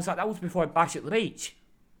long ago was that? That was before Bash at the Beach.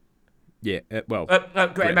 Yeah,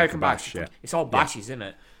 Great American Bash. Yeah. It's all bashes, isn't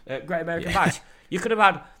it? Great American Bash. You could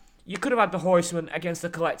have had the Horseman against a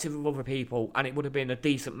collective of other people, and it would have been a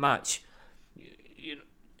decent match.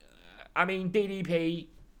 I mean, DDP,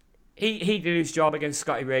 he did his job against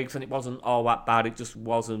Scotty Riggs, and it wasn't all that bad. It just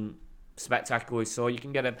wasn't spectacular, so you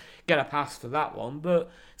can get a pass for that one.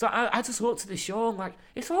 But so I just looked at the show and like,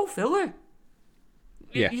 it's all filler.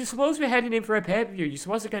 Yeah. You're supposed to be heading in for a pay-per-view. You're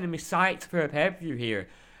supposed to get me psyched for a pay-per-view here,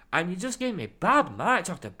 and you just gave me bad match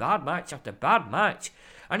after bad match after bad match.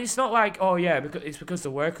 And it's not like, oh yeah, because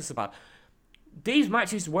the workers are bad. These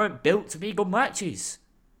matches weren't built to be good matches.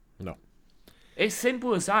 No. It's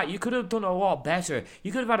simple as that. You could have done a lot better.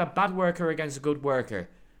 You could have had a bad worker against a good worker.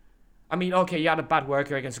 I mean, okay, you had a bad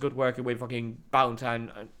worker against a good worker with fucking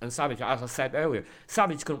Valentine and Savage. As I said earlier,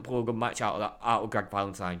 Savage couldn't pull a good match out of Greg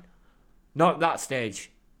Valentine. Not at that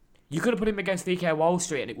stage. You could have put him against VK Wall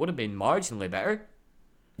Street and it would have been marginally better.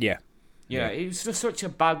 Yeah. Yeah, it was just such a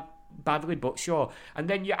badly booked show. And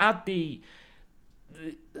then you add the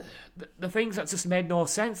things that just made no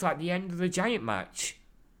sense, like the end of the Giant match.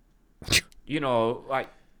 You know, like,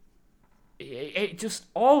 it just,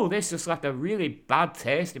 all of this just left a really bad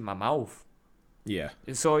taste in my mouth. Yeah.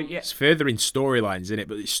 So, yeah. It's furthering storylines, isn't it?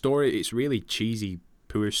 But it's really cheesy,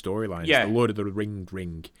 poor storylines. Yeah. The Lord of the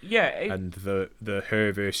Ring. Yeah. And the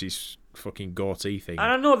her versus fucking Goatee thing.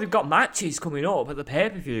 And I know they've got matches coming up at the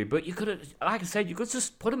pay-per-view, but you could have, like I said, you could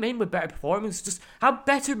just put them in with better performance. Just have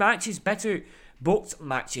better matches, better booked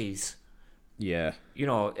matches. Yeah. You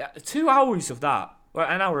know, 2 hours of that. Well,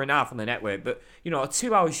 an hour and a half on the network, but, you know, a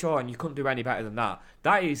 2 hour show and you couldn't do any better than that.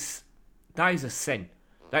 That is a sin.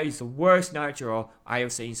 That is the worst Nitro I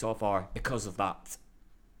have seen so far because of that.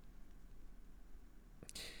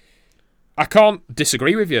 I can't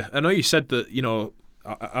disagree with you. I know you said that, you know,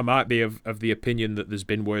 I might be of the opinion that there's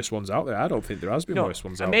been worse ones out there. I don't think there has been worse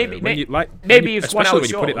ones out there. Maybe it's 1 hour shows. When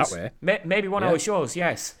you put it that way. Maybe 1 hour shows,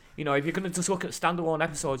 yes. You know, if you're going to just look at standalone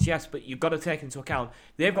episodes, yes, but you've got to take into account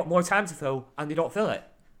they've got more time to fill and they don't fill it.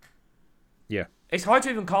 Yeah. It's hard to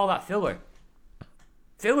even call that filler.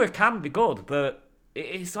 Filler can be good, but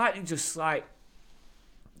it's like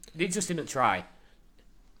they just didn't try.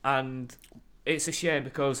 And it's a shame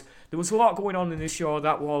because there was a lot going on in this show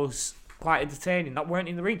that was quite entertaining, that weren't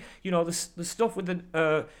in the ring. You know, the stuff with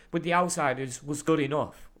the outsiders was good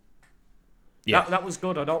enough. Yeah. That was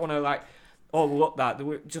good. I don't want to overlook that. There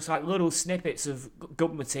were just like little snippets of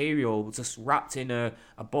good material just wrapped in a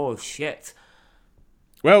bowl of shit.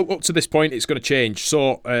 Well, up to this point, it's going to change.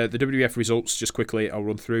 So, the WWF results, just quickly, I'll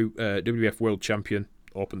run through. WWF World Champion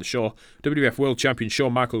opened the show. WWF World Champion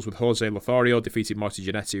Shawn Michaels with Jose Lothario defeated Marty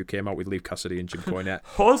Jannetty, who came out with Lee Cassidy and Jim Cornette.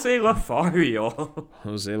 Jose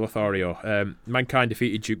Lothario. Mankind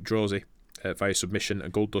defeated Duke Droese via submission,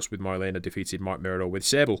 and Goldust with Marlena defeated Mark Miro with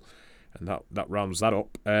Sable. And that rounds that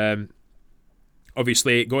up.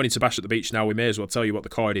 Obviously, going into Bash at the Beach now, we may as well tell you what the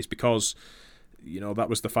card is because, you know, that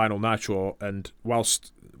was the final Nitro. And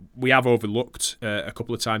whilst we have overlooked a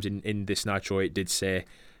couple of times in this Nitro, it did say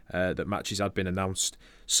that matches had been announced.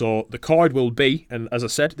 So the card will be, and as I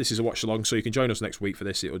said, this is a watch along, so you can join us next week for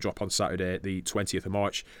this. It'll drop on Saturday, the 20th of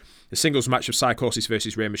March. The singles match of Psychosis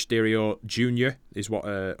versus Rey Mysterio Jr. is what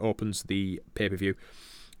opens the pay-per-view.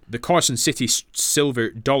 The Carson City Silver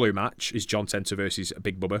Dollar match is John Tenta versus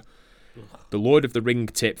Big Bubba. The Lord of the Ring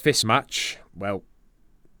tape fist match, well,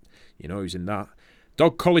 you know who's in that.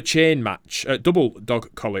 Dog collar chain match, double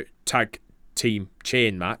dog collar tag team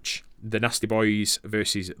chain match. The Nasty Boys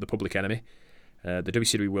versus the Public Enemy. The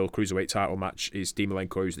WCW World Cruiserweight title match is Dean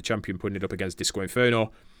Malenko, who's the champion, putting it up against Disco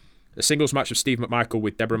Inferno. The singles match of Steve McMichael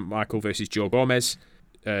with Deborah McMichael versus Joe Gomez.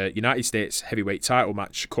 United States heavyweight title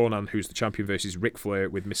match, Conan, who's the champion, versus Ric Flair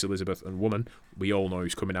with Miss Elizabeth and Woman. We all know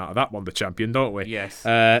who's coming out of that one, the champion, don't we? Yes.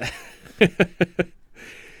 The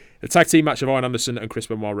tag team match of Arn Anderson and Chris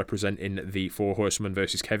Benoit representing the Four Horsemen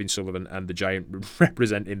versus Kevin Sullivan and the Giant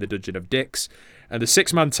representing the Dungeon of Dicks. And the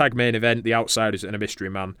 6-man tag main event, The Outsiders and a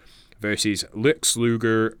Mystery Man versus Lex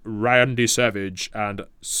Luger, Randy Savage, and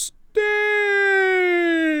Sting.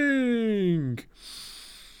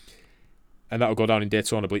 And that'll go down in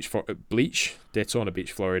Daytona Beach, Florida. There's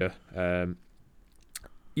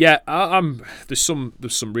some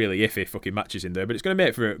really iffy fucking matches in there, but it's going to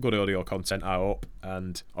make for good audio content, I hope.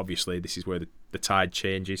 And obviously, this is where the tide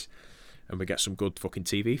changes, and we get some good fucking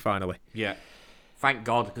TV finally. Yeah, thank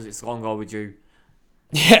God, because it's long overdue.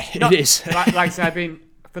 Yeah, it is. like I said,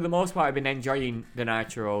 for the most part, I've been enjoying the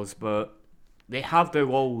Nitros, but they have their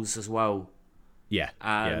lows as well. Yeah,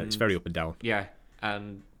 it's very up and down. Yeah,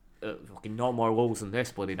 and fucking no more lows than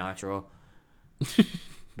this bloody Nitro.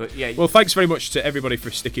 But yeah. Well, thanks very much to everybody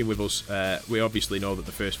for sticking with us. We obviously know that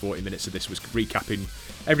the first 40 minutes of this was recapping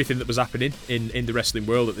everything that was happening in the wrestling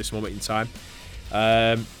world at this moment in time.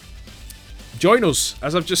 Join us,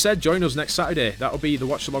 as I've just said, join us next Saturday. That'll be the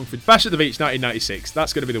watch along for Bash at the Beach 1996.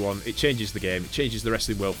 That's going to be the one. It changes the game. It changes the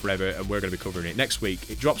wrestling world forever, and we're going to be covering it next week.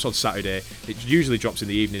 It drops on Saturday. It usually drops in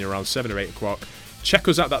the evening around 7 or 8 o'clock. Check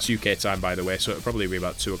us out. That's UK time, by the way, so it'll probably be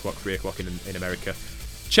about 2 o'clock, 3 o'clock in America.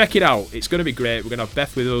 Check it out. It's going to be great. We're going to have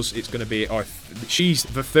Beth with us. It's going to be she's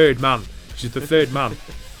the third man. She's the third man.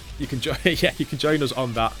 You can join us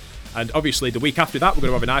on that. And obviously the week after that we're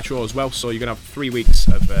going to have a Nitro as well. So you're going to have 3 weeks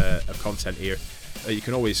of content here. You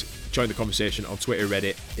can always join the conversation on Twitter,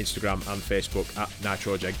 Reddit, Instagram, and Facebook at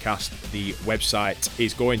NitroGenCast. The website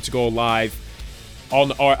is going to go live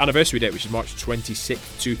on our anniversary date, which is March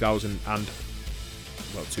 26th,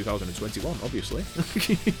 2021, obviously.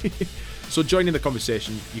 So join in the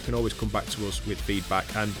conversation. You can always come back to us with feedback.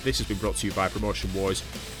 And this has been brought to you by Promotion Wars,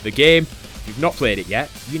 the game. If you've not played it yet,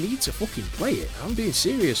 you need to fucking play it. I'm being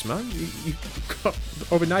serious, man. You've got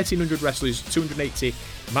over 1,900 wrestlers, 280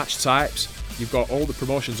 match types. You've got all the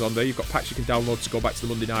promotions on there. You've got packs you can download to go back to the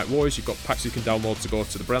Monday Night Wars. You've got packs you can download to go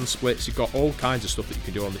to the brand splits. You've got all kinds of stuff that you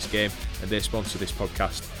can do on this game. And they sponsor this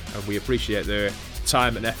podcast. And we appreciate their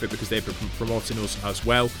time and effort because they've been promoting us as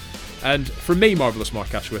well. And from me, Marvellous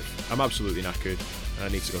Mark Ashworth, I'm absolutely knackered and I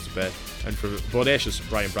need to go to bed. And from Bodacious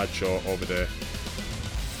Brian Bradshaw over there,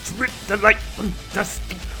 the light from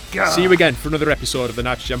dusty. See you again for another episode of the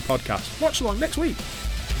Nitrogen Podcast. Watch along next week.